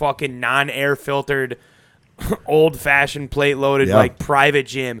some fucking non-air filtered, old-fashioned plate-loaded Yeah. like private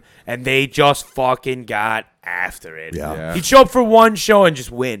gym, and they just fucking got after it. Yeah. Yeah. He'd show up for one show and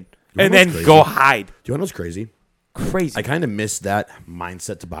just win, know and what's then crazy? go hide. Do you know what's crazy? Crazy. I kind of miss that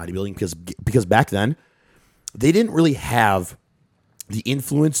mindset to bodybuilding because back then they didn't really have the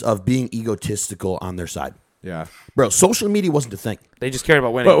influence of being egotistical on their side. Yeah. Bro, social media wasn't a thing. They just cared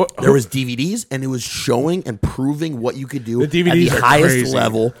about winning. But There was DVDs, and it was showing and proving what you could do The at DVDs the are highest crazy.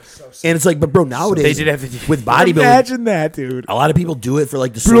 level. And it's like, but bro, nowadays They did have the DVDs. with bodybuilding, Imagine that, dude. a lot of people do it for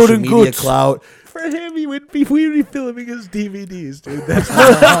like the Blood social and media guts. clout. For him, we would be filming his DVDs, dude. That's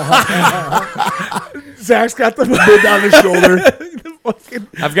Zach's got the Hood on his shoulder. the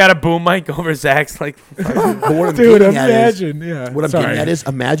I've got a boom mic over Zach's like. But what I'm Dude, getting at is- imagine. Yeah. What I'm Sorry. getting at is,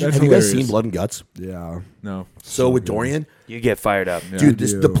 imagine, That's have you guys hilarious. seen Blood and Guts? Yeah. No. So with Dorian, You get fired up. dude, I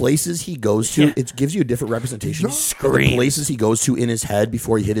do. the places he goes to, Yeah. it gives you a different representation of the Screams. places he goes to in his head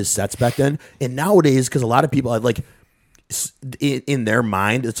before he hit his sets back then. And nowadays, because a lot of people, like, in their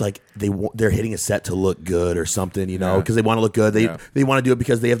mind, it's like they're hitting a set to look good or something, you know, Yeah. because they want to look good. Yeah. They want to do it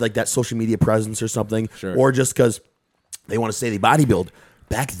because they have like that social media presence or something, Sure. or just because they want to say they bodybuild.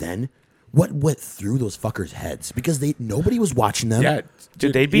 Back then, what went through those fuckers' heads? Because nobody was watching them. Yeah.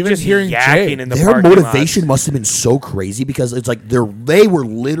 Dude, they'd be even just hearing yakking Jay. in the Their parking motivation lots. must have been so crazy because it's like they were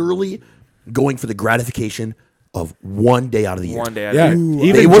literally going for the gratification of one day out of the year. One day. Out Yeah. of the year.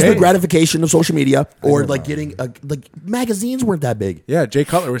 Even It wasn't Jay. the gratification of social media or like getting like magazines weren't that big. Yeah, Jay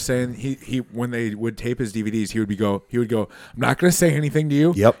Cutler was saying he when they would tape his DVDs, he would go, I'm not going to say anything to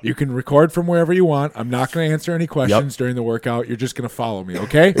you. Yep. You can record from wherever you want. I'm not going to answer any questions during the workout. You're just going to follow me,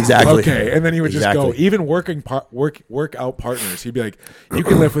 okay? Exactly. Okay. And then he would just go, Exactly. even workout partners. He'd be like, you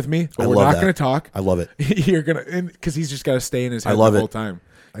can lift with me, but I we're love not that. going to talk. I love it. You're going to, because he's just got to stay in his head love the it. whole time.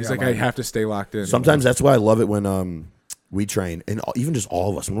 He's got like, I have to stay locked in. Sometimes that's why I love it when we train and even just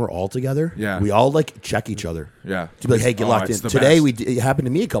all of us when we're all together. Yeah. we all like check each other. Yeah. to be like, hey, get Oh, locked in. it's the Today best. it happened to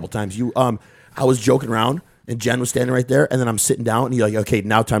me a couple times. I was joking around. And Jen was standing right there, and then I'm sitting down, and you're like, "Okay,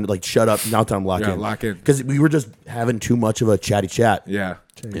 now time to like shut up. Now time to lock Yeah, in." lock in. because we were just having too much of a chatty chat. Yeah.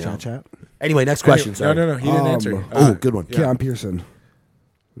 Chat. Anyway, next question. No, Sorry. no, he didn't answer. Oh, good one. Keon Pearson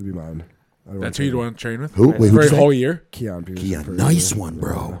would be mine. I don't That's wanna who you'd take want to train with? Who? Wait, who'd For you a say? whole year? Keon Pearson. Yeah, for nice sure. one,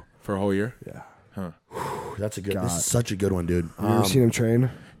 bro. For a whole year? Yeah. That's a good. This God. is such a good one, dude. You ever seen him train?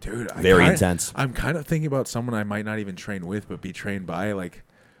 Dude, Very intense. I'm kind of thinking about someone I might not even train with, but be trained by, like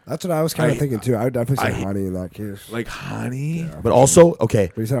That's what I was kind I- of thinking too. I would definitely say I- Honey in that case. Hani. But also,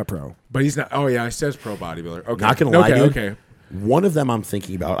 okay, But he's not a pro. But he's not. Oh yeah, it says pro bodybuilder. Okay, not gonna lie, okay, dude. Okay. One of them I'm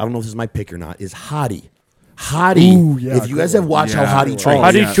thinking about. I don't know if this is my pick or not. Is Hottie. Hottie. Ooh, yeah, if you guys good have one. watched how Yeah. Hottie Oh, trains,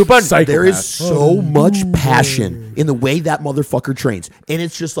 Hottie yeah. Chupan. there is Psychopath. so much passion in the way that motherfucker trains, and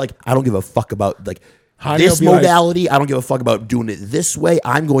it's just like I don't give a fuck about like. Hottie This will be like- modality, I don't give a fuck about doing it this way.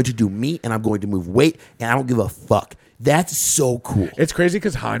 I'm going to do meat and I'm going to move weight, and I don't give a fuck. That's so cool. It's crazy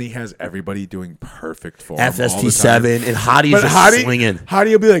because Hani has everybody doing perfect form. all the time. FST7 and Hottie's But just Hani, slinging.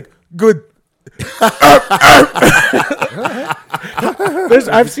 Hani will be like, good.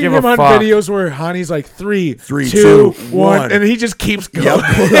 I've seen give him a on fuck. videos where Hani's like 3, 3, 2, 2, 1, 1. and he just keeps going. Yep,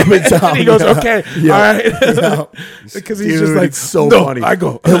 pull up and down, and he goes, yeah. okay, Yeah. all right. Because he's just Dude, like, it's so no, funny. I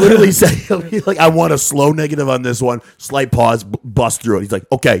go. He'll literally say, he'll be like, I want a slow negative on this one. Slight pause, bust through it. He's like,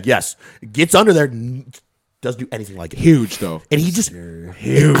 okay, yes. Gets under there, doesn't do anything like it. Huge though. And he just,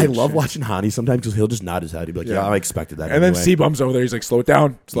 Huge. I love watching Hani sometimes because he'll just nod his head. He'll be like, yeah, I expected that. And then anyway. C-Bum's over there. He's like, slow it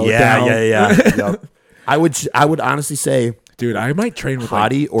down. Slow it yeah, down. yeah. Yep. I would honestly say Dude, I might train with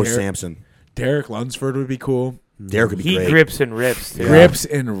Hottie like or Derek, Samson. Derek Lunsford would be cool. Derek would be He great. grips and rips. Too. Grips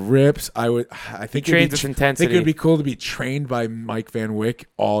and rips. I think trains it'd with be, intensity. I think it would be cool to be trained by Mike Van Wyck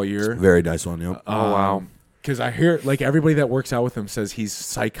all year. Very nice one, yep. Oh wow. Because I hear like everybody that works out with him says he's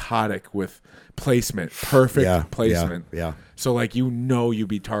psychotic with placement, perfect Yeah, placement. yeah. So like you'd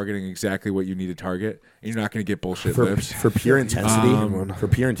be targeting exactly what you need to target, and you're not going to get bullshit For lifts. pure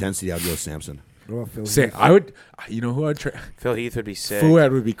intensity, I would go Samson. What about Phil? Say I would. You know who I'd train? Phil Heath would be sick.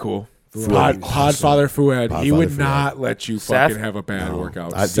 Fuad would be cool. Podfather Fuad. He Podfather would Fuad. not let you Seth? fucking have a bad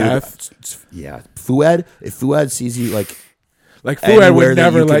workout. Dude, Seth, yeah. Fuad, if Fuad sees you like like Fuad anywhere would that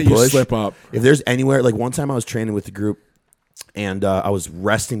never you can let you push, slip up. If there's anywhere, like one time I was training with the group and I was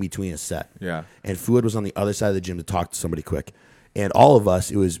resting between a set. Yeah. And Fuad was on the other side of the gym to talk to somebody quick. And all of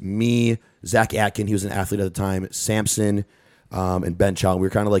us, it was me, Zach Atkin, he was an athlete at the time, Samson, and Ben Chow. We were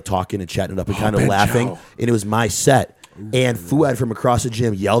kind of like talking and chatting it up and kind of Ben laughing. Chow. And it was my set. And Fuad from across the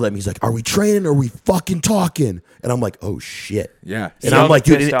gym yelled at me. He's like, "Are we training or are we fucking talking?" And I'm like, "Oh shit!" Yeah. And So I'm like,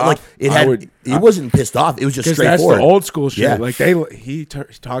 dude, pissed it, off? like it I had. would- it wasn't pissed off. It was just Because that's straightforward. the old school shit. Yeah. Like he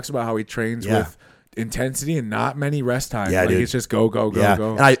talks about how he trains Yeah. with intensity and not many rest time. Yeah, like dude. it's just go, go, go, Yeah,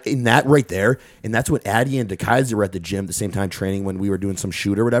 go. and in that right there, and that's when Addy and DeKaiser were at the gym at the same time training when we were doing some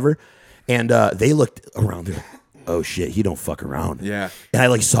shoot or whatever, and they looked around. They're like, "Oh shit, he don't fuck around." Yeah. and I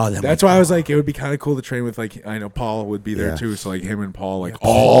like saw them. That's why I was like, it would be kind of cool to train with like I know Paul would be there Yeah. too. So like him and Paul like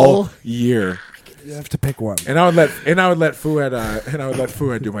Paul? all year. You have to pick one. And I would let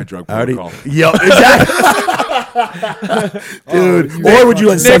Fuad do my drug protocol. Yep, exactly. Dude, or would you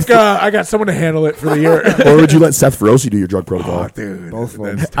let Nick, Seth? I got someone to handle it for the year. Or would you let Seth Feroci do your drug protocol? Oh, dude, Both of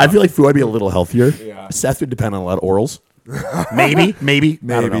them. that's I feel like Fuad would be a little healthier. Yeah. Seth would depend on a lot of orals. Maybe.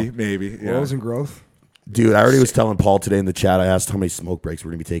 I don't know. maybe. Yeah. Rolls and growth. Dude, I already was telling Paul today in the chat. I asked how many smoke breaks we're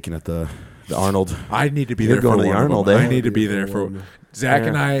gonna be taking at the The Arnold. I need to be You're there going for to the one. Arnold, I eh? need to be there for Zach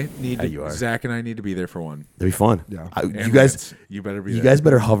and I need Yeah, you are. to. Zach and I need to be there for one. That'd be fun. Yeah. And You guys, Lance, you better be. you there. guys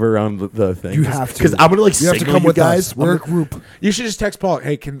better hover around the thing. You have to. because I'm gonna like You have to signal come you with guys. us. We're a group. You should just text Paul.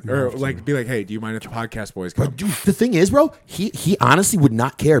 Hey, or like be like, hey, do you mind if the podcast boys come? But dude, the thing is, bro, he honestly would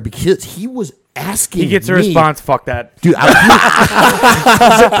not care because he was asking. He gets a me- response. Fuck that. dude.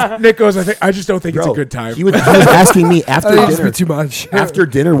 Nick goes. I just don't think it's Bro, a good time. He was asking me I after think it's dinner. be too much. After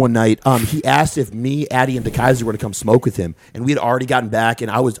dinner one night, he asked if me, Addie, and DeKaiser were to come smoke with him, and we had already gotten back, and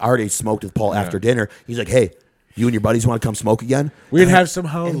I was already smoked with Paul after dinner. He's like, "Hey, you and your buddies want to come smoke again?" We'd And have some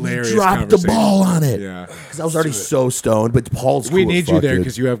and we hilarious dropped the conversations. ball on it. Yeah. because I was already so stoned. But Paul's cool We as need you fuck, there dude.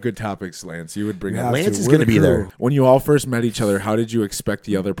 because you have good topics, Lance. You would bring Yeah. up. Lance is We're going to the be crew. there. When you all first met each other, how did you expect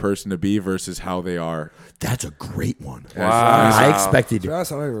the other person to be versus how they are? That's a great one. Wow. I expected. To be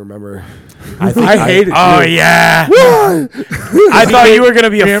honest, I don't even remember. I, think I hated you. Oh yeah. I thought you were gonna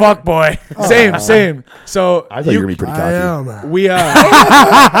be a fuck boy. Same. So I thought you were gonna be pretty I cocky. am. we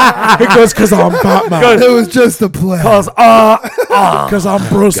it goes because I'm Batman. It was just a play. Because I'm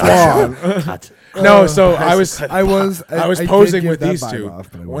Bruce Wayne. God. No, so I was I was I did posing give with that these vibe two.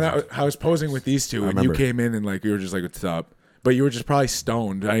 off, but it When I was posing with these two, and you remember. came in and like we were just like, "What's up?" But you were just probably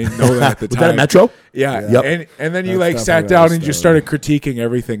stoned. I didn't know that at the Was time. that a Metro? Yeah. Yep. And then you That's like sat definitely down what I and just started. started critiquing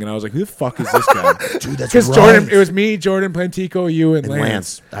everything, and I was like, "Who the fuck is this guy?" Dude, that's Because right. Jordan, it was me, Jordan Plantico, you, and And Lance.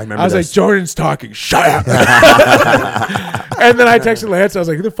 Lance. I remember was this. like, Jordan's talking. Shut up. And then I texted Lance. I was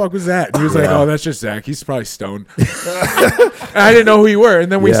like, "Who the fuck was that?" And he was like, Yeah. "Oh, that's just Zach. He's probably stoned." And I didn't know who you were.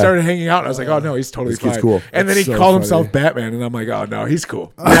 And then we Yeah. started hanging out. And I was like, "Oh no, he's totally This kid's fine." cool. And then he That's so called funny. himself Batman, and I'm like, "Oh no, he's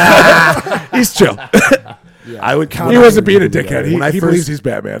cool. He's chill. I would. He wasn't being a dickhead. When I He first- believes he's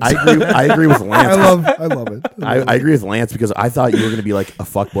Batman." I agree with Lance. I love it. I agree with Lance because I thought you were going to be like a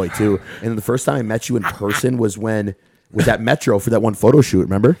fuckboy too. And the first time I met you in person was at Metro for that one photo shoot.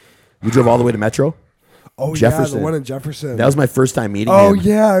 Remember? You drove all the way to Metro. Oh Jefferson. yeah, the one in Jefferson. That was my first time meeting Oh him.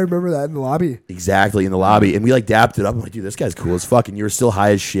 yeah, I remember that in the lobby. Exactly, in the lobby. And we like dapped it up. I'm like, dude, this guy's cool as fuck. And you were still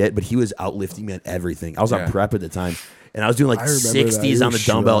high as shit, but he was outlifting me on everything. I was Yeah. on prep at the time. And I was doing like I remember that. 60s You on were the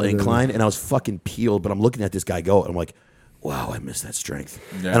dumbbell shredded. incline, and I was fucking peeled. But I'm looking at this guy go, and I'm like, wow, I miss that strength.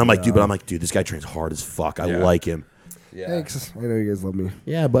 Yeah. And I'm like, dude, this guy trains hard as fuck. I Yeah. like him. Thanks. I know you guys love me.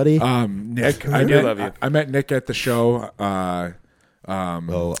 Yeah, buddy. Nick, I do love you. I met Nick at the show.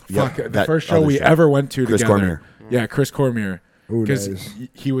 Oh, Fuck, yeah, the that first show other we show. ever went to Chris together. Cormier. Yeah, Chris Cormier. Ooh, Because nice.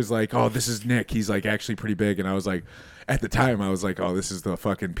 he was like, "Oh, this is Nick. He's like actually pretty big," and I was like, at the time, I was like, "Oh, this is the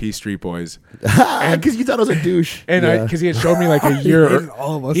fucking P Street Boys," Because you thought I was a douche. and Yeah. because he had showed me like a year. hated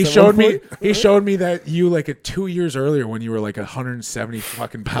all of us he at showed one me. point. He showed me that you like 2 years earlier when you were like 170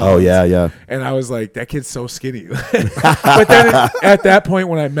 fucking pounds. Oh, yeah. And I was like, that kid's so skinny. But then at that point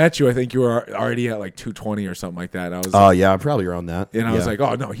when I met you, I think you were already at like 220 or something like that. I was, Oh, yeah, I'm probably around that. and I was Yeah. like,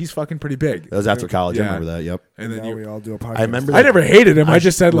 oh no, he's fucking pretty big. That was after college. Yeah. I remember that. Yep. And then Now we you. all do a podcast. I remember. I never hated him. I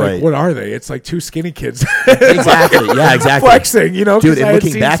just said like, right. what are they? It's like two skinny kids Exactly. Yeah, exactly. flexing, you know? 'cause Dude, I and had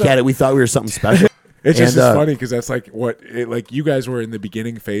looking seen back some- at it, we thought we were something special. It's just And, as funny because that's like like you guys were in the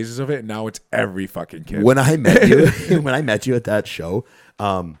beginning phases of it, and now it's every fucking kid. When I met you, at that show,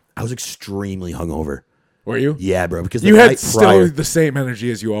 I was extremely hungover. Were you? Yeah, bro. Because You the had night still prior, the same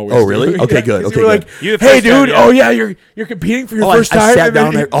energy as you always Oh, do. really? Okay, good. 'cause Okay, you were good. like, You the hey, first time, dude. yeah. Oh yeah, you're competing for your I first time. sat and then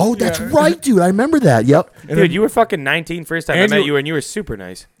down you- there. Oh, that's yeah. right, dude. I remember that. Yep. Dude, you were fucking 19 first time I And met you- you, and you were super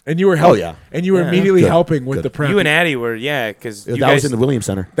nice. And you were helping. yeah. And you were Yeah. immediately Good. helping with Good. the prep. You and Addie were, because you That guys. was in the Williams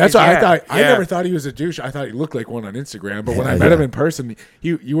Center. That's what I Yeah, thought. I yeah. never thought he was a douche. I thought he looked like one on Instagram. But when I Yeah, met yeah. him in person,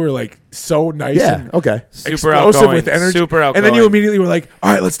 you were like so nice Yeah. and Okay. super explosive outgoing, with energy. super And then you outgoing. immediately were like,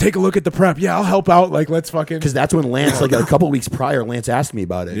 all right, let's take a look at the prep. Yeah, I'll help out. Like, let's fucking. Because that's when Lance, like a couple weeks prior, Lance asked me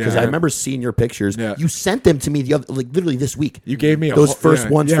about it. Because Yeah. I remember seeing your pictures. Yeah. You sent them to me literally this week. You gave me those first yeah,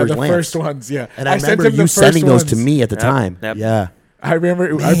 ones yeah, for the Lance. first ones, yeah. And I sent remember him the you sending those first to ones. me at the time. Yep. Yeah. I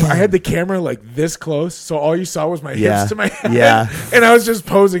remember I had the camera like this close, so all you saw was my Yeah. hips to my head. Yeah. And I was just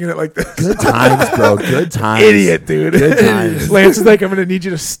posing in it like this. Good times, bro. Good times. Idiot, dude. Good times. Lance is like, I'm gonna need you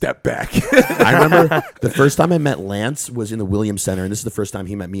to step back. I remember the first time I met Lance was in the Williams Center, and this is the first time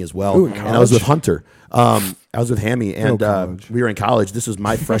he met me as well. Ooh, in and I was with college? Hunter. I was with Hammy, and college. we were in college. This was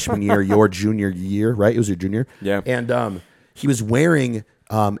my freshman year, your junior year, right? It was your junior. Yeah. And he was wearing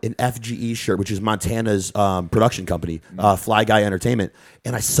an FGE shirt, which is Montana's production company, Fly Guy Entertainment.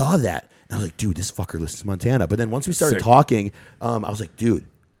 And I saw that, and I was like, dude, this fucker listens to Montana. But then once we started Sick. talking, I was like, dude,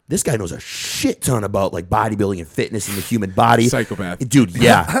 this guy knows a shit ton about like bodybuilding and fitness and the human body. Psychopath. Dude,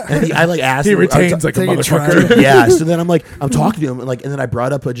 yeah. And I like asked He him, retains like a Take a try. motherfucker. yeah. So then I'm talking to him, and then I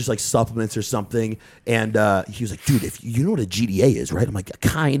brought up just like supplements or something, and he was like, "Dude, if you know what a GDA is, right?" I'm like,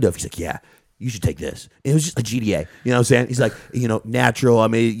 "Kind of." He's like, "Yeah, you should take this." And it was just a GDA. You know what I'm saying? He's like, natural. I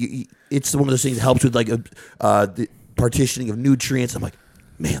mean, it's one of those things that helps with like the partitioning of nutrients. I'm like,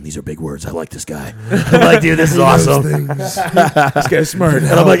 man, these are big words. I like this guy. I'm like, dude, this is awesome. This guy's smart. And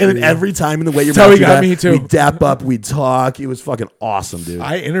I'm like, and then every time in the way you're That's how he matching got that, me, too. we'd dap up, we'd talk. It was fucking awesome, dude.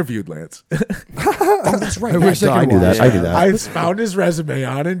 I interviewed Lance. Oh, that's right. I wish I I could knew that. watch I knew that. I found his resume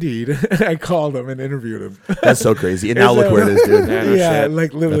on Indeed. I called him and interviewed him. That's so crazy. And now look where it is, dude. Yeah, no Yeah, shit.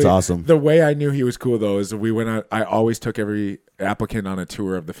 like literally. That's awesome. The way I knew he was cool though is we went on. I always took every applicant on a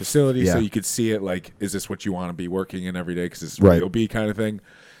tour of the facility so Yeah. you could see it. Like, is this what you want to be working in every day? Because it's Right. what you'll be kind of thing.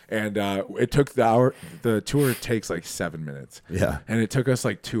 And it took the hour. The tour takes like 7 minutes. Yeah. And it took us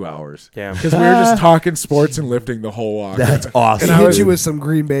like 2 hours. Yeah. Because we were just talking sports and lifting the whole walk. That's awesome. He I hit was- you with some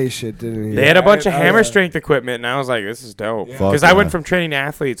Green Bay shit, didn't he? They had a bunch of I- hammer strength equipment, and I was like, "This is dope." Yeah. Because Fuck I yeah. went from training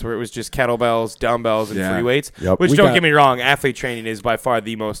athletes where it was just kettlebells, dumbbells, and Yeah. free weights. Yep. Which We don't got- get me wrong, athlete training is by far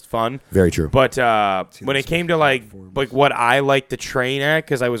the most fun. Very true. But when it came to like what I like to train at,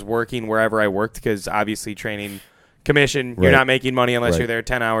 because I was working wherever I worked, because obviously training commission, you're Right. not making money unless Right. you're there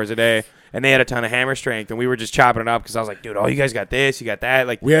 10 hours a day. And they had a ton of hammer strength, and we were just chopping it up because I was like, dude, oh, you guys got this, you got that.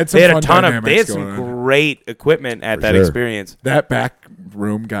 Like We had some they had fun a ton of, dynamics they had going some on. great equipment at For that sure. experience. That back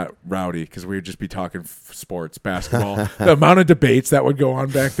room got rowdy because we would just be talking sports, basketball. The amount of debates that would go on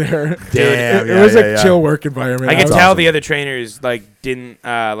back there. Damn, it yeah, was yeah, a yeah. chill work environment. I could was- tell awesome. the other trainers like didn't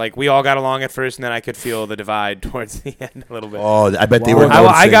like we all got along at first, and then I could feel the divide towards the end a little bit. Oh, I bet they Wow. were.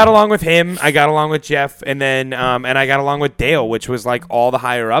 I got along with him. I got along with Jeff, and then and I got along with Dale, which was like all the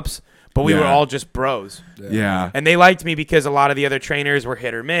higher ups. But we were Yeah. all just bros, Yeah. and they liked me because a lot of the other trainers were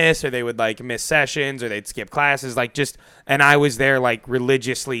hit or miss, or they would like miss sessions, or they'd skip classes, like just. And I was there like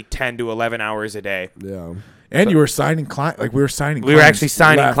religiously 10 to 11 hours a day. Yeah. And you were signing clients. Like we were signing. We were clients actually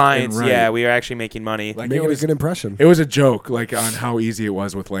signing left and clients. right. Yeah, we were actually making money. Like Making it was a good impression. It was a joke, like on how easy it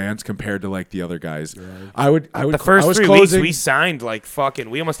was with Lance compared to like the other guys. I would. The I first was 3 closing, weeks, we signed like fucking.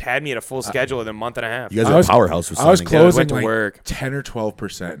 We almost had me at a full schedule in a month and a half. You guys I are was- a powerhouse with I was signing. closing went to like work. 10 or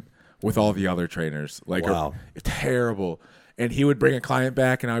 12% with all the other trainers. Like, Wow. terrible. And he would bring a client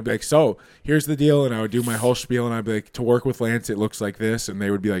back, and I would be like, "So here's the deal," and I would do my whole spiel, and I'd be like, "To work with Lance, it looks like this," and they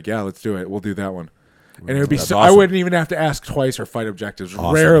would be like, "Yeah, let's do it. We'll do that one." And it would be That's so I awesome. wouldn't even have to ask twice or fight objectives.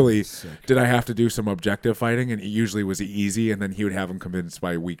 Awesome. Rarely did I have to do some objective fighting, and it usually was easy. And then he would have them convinced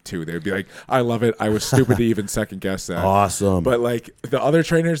by week 2. They would be like, "I love it. I was stupid to even second guess that." Awesome. But like the other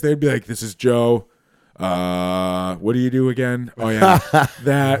trainers, they'd be like, "This is Joe. What do you do again? Oh yeah,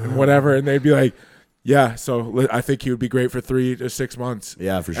 that and whatever." And they'd be like, "Yeah, so I think he would be great for 3 to 6 months."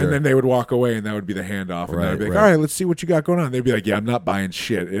 Yeah, for sure. And then they would walk away, and that would be the handoff. And Right, I'd be like, right. "All right, let's see what you got going on." They'd be like, "Yeah, I'm not buying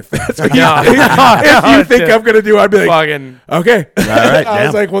shit. If that's what No. you think, if you think I'm gonna do," I'd be like, Fucking. "Okay." right, I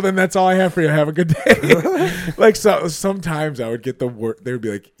was damn. like, "Well, then that's all I have for you. Have a good day." Like sometimes I would get the work. They would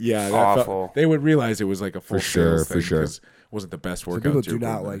be like, "Yeah, that Awful. they would realize it was like a full sure, sales for thing sure. 'cause it wasn't the best Some workout. people you do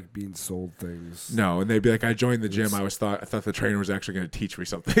were not putting in. like being sold things. No, and they'd be like, "I joined the gym. I thought the trainer was actually going to teach me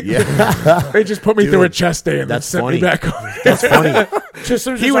something." Yeah. They just put me through a chest day and then that's sent funny. me back home. That's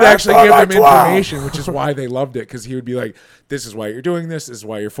funny. He would actually give them information, which is why they loved it, because he would be like, "This is why you're doing this. This is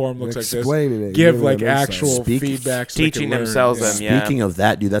why your form looks like this." Explaining it, Give giving like them insight. actual Speak- feedback, so they Teaching can learn. themselves them, yeah. Speaking of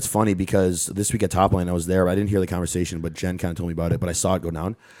that, dude, that's funny because this week at Top Line, I was there. I didn't hear the conversation, but Jen kind of told me about it. But I saw it go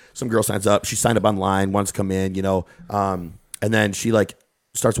down. Some girl signs up. She signed up online, wants to come in, and then she like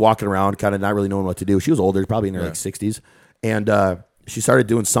starts walking around, kind of not really knowing what to do. She was older, probably in her like 60s, and she started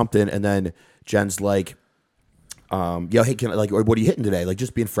doing something. And then Jen's like, "Yo, hey, what are you hitting today? Like,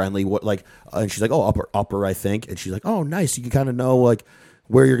 just being friendly. What like?" And she's like, "Oh, upper, I think." And she's like, "Oh, nice. You can kind of know like."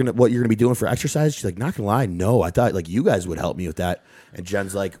 What you're gonna be doing for exercise? She's like, not gonna lie, no. I thought like you guys would help me with that. And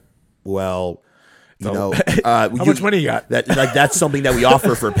Jen's like, well, How much money you got? That's something that we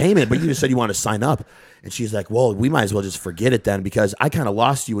offer for payment. But you just said you want to sign up. And she's like, well, we might as well just forget it then, because I kind of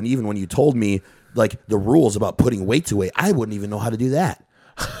lost you. And even when you told me like the rules about putting weights away, I wouldn't even know how to do that.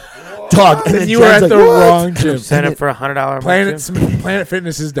 Dog, and then You were Jen's at the like, "What?" wrong gym. Sign up for $100. Planet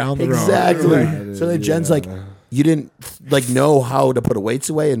Fitness is down the road. Exactly. So then Jen's like, you didn't like know how to put weights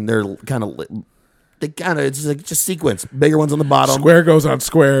away, and they're kind of it's like just sequence. Bigger ones on the bottom. Square goes on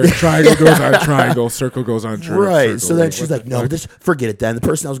square, triangle goes on triangle, circle goes on circle. Right. So then she's what like, the no, fuck? just forget it then. The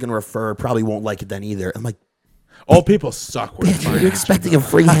person I was going to refer probably won't like it then either. I'm like, Old people suck with bitch, you're finance. expecting a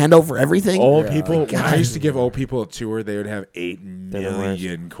free handout for everything? Old people. God. When I used to give old people a tour, they would have 8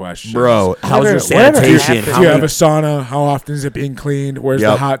 million questions. Bro, how's your Whatever sanitation? happened- Do you have a sauna? How often is it being cleaned? Where's the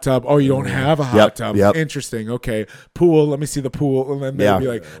Yep. hot tub? Oh, you don't have a hot Yep, tub. yep. Interesting. Okay. Pool. Let me see the pool. And then they'd Yeah. be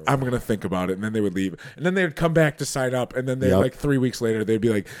like, I'm going to think about it. And then they would leave. And then they would come back to sign up. And then they Yep. like 3 weeks later, they'd be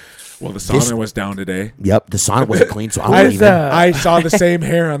like, well, the sauna was down today. Yep, the sauna wasn't clean, so I wouldn't even. I saw the same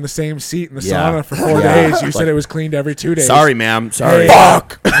hair on the same seat in the Yeah. sauna for 4 Yeah. days. You said it was cleaned every 2 days. Sorry, ma'am. Sorry.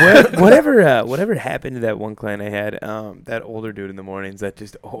 Fuck. Whatever happened to that one client I had, that older dude in the mornings that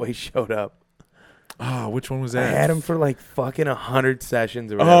just always showed up. Oh, which one was I that? had him for like fucking 100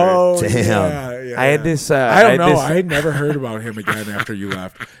 sessions or whatever. Oh, Damn. yeah. I had this. I don't know. This, I had never heard about him again after you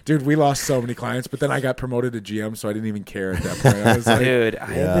left. Dude, we lost so many clients, but then I got promoted to GM, so I didn't even care at that point. I was like, dude, I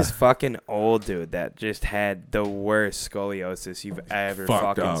had this fucking old dude that just had the worst scoliosis you've ever fucked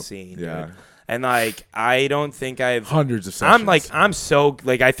fucking up. seen. Yeah. Dude. And like, I don't think I've Hundreds of sessions.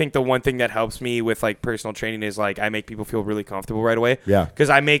 I think the one thing that helps me with like personal training is like I make people feel really comfortable right away. Yeah. Because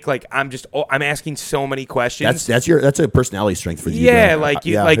I'm asking so many questions. That's a personality strength for you. Yeah, bro. like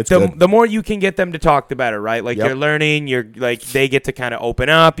you, Yeah, like it's the good. the more you can get them to talk, the better, right? Like Yep. you're learning, you're like they get to kind of open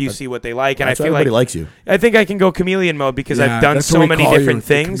up. You see what they like, and I That's why feel like everybody likes you. I think I can go chameleon mode because Yeah, I've done that's so what we many call you, different the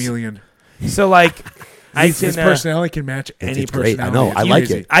things. Chameleon. So like, His personality can match any it's great. personality. I know. It's I like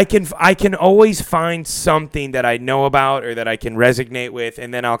crazy. it. I can always find something that I know about or that I can resonate with,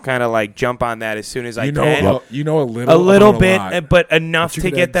 and then I'll kind of like jump on that as soon as I You know, can. you know a little, A little about bit, lot. but enough But you to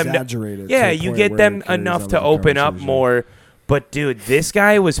can get them. exaggerate it to Yeah, a you point get where them it carries enough on to with the open up conversation. more. But dude, this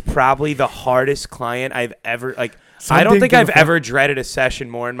guy was probably the hardest client I've ever like. Some I don't didn't think give a I've fuck. ever dreaded a session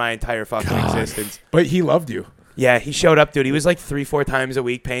more in my entire fucking existence. But he loved you. Yeah, he showed up, dude. He was like 3-4 times a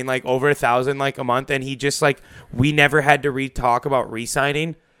week, paying like over $1,000 like a month, and he just like we never had to talk about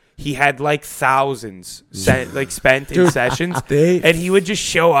re-signing. He had like thousands spent in sessions, and he would just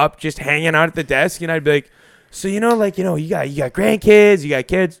show up, just hanging out at the desk, and I'd be like, "So you got grandkids, you got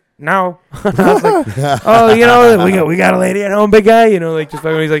kids." No, I was like, "Oh, we got a lady at home, big guy." Just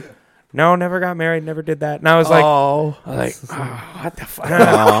fucking. He's like, "No, never got married, never did that." And I was like, "Oh, what the fuck?"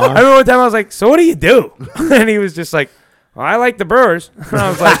 I remember one time I was like, "So what do you do?" And he was just like, "Well, I like the Brewers." And I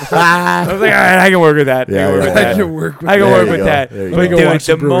was like, "All right, I can work with that. Yeah, I can work with yeah, that. yeah. I can There work you with go. that." There you But go. Go watch dude,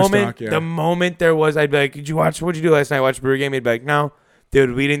 some the Brewer moment, stock, yeah. the moment there was, I'd be like, "Did you watch? What'd you do last night? Watch the Brewer game?" He'd be like, "No."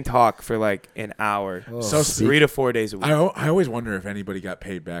 Dude, we didn't talk for like an hour. So 3 to 4 days a week. I always wonder if anybody got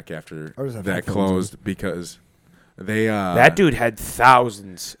paid back after I just have that headphones closed because they that dude had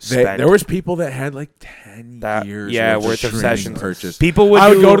thousands spent. there was people that had like 10 years worth of training sessions. purchased. People would I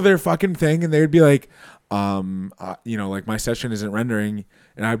would do- go to their fucking thing and they would be like, like my session isn't rendering,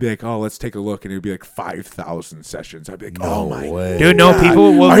 and I'd be like, oh, let's take a look, and it would be like 5,000 sessions. I'd be like, oh my way. Dude, no,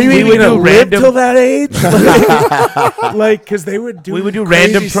 people will. Are you we even would gonna do live random till that age? Like, because they would do. we would do crazy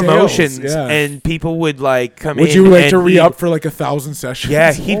random sales. promotions, Yeah. and people would like come in. Would you like and to re he'd- up for like 1,000 sessions?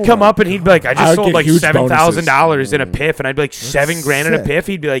 Yeah, he'd come up and he'd be like, "I I just would sold get like huge $7,000 in a piff," and I'd be like, $7,000 in a sick. piff.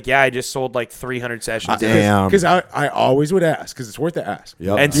 He'd be like, "Yeah, I just sold like 300 sessions." Damn. Because I always would ask because it's worth the ask.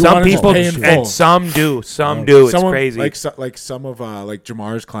 Yep. And You some wanna just people, pay in full. and some do. It's Someone- crazy. Like some of like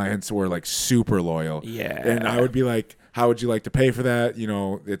Jamar's clients were like super loyal. Yeah. And I would be like, how would you like to pay for that?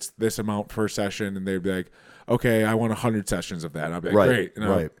 It's this amount per session, and they'd be like, okay, I want 100 sessions of that. And I'd be like, Right, great. And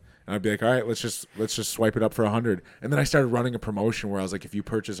right. I'd be like, all right, let's just swipe it up for 100. And then I started running a promotion where I was like, if you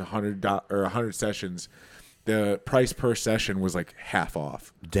purchase 100 sessions, the price per session was like half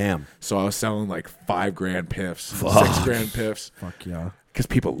off. Damn. So I was selling like $5,000 piffs, $6,000 piffs, Fuck yeah. because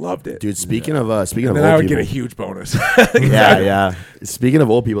people loved it. Dude, speaking of and then old I would people, get a huge bonus. yeah. Speaking of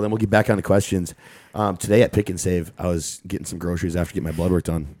old people, then we'll get back on the questions. Today at Pick and Save, I was getting some groceries after getting my blood work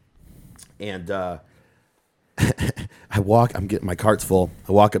done, and I'm getting my cart's full.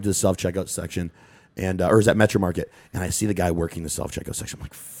 I walk up to the self checkout section, or is that Metro Market, and I see the guy working the self checkout section. I'm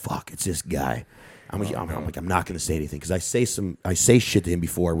like, fuck, it's this guy. I'm like, I'm not going to say anything because I say shit to him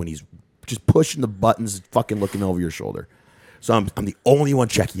before when he's just pushing the buttons, fucking looking over your shoulder. So I'm the only one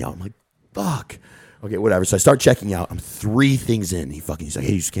checking out. I'm like, fuck. Okay, whatever. So I start checking out. I'm 3 things in. He's like,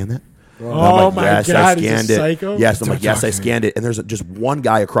 hey, you scan that? And I'm Oh like, my yes, I God, he's a scanned it. psycho? Yes, I'm Don't like, yes, talk I to me. scanned it. And there's just one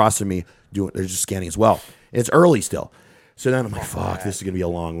guy across from me they're just scanning as well. And it's early still. So then I'm like, fuck, this is gonna be a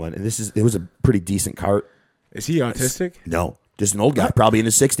long one. And it was a pretty decent cart. Is he autistic? No, just an old guy, probably in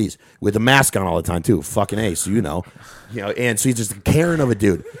his 60s, with a mask on all the time too. Fucking A, so and so he's just a Karen of a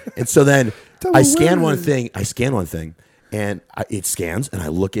dude. And so then I scan one thing, and it scans, and I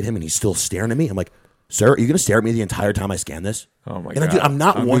look at him, and he's still staring at me. I'm like, sir, are you gonna stare at me the entire time I scan this? Oh my and God. I'm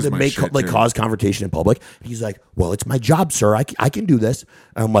not I'll one lose to my make shit, like too. cause confrontation in public. And he's like, well, it's my job, sir. I can do this.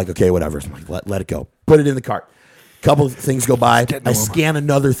 And I'm like, okay, whatever. So I'm like, let it go. Put it in the cart. Couple of things go by. I scan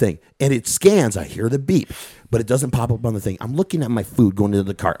another thing, and it scans. I hear the beep, but it doesn't pop up on the thing. I'm looking at my food going into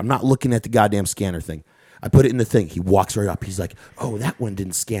the cart. I'm not looking at the goddamn scanner thing. I put it in the thing. He walks right up. He's like, oh, that one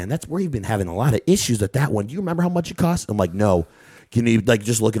didn't scan. That's where you've been having a lot of issues with that one. Do you remember how much it cost? I'm like, no. Can you like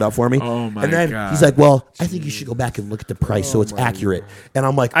just look it up for me? Oh my And then God. he's like, well, I think you should go back and look at the price so it's accurate. And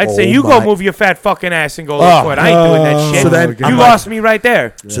I'm like, I'd say you go move your fat fucking ass and go look for it. I ain't doing that shit. So then you I'm lost me right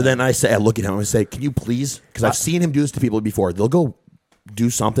there. So then I look at him and I say, can you please? Because I've seen him do this to people before. They'll go do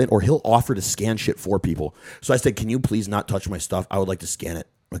something or he'll offer to scan shit for people. So I said, can you please not touch my stuff? I would like to scan it.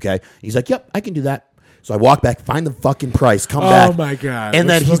 Okay. He's like, yep, I can do that. So I walk back, find the fucking price, come back. Oh my God. And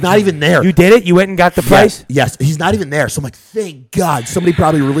then he's not even there. You did it? You went and got the price? Yes, he's not even there. So I'm like, thank God, somebody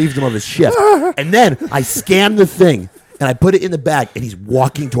probably relieved him of his shift. And then I scan the thing and I put it in the bag and he's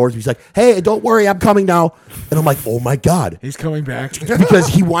walking towards me. He's like, hey, don't worry, I'm coming now. And I'm like, oh my God. He's coming back. Because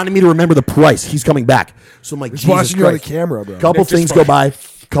he wanted me to remember the price. He's coming back. So I'm like, He's Jesus watching you on the Christ. camera, bro. Couple Nick just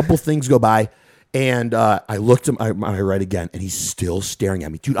things go by. And I looked him, I right again, and he's still staring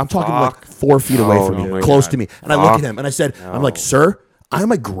at me. Dude, I'm talking like 4 feet away from me, close to me. And I look at him and I said, I'm like, sir,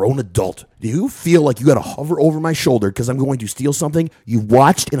 I'm a grown adult. Do you feel like you got to hover over my shoulder because I'm going to steal something? You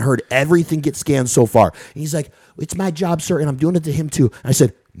watched and heard everything get scanned so far. And he's like, it's my job, sir, and I'm doing it to him too. And I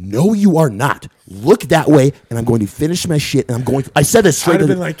said, no, you are not. Look that way, and I'm going to finish my shit, and I'm going to... I said this straight I'd have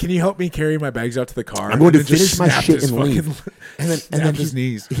to been like, can you help me carry my bags out to the car? I'm going to And then just finish my snapped shit his and leave. fucking- And then snapped his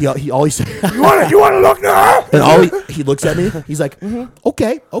knees. He always said... You want to look now? And he looks at me. He's like,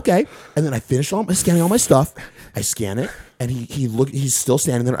 okay. And then I finish scanning all my stuff. I scan it, and he's still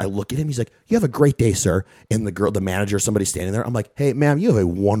standing there. I look at him. He's like, you have a great day, sir. And the manager, somebody standing there. I'm like, hey, ma'am, you have a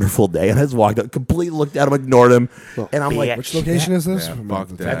wonderful day. And I just walked up, completely looked at him, ignored him. And I'm like, Which location is this? Yeah, fuck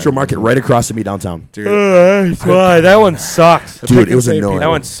that. Metro Market right across from me downtown. Dude, That one sucks. Dude, it was Say annoying. That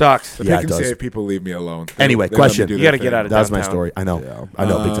one sucks. the Yeah, pick it and does. say people leave me alone. Anyway, They let me question. do You their gotta get thing. out of That's my downtown. story. I know. I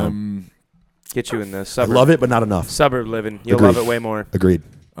know, big time. Get you in the I suburb. love it, but not enough. Suburb living. You'll Agreed. love it way more. Agreed.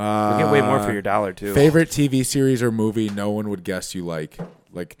 You'll get way more for your dollar, too. Favorite TV series or movie no one would guess you like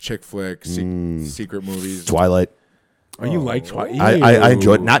chick flick, secret movies. Twilight. Oh, you like Twilight? I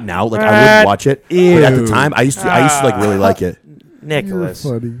enjoyed it. Not now. Like I wouldn't watch it. But at the time, I used to like really like it. Nicholas.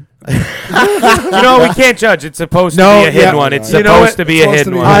 Funny. You know, we can't judge. It's supposed to be a hidden one. It's You know supposed what? to be a Supposed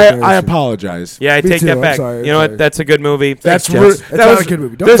hidden to be one. a hidden I apologize. Yeah, I Me take too, that I'm back. sorry, You know I'm what? sorry. That's a good movie. That's Jess. ru- It's that not was a good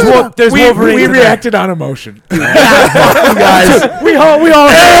movie. Don't There's say wo- that. there's We Wolverine. agreed We to that. reacted on emotion. You guys. we all.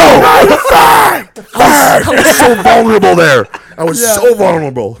 I was so vulnerable there. I was so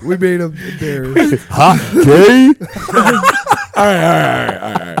vulnerable. We made him embarrassed. Huh? Gay?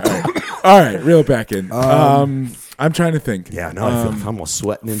 All right, reel it back in. I'm trying to think. Yeah, no, I'm almost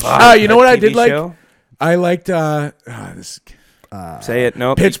sweating and shit. You know what I TV did like? show? I liked this Say it.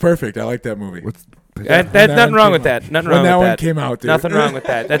 No. Pitch Perfect. I like that movie. That, When nothing one wrong came with out. that. Nothing When wrong that with one that. came out, dude. Nothing wrong with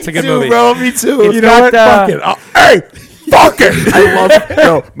that. That's a good Too, movie. bro, me too. It's You know got, what? Fuck it. Hey, fuck it. I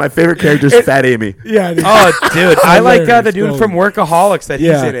love my favorite character is Fat Amy. Yeah. Dude. Oh, dude, I like the Hilarious. dude from Workaholics that he's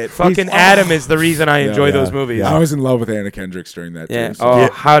Yeah. in it. Fucking He's- Adam is the reason I enjoy yeah. those movies. I was in love with Anna Kendricks during that Yeah. too. so- Oh, Yeah.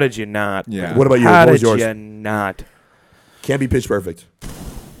 how did you not? Yeah. What about you? How What was did yours? you not? Can't be Pitch Perfect.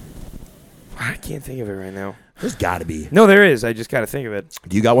 I can't think of it right now. There's got to be. No, there is. I just got to think of it.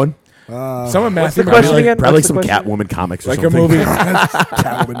 Do you got one? Someone What's Matthew the question McConaughey- again? Probably What's some the question? Catwoman comics or Like a something. movie.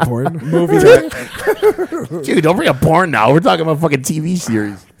 Catwoman porn. movie that, Dude, don't bring up porn now. We're talking about fucking TV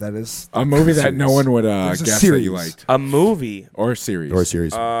series. That is a movie that no one would It's a guess that you series. liked, A movie. or a series, Or a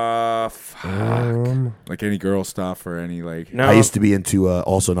series. Fuck. like any girl stuff or any like No. I used to be into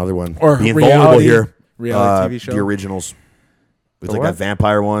also another one. Or Being reality- vulnerable here. reality TV show? The originals. It's The like what? that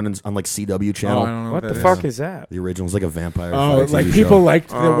vampire one on like CW Oh, channel. I don't know What the that fuck is that? The original's like a vampire. Oh, fucking like TV people show.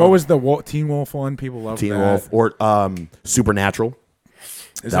 liked. What was the Teen Wolf one? People loved Teen that. Wolf or Supernatural.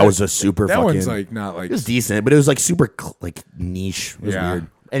 Is That was a super That fucking. one's like not like. It was decent, but it was like super like niche. It was Yeah. weird.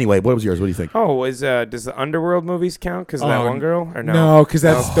 Anyway, what was yours? What do you think? Oh, does the Underworld movies count? Because of that Oh, one girl? Or no? No, because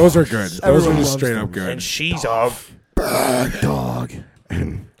those are good. Those Everyone are just loves straight them. up good. And she's a. Dog.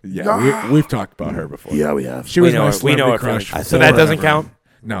 Yeah, we've talked about her before. Yeah, we have. She We was know my it. We know celebrity it. crush. So that doesn't count?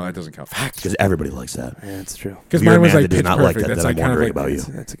 No, that doesn't count. Because everybody likes that. Yeah, that's true. Because If you're a mine was man like that does Pitch not like Perfect. that, That's then like I'm kind of wondering like about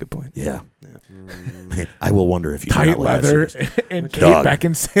you. That's a good point. Yeah. I will wonder if you do tight not like that leather series. and Kate Dog.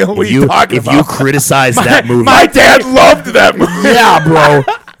 Beckinsale. What If are you talking if about? you criticize that movie, My dad loved that movie. yeah, bro.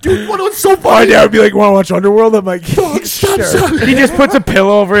 Dude, what was so My funny? dad would be like, "Want to watch Underworld?" I'm like, sure. He just puts a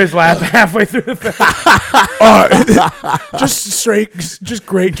pillow over his lap halfway through the film. Just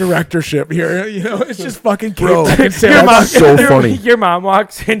great directorship here. You know, it's just fucking Kate Bro, Beckinsale. Your mom, so funny. Your mom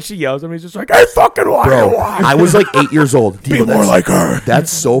walks in, she yells at me. He's just like, I fucking want to Bro, watch. I was like 8 years old. Be more like her. That's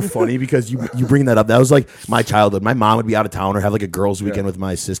so funny because you bring that up. That was like my childhood. My mom would be out of town or have like a girls' weekend with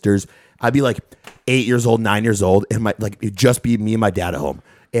my sisters. I'd be like, 8 years old, 9 years old, and it'd just be me and my dad at home.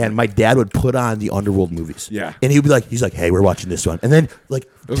 And my dad would put on the Underworld movies. Yeah. And he'd be like, hey, we're watching this one. And then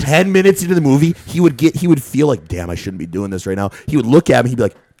 10 minutes into the movie, he would feel like, damn, I shouldn't be doing this right now. He would look at me, he'd be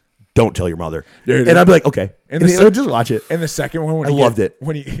like, don't tell your mother. Dude, and I'd be like, okay. And he would just watch it. And the second one, I loved it.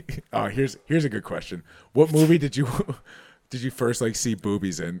 When he, here's a good question. What movie did you first see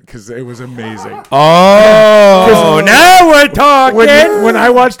boobies in? Because it was amazing. Oh, now we're talking. When I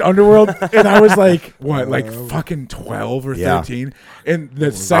watched Underworld, and I was like, what, fucking 12 or 13, and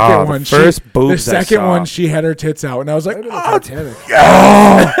the second one, she had her tits out, and I was like, Titanic.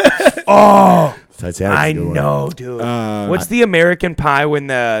 Titanic. I know, dude. What's the American Pie when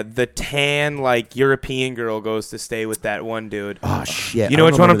the tan European girl goes to stay with that one dude? Oh shit! You know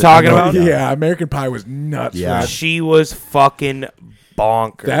which one I'm talking about? Yeah, American Pie was nuts. Yeah. She was fucking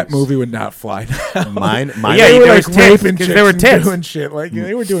bonkers. That movie would not fly now. Mine. Yeah, They were there was tits, raping 'cause chicks there were and tits. doing shit.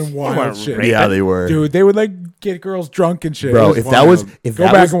 They were doing wild weren't shit. raping. Yeah, they were. Dude, they would get girls drunk and shit. Bro, It if wild. that was-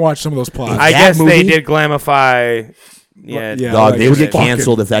 go back and watch some of those plots. I that guess they movie- did glamify. Yeah, Yeah. Dog, they would get fucking-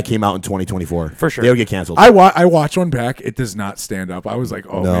 canceled if that came out in 2024. For sure. They would get canceled. I watched one back. It does not stand up. I was like,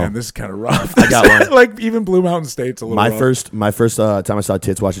 oh No. man, this is kind of rough. I got one. Even Blue Mountain State's a little My rough. first time I saw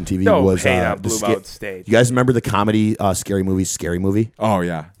tits watching TV Don't was hate on the Blue Mountain State. You guys remember the comedy Scary Movie? Oh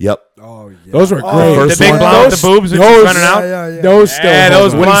yeah, Yep. Oh yeah. those were great. first The big one. blonde with the boobs and she's running out. Yeah. Those still. Yeah, hold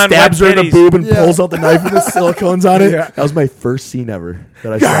those up. When he blonde stabs her wet in the titties. boob and Yeah. pulls out the knife with the silicones on it. Yeah. That was my first scene ever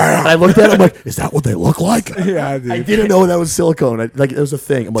that I saw. And I looked at it, I'm like, is that what they look like? Yeah, dude. I didn't know that was silicone. It was a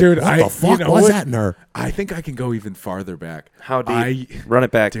thing. I'm like, Dude, what the fuck was that in her? I think I can go even farther back. How deep? Run it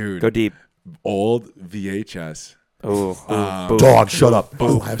back. Dude. Go deep. Old VHS. Oh, Dog, shut up.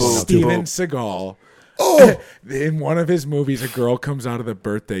 Oh, I have some now, too. Steven Seagal. In one of his movies, a girl comes out of the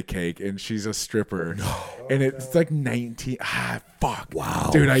birthday cake and she's a stripper. No. And it's 19. Fuck. Wow.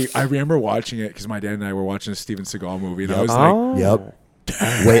 Dude, I remember watching it because my dad and I were watching a Steven Seagal movie. And I was like, Yep.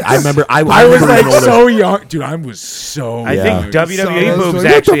 Wait, I remember. I was remember like so young. Dude, I was so I Yeah. think WWE So- moves what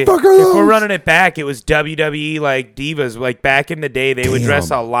actually. the If fuck are those? we're running it back, it was WWE divas. Back in the day, they would Damn. dress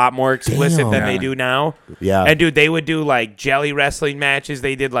a lot more explicit Damn. than they Yeah. do now. Yeah. And dude, they would do jelly wrestling matches.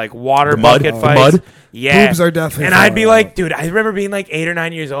 They did water mud? bucket The fights. mud? Yeah, Boobs are definitely And I'd be fun. like, dude, I remember being 8 or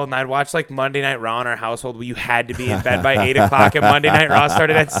 9 years old, and I'd watch Monday Night Raw in our household. Where you had to be in bed by 8 o'clock, and Monday Night Raw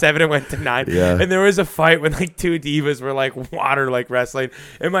started at 7 and went to 9. Yeah. And there was a fight when two divas were water wrestling,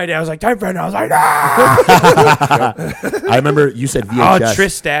 and my dad was like, "Time for it." And I was like, "Ah!" I remember you said Oh, VHS.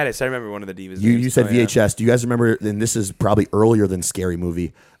 Trish Stratus. I remember one of the divas. You names. said Oh, yeah. VHS. Do you guys remember? And this is probably earlier than Scary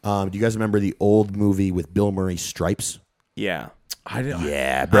Movie. Do you guys remember the old movie with Bill Murray, Stripes? Yeah. I didn't.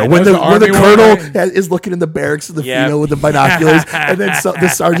 Yeah, I bro. know When the Army colonel one, is looking in the barracks of the Yeah. female with the binoculars, and then the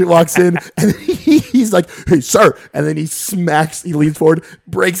sergeant walks in, and he's like, "Hey, sir!" And then he leans forward,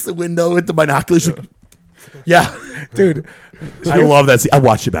 breaks the window with the binoculars. Yeah, Dude, I love that scene. I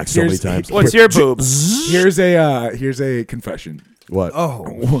watched it back so many Here's- times. What's your boobs? here's a confession. What?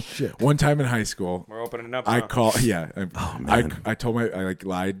 Oh shit. One time in high school, We're opening it up. I now. called. Yeah, man. I told I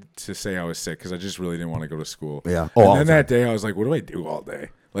lied to say I was sick because I just really didn't want to go to school. Yeah. Oh, all and then the that day I was like, what do I do all day?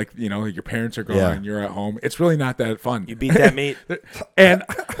 Your parents are gone Yeah. and you're at home. It's really not that fun. You beat that meat. And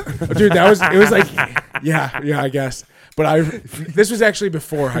dude, it was yeah, I guess. But this was actually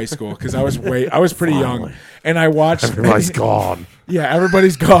before high school because I was pretty young, and I watched. Everybody's gone. Yeah,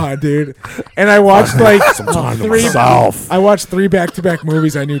 everybody's gone, dude. And I watched Some time to three. myself. I watched 3 back-to-back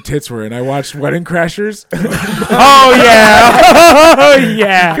movies I knew tits were, and I watched Wedding Crashers Oh yeah. Oh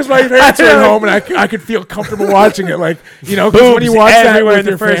yeah. because my parents were at home, and I could feel comfortable watching it. Because when you Boobs watch that everywhere with in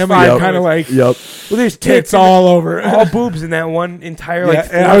the your first family, 5 you're kind of like Yep. Well, there's tits in the- all over. all boobs in that one entire Yeah,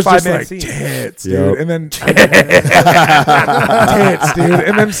 4 and I or was 5 just minute like scene. tits, dude, Yep. and then tits, dude,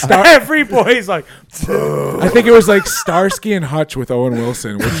 and then Every boy's like, I think it was Starsky and Hutch with Owen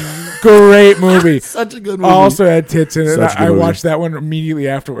Wilson, which great movie. Such a good movie. Also had tits in it. Such a good I movie. watched that one immediately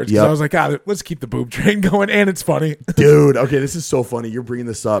afterwards because Yep. I was like, let's keep the boob train going, and it's funny. Dude, okay, this is so funny. You're bringing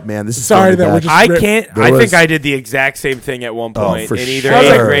this up, man. This is Sorry throwing me that we're back. just- I can't. There I was- think I did the exact same thing at one point for in either sure. I was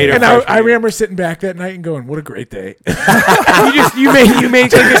 8th like, grade or and freshman I year. remember sitting back that night and going, "What a great day!" you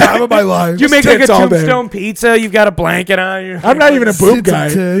make like Time of my life. you make like a tits all day. tombstone pizza. You've got a blanket on. You're I'm not even a boob Tits and guy.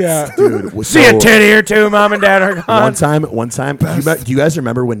 tits. Yeah, Dude, was See a so- titty or two. Mom and dad are gone. One time, do you guys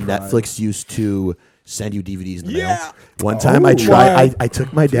remember when Netflix used to send you DVDs in the mail? One time I tried, wild. I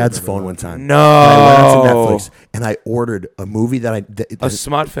took my dad's phone one time. No. And I went out to Netflix and I ordered a movie A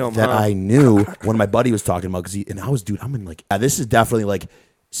smut film. that huh? I knew one of my buddy was talking about I'm in this is definitely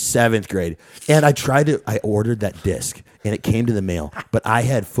 7th grade. And I ordered that disc and it came to the mail, but I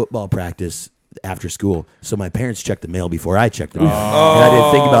had football practice after school. So my parents checked the mail before I checked the mail. And I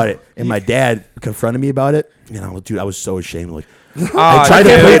didn't think about it. And my dad confronted me about it. And I was so ashamed. Like, I tried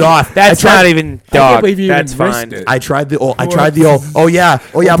to play it off. That's not even I can't dog. believe you That's even risked fine. it. I tried the old, oh yeah,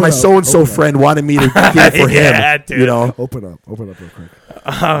 my so and so friend wanted me to get it for him. Yeah, dude. You know, Open up real quick.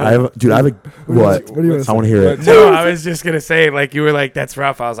 I have a what? What do you I want to hear it. No, I was just gonna say, like, you were like, "That's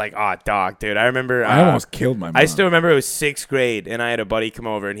rough." I was like, "Oh, dog, dude." I remember. I almost killed my mom. I still remember it was 6th grade, and I had a buddy come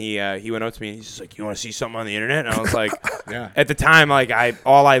over, and he went up to me, and he's just like, "You want to see something on the internet?" And I was like, Yeah. At the time, like,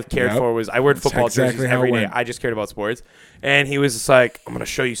 all I cared Yep. for was I wore football exactly jerseys how every it day. went. I just cared about sports, and he was just like, "I'm gonna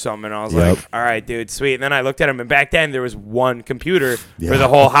show you something," and I was Yep. like, "All right, dude, sweet." And then I looked at him, and back then there was one computer Yeah. for the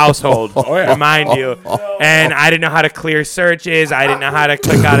whole household. yeah. Remind you, and I didn't know how to clear searches. I didn't know how to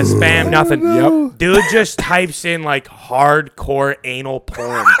click out of spam. Nothing. Yep. Dude just types in like hardcore anal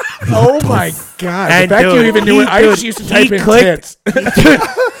porn. Oh my god! And the fact you dude, even knew it, I dude, just used to type he in clicked- tits.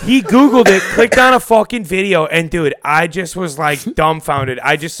 He Googled it, clicked on a fucking video, and dude, I just was like dumbfounded.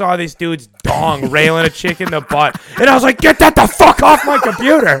 I just saw this dude's dong railing a chick in the butt, and I was like, "Get that the fuck off my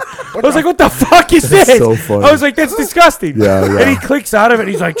computer!" I was like, "What the fuck is That's this?" so funny. I was like, "That's disgusting." Yeah, yeah. And he clicks out of it,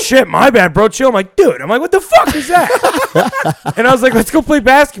 and he's like, "Shit, my bad, bro. Chill." I'm like, "Dude," I'm like, "What the fuck is that?" And I was like, "Let's go play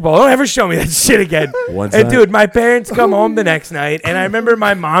basketball. Don't ever show me that shit again." One And time- dude, my parents come home the next night, and I remember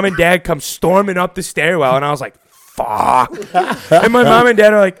my mom and dad come storming up the stairwell, and I was like, fuck. And my mom and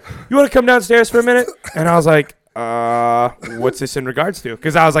dad are like, "You want to come downstairs for a minute?" And I was like, what's this in regards to?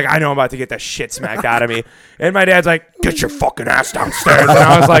 Because I was like, I know I'm about to get the shit smacked out of me. And my dad's like, "Get your fucking ass downstairs." And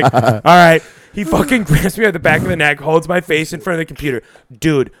I was like, all right. He fucking grabs me at the back of the neck, holds my face in front of the computer.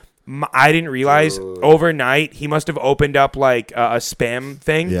 Dude, I didn't realize overnight he must have opened up like a spam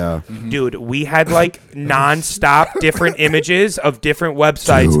thing. Yeah. Dude, we had like nonstop different images of different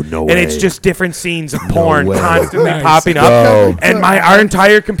websites. Dude, no and it's way. just different scenes of porn way. constantly Nice. popping up. Bro. And our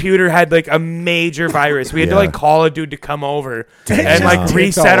entire computer had like a major virus. We had to Yeah. like call a dude to come over and Damn. like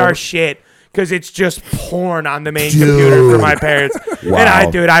reset our shit. Because it's just porn on the main computer for my parents. Wow.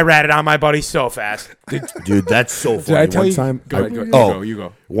 And I ratted on my buddy so fast. Dude, that's so funny. Did I tell One you? time, Go ahead, you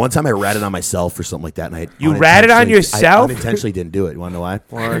go. One time I ratted on myself or something like that, and I You ratted on unintentionally- yourself? I unintentionally didn't do it. You want to know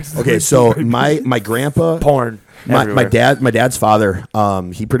why? Okay, so my grandpa, Porn. my everywhere. dad's father,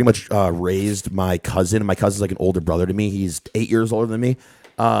 he pretty much raised my cousin. My cousin's like an older brother to me. He's 8 years older than me.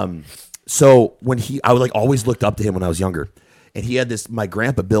 So when I would like always looked up to him when I was younger. And he had this. My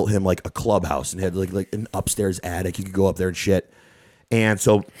grandpa built him like a clubhouse and had like an upstairs attic. You could go up there and shit. And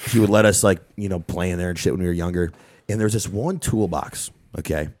so he would let us like play in there and shit when we were younger. And there's this one toolbox,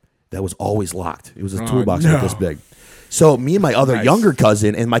 okay, that was always locked. It was a toolbox like this big. So me and my other younger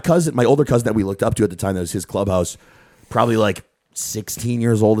cousin and my older cousin that we looked up to at the time, that was his clubhouse, probably like 16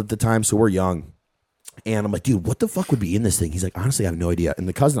 years old at the time. So we're young. And I'm like, dude, what the fuck would be in this thing? He's like, honestly, I have no idea. And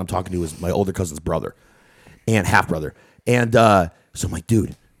the cousin I'm talking to is my older cousin's brother and half brother. And so I'm like,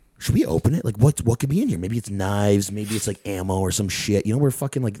 dude, should we open it? Like, what could be in here? Maybe it's knives. Maybe it's like ammo or some shit. We're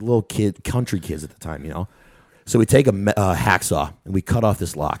fucking like little country kids at the time, So we take a hacksaw and we cut off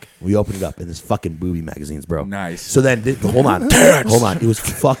this lock. We open it up and it's fucking booby magazines, bro. Nice. So then, hold on. It was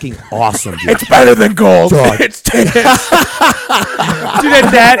fucking awesome, dude. It's better than gold. Dog. It's tits. Dude,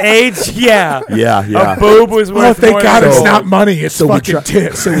 at that age, yeah. Yeah. A boob was worth Oh, thank more God than it's gold. not money. It's fucking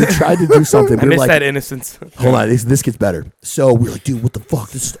tits. So we tried to do something. I We were miss like, that innocence. hold on, this gets better. So we were like, dude, what the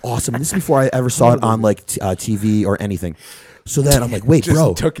fuck? This is awesome. And this is before I ever saw it on like TV or anything. So then I'm like, wait, Just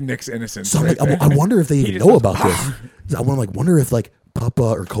bro. took Nick's innocence. So I'm right like, there. I wonder if they even just know was- about this. I want to wonder if like Papa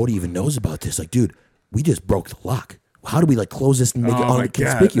or Cody even knows about this. Like, dude, we just broke the lock. How do we like close this and make Oh, my it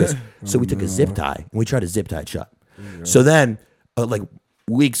unconspicuous? So we took a zip tie and we tried to zip tie it shut. So then like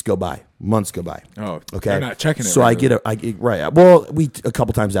weeks go by, months go by. Oh, Okay, they're not checking it. So I regularly. get right. Well, a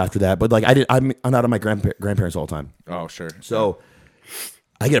couple times after that, but like I'm out of my grandparents all the time. Oh, sure. So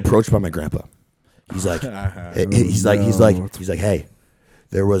I get approached by my grandpa. He's like, he's like, hey,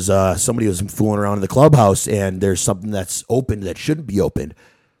 there was somebody was fooling around in the clubhouse, and there's something that's open that shouldn't be opened.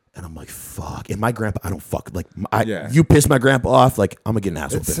 And I'm like, fuck. And my grandpa, I don't fuck. Like, you piss my grandpa off, like, I'm going to get an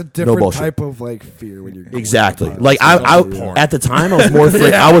ass It's a whooping. different No bullshit. type of like fear when you're going Exactly. to Like, at the time, I was more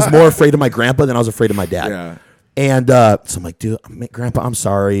afraid. I was more afraid of my grandpa than I was afraid of my dad. Yeah. And so I'm like, dude, Grandpa, I'm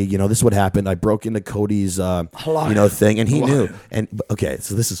sorry. This is what happened. I broke into Cody's, thing, and he knew. And okay,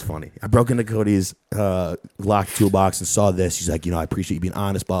 so this is funny. I broke into Cody's locked toolbox and saw this. He's like, I appreciate you being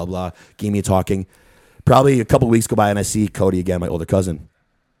honest, blah, blah, blah. Gave me a talking. Probably a couple of weeks go by, and I see Cody again, my older cousin.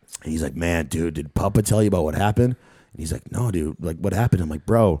 And he's like, man, dude, did Papa tell you about what happened? And he's like, no, dude, like, what happened? I'm like,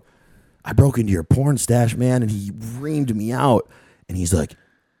 bro, I broke into your porn stash, man, and he reamed me out. And he's like,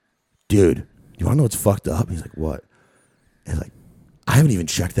 dude, you want to know what's fucked up? He's like, what? And he's like, I haven't even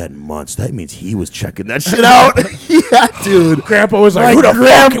checked that in months. That means he was checking that shit out. Yeah, dude. Grandpa was like, My who the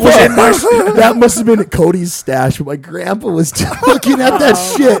fuck was in my That must have been Cody's stash, but my grandpa was looking at that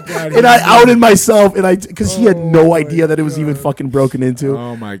shit, God, and I outed myself, and because he had no idea that it was even fucking broken into.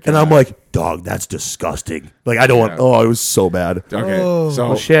 Oh my God. And I'm like, dog, that's disgusting. Like I don't want. Oh, it was so bad, Okay,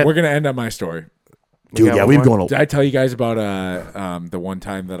 so shit. we're gonna end on my story. dude. got Yeah, one we've more? gone. Did I tell you guys about the one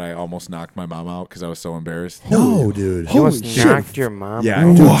time that I almost knocked my mom out because I was so embarrassed? No, dude. You almost shit. knocked your mom. Yeah,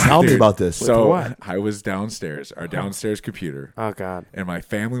 out? Dude, tell me Dude, about this. So what? I was downstairs, our downstairs computer, Oh God. and my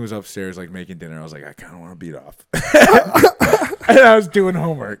family was upstairs like making dinner. I was like, I kind of want to beat off, and I was doing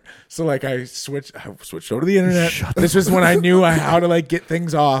homework. So like I switched over to the internet. This was when I knew how to like get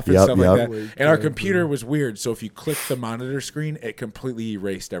things off and Yep, stuff yep. like that. And our computer was weird. So if you clicked the monitor screen, it completely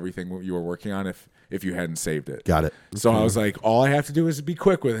erased everything you were working on if you hadn't saved it. Got it. So I was like, all I have to do is be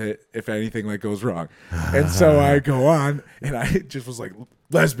quick with it if anything like goes wrong. And so I go on and I just was like,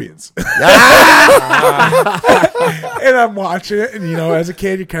 lesbians. And I'm watching it, and as a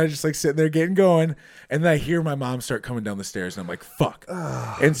kid, you're kind of just like sitting there getting going. And then I hear my mom start coming down the stairs, and I'm like, fuck.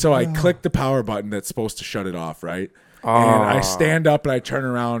 And so I click the power button that's supposed to shut it off, right? And I stand up and I turn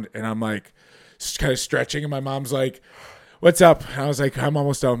around and I'm like kind of stretching, and my mom's like, what's up? And I was like, I'm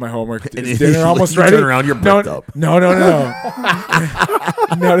almost done with my homework. Is dinner almost you ready? turn around, you're bricked up. No. No.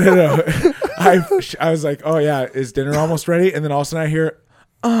 I was like, oh yeah, is dinner almost ready? And then all of a sudden I hear,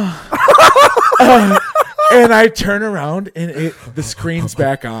 and I turn around and the screen's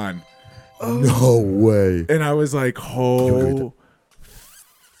back on. No way. And I was like, oh,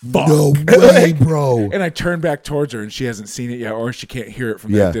 fuck. No way, bro. And I turn back towards her, and she hasn't seen it yet, or she can't hear it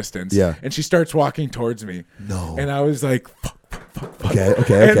from Yeah, that distance. yeah. And she starts walking towards me. No. And I was like, fuck.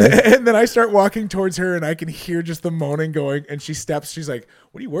 Okay. And then I start walking towards her, and I can hear just the moaning going. And she steps. She's like,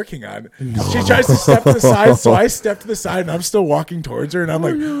 "What are you working on?" No. She tries to step to the side, so I step to the side, and I'm still walking towards her. And I'm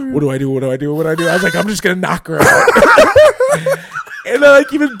like, "What do I do? What do I do? What do I do?" I was like, "I'm just gonna knock her out." And I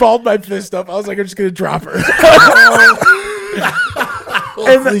like even balled my fist up. I was like, "I'm just gonna drop her."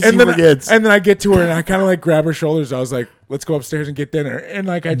 And then I get to her and I kind of like grab her shoulders. I was like, let's go upstairs and get dinner. And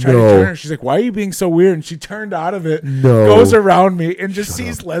like I tried to turn her. She's like, why are you being so weird? And she turned out of it, goes around me, and just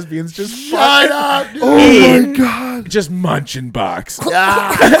sees lesbians just Shut up, dude. Oh my God. just munching box.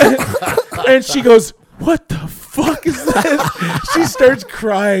 And she goes, what the fuck is this? She starts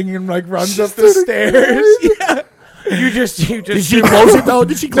crying and like runs up the stairs. Yeah. You just Did she close it though?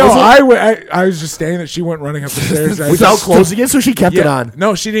 Did she close it? I was just standing there. She went running up the stairs. Without closing it, so she kept it on.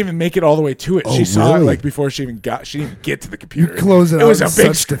 No, she didn't even make it all the way to it. Oh, She saw really? it like before she didn't get to the computer. close it It out was a in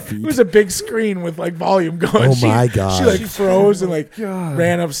big such defeat. It was a big screen with like volume going. Oh, my God. She like froze and like God.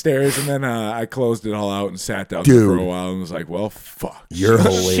 ran upstairs, and then I closed it all out and sat down Dude. for a while and was like, well, fuck. You're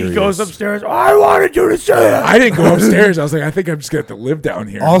hilarious. She goes upstairs. I wanted you to say that. I didn't go upstairs. I was like, I think I'm just gonna have to live down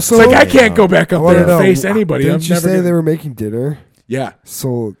here. Also- it's like I can't go back I up wanna there and know, face anybody. Didn't I'm you never say gonna- they were making dinner? Yeah.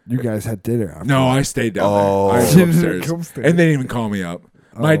 So you guys had dinner after. No, I stayed down Oh. there. I You went didn't upstairs. come upstairs. And they didn't even call me up.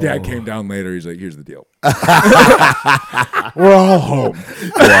 My dad Oh. came down later. He's like, here's the deal. We're all home.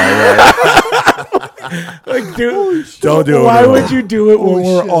 Like, dude, Don't do it. why no. would you do it when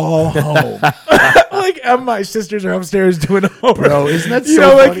we're shit. all home? Like, my sisters are upstairs doing homework. Bro, isn't that you so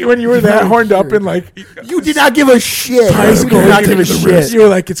know, like funny? when you were that horned up and like You did not give a shit. high You school, did not you give a the shit. risk. You were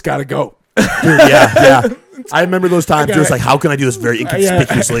like, it's got to go. Dude, yeah. I remember those times. I It was got like, how can I do this very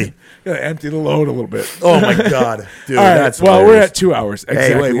inconspicuously? Gotta empty the load a little bit. Oh my God, dude. All right. That's Well, we're hilarious. at 2 hours. Hey,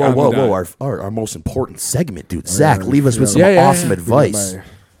 Exactly wait, on the whoa. dot. Our most important segment, dude. Zach, leave us with some Yeah, yeah, awesome yeah. advice.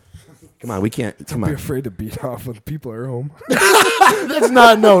 Come on, we can't. Come Don't be on. afraid to beat off when people are home. That's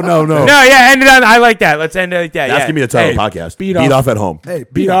not. No. No, yeah, end it on. I like that. Let's end it like that. That's yeah. gonna be the title Hey, of the podcast. beat Beat off. off at home. Hey,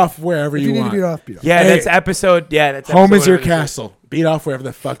 Beat off wherever If you you need want. to beat off, beat off. Yeah, Hey. that's episode. Yeah, that's Home episode is your whatever it castle. Beat off wherever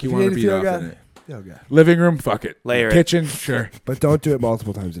the fuck you If want to need beat to, off yeah. in it. Yeah, okay. Living room, fuck it. Layer it. Kitchen, sure. But don't do it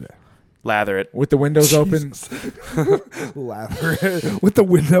multiple times a day. Lather it. With the windows open. Lather it with the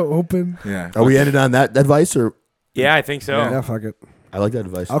window open. Yeah. Are we ended on that advice, or Yeah, I think so. Yeah, fuck it. I like that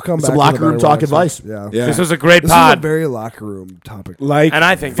advice. I'll come Some back. locker with a room better talk one, advice. so- Yeah. Yeah. This was a great This is a pod. very locker room topic. Like, And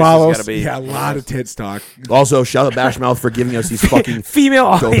I think this has follows, gotta be- yeah, a lot of tits talk. Also, shout out Bashmouth for giving us these fucking.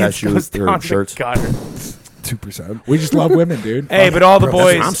 Female Dope-ass audience shoes goes or down the shirts. gutter. 2%. We just love women, dude. Hey, but all the That's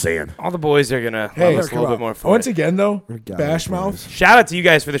what I'm boys, saying. all the boys are gonna Hey, love us a come little on. bit more for Once it. again, though, We got it, Bashmouth. boys. Shout out to you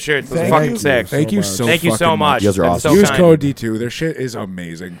guys for the shirts. Those are Thank fucking you. sick. Thank you much. so Thank you so fucking much. You guys are That's awesome. so Use kind. code D2. Their shit is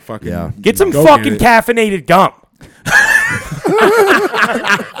amazing. Fucking Yeah. Get some go fucking it. caffeinated gum.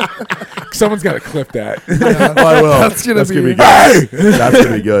 Someone's got to clip that. Oh, I will. That's gonna be good. That's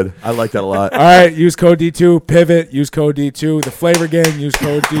gonna be good. I like that a lot. All right, use code D2. Pivot, use code D2. The Flavor Gang, use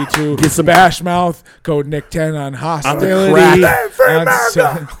code D2. Get some Bashmouth, code Nick10 on hostility.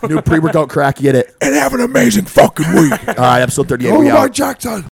 New pre-workout crack. Get it. And have an amazing fucking week. All right, episode 38. Oh We my out. Jackson.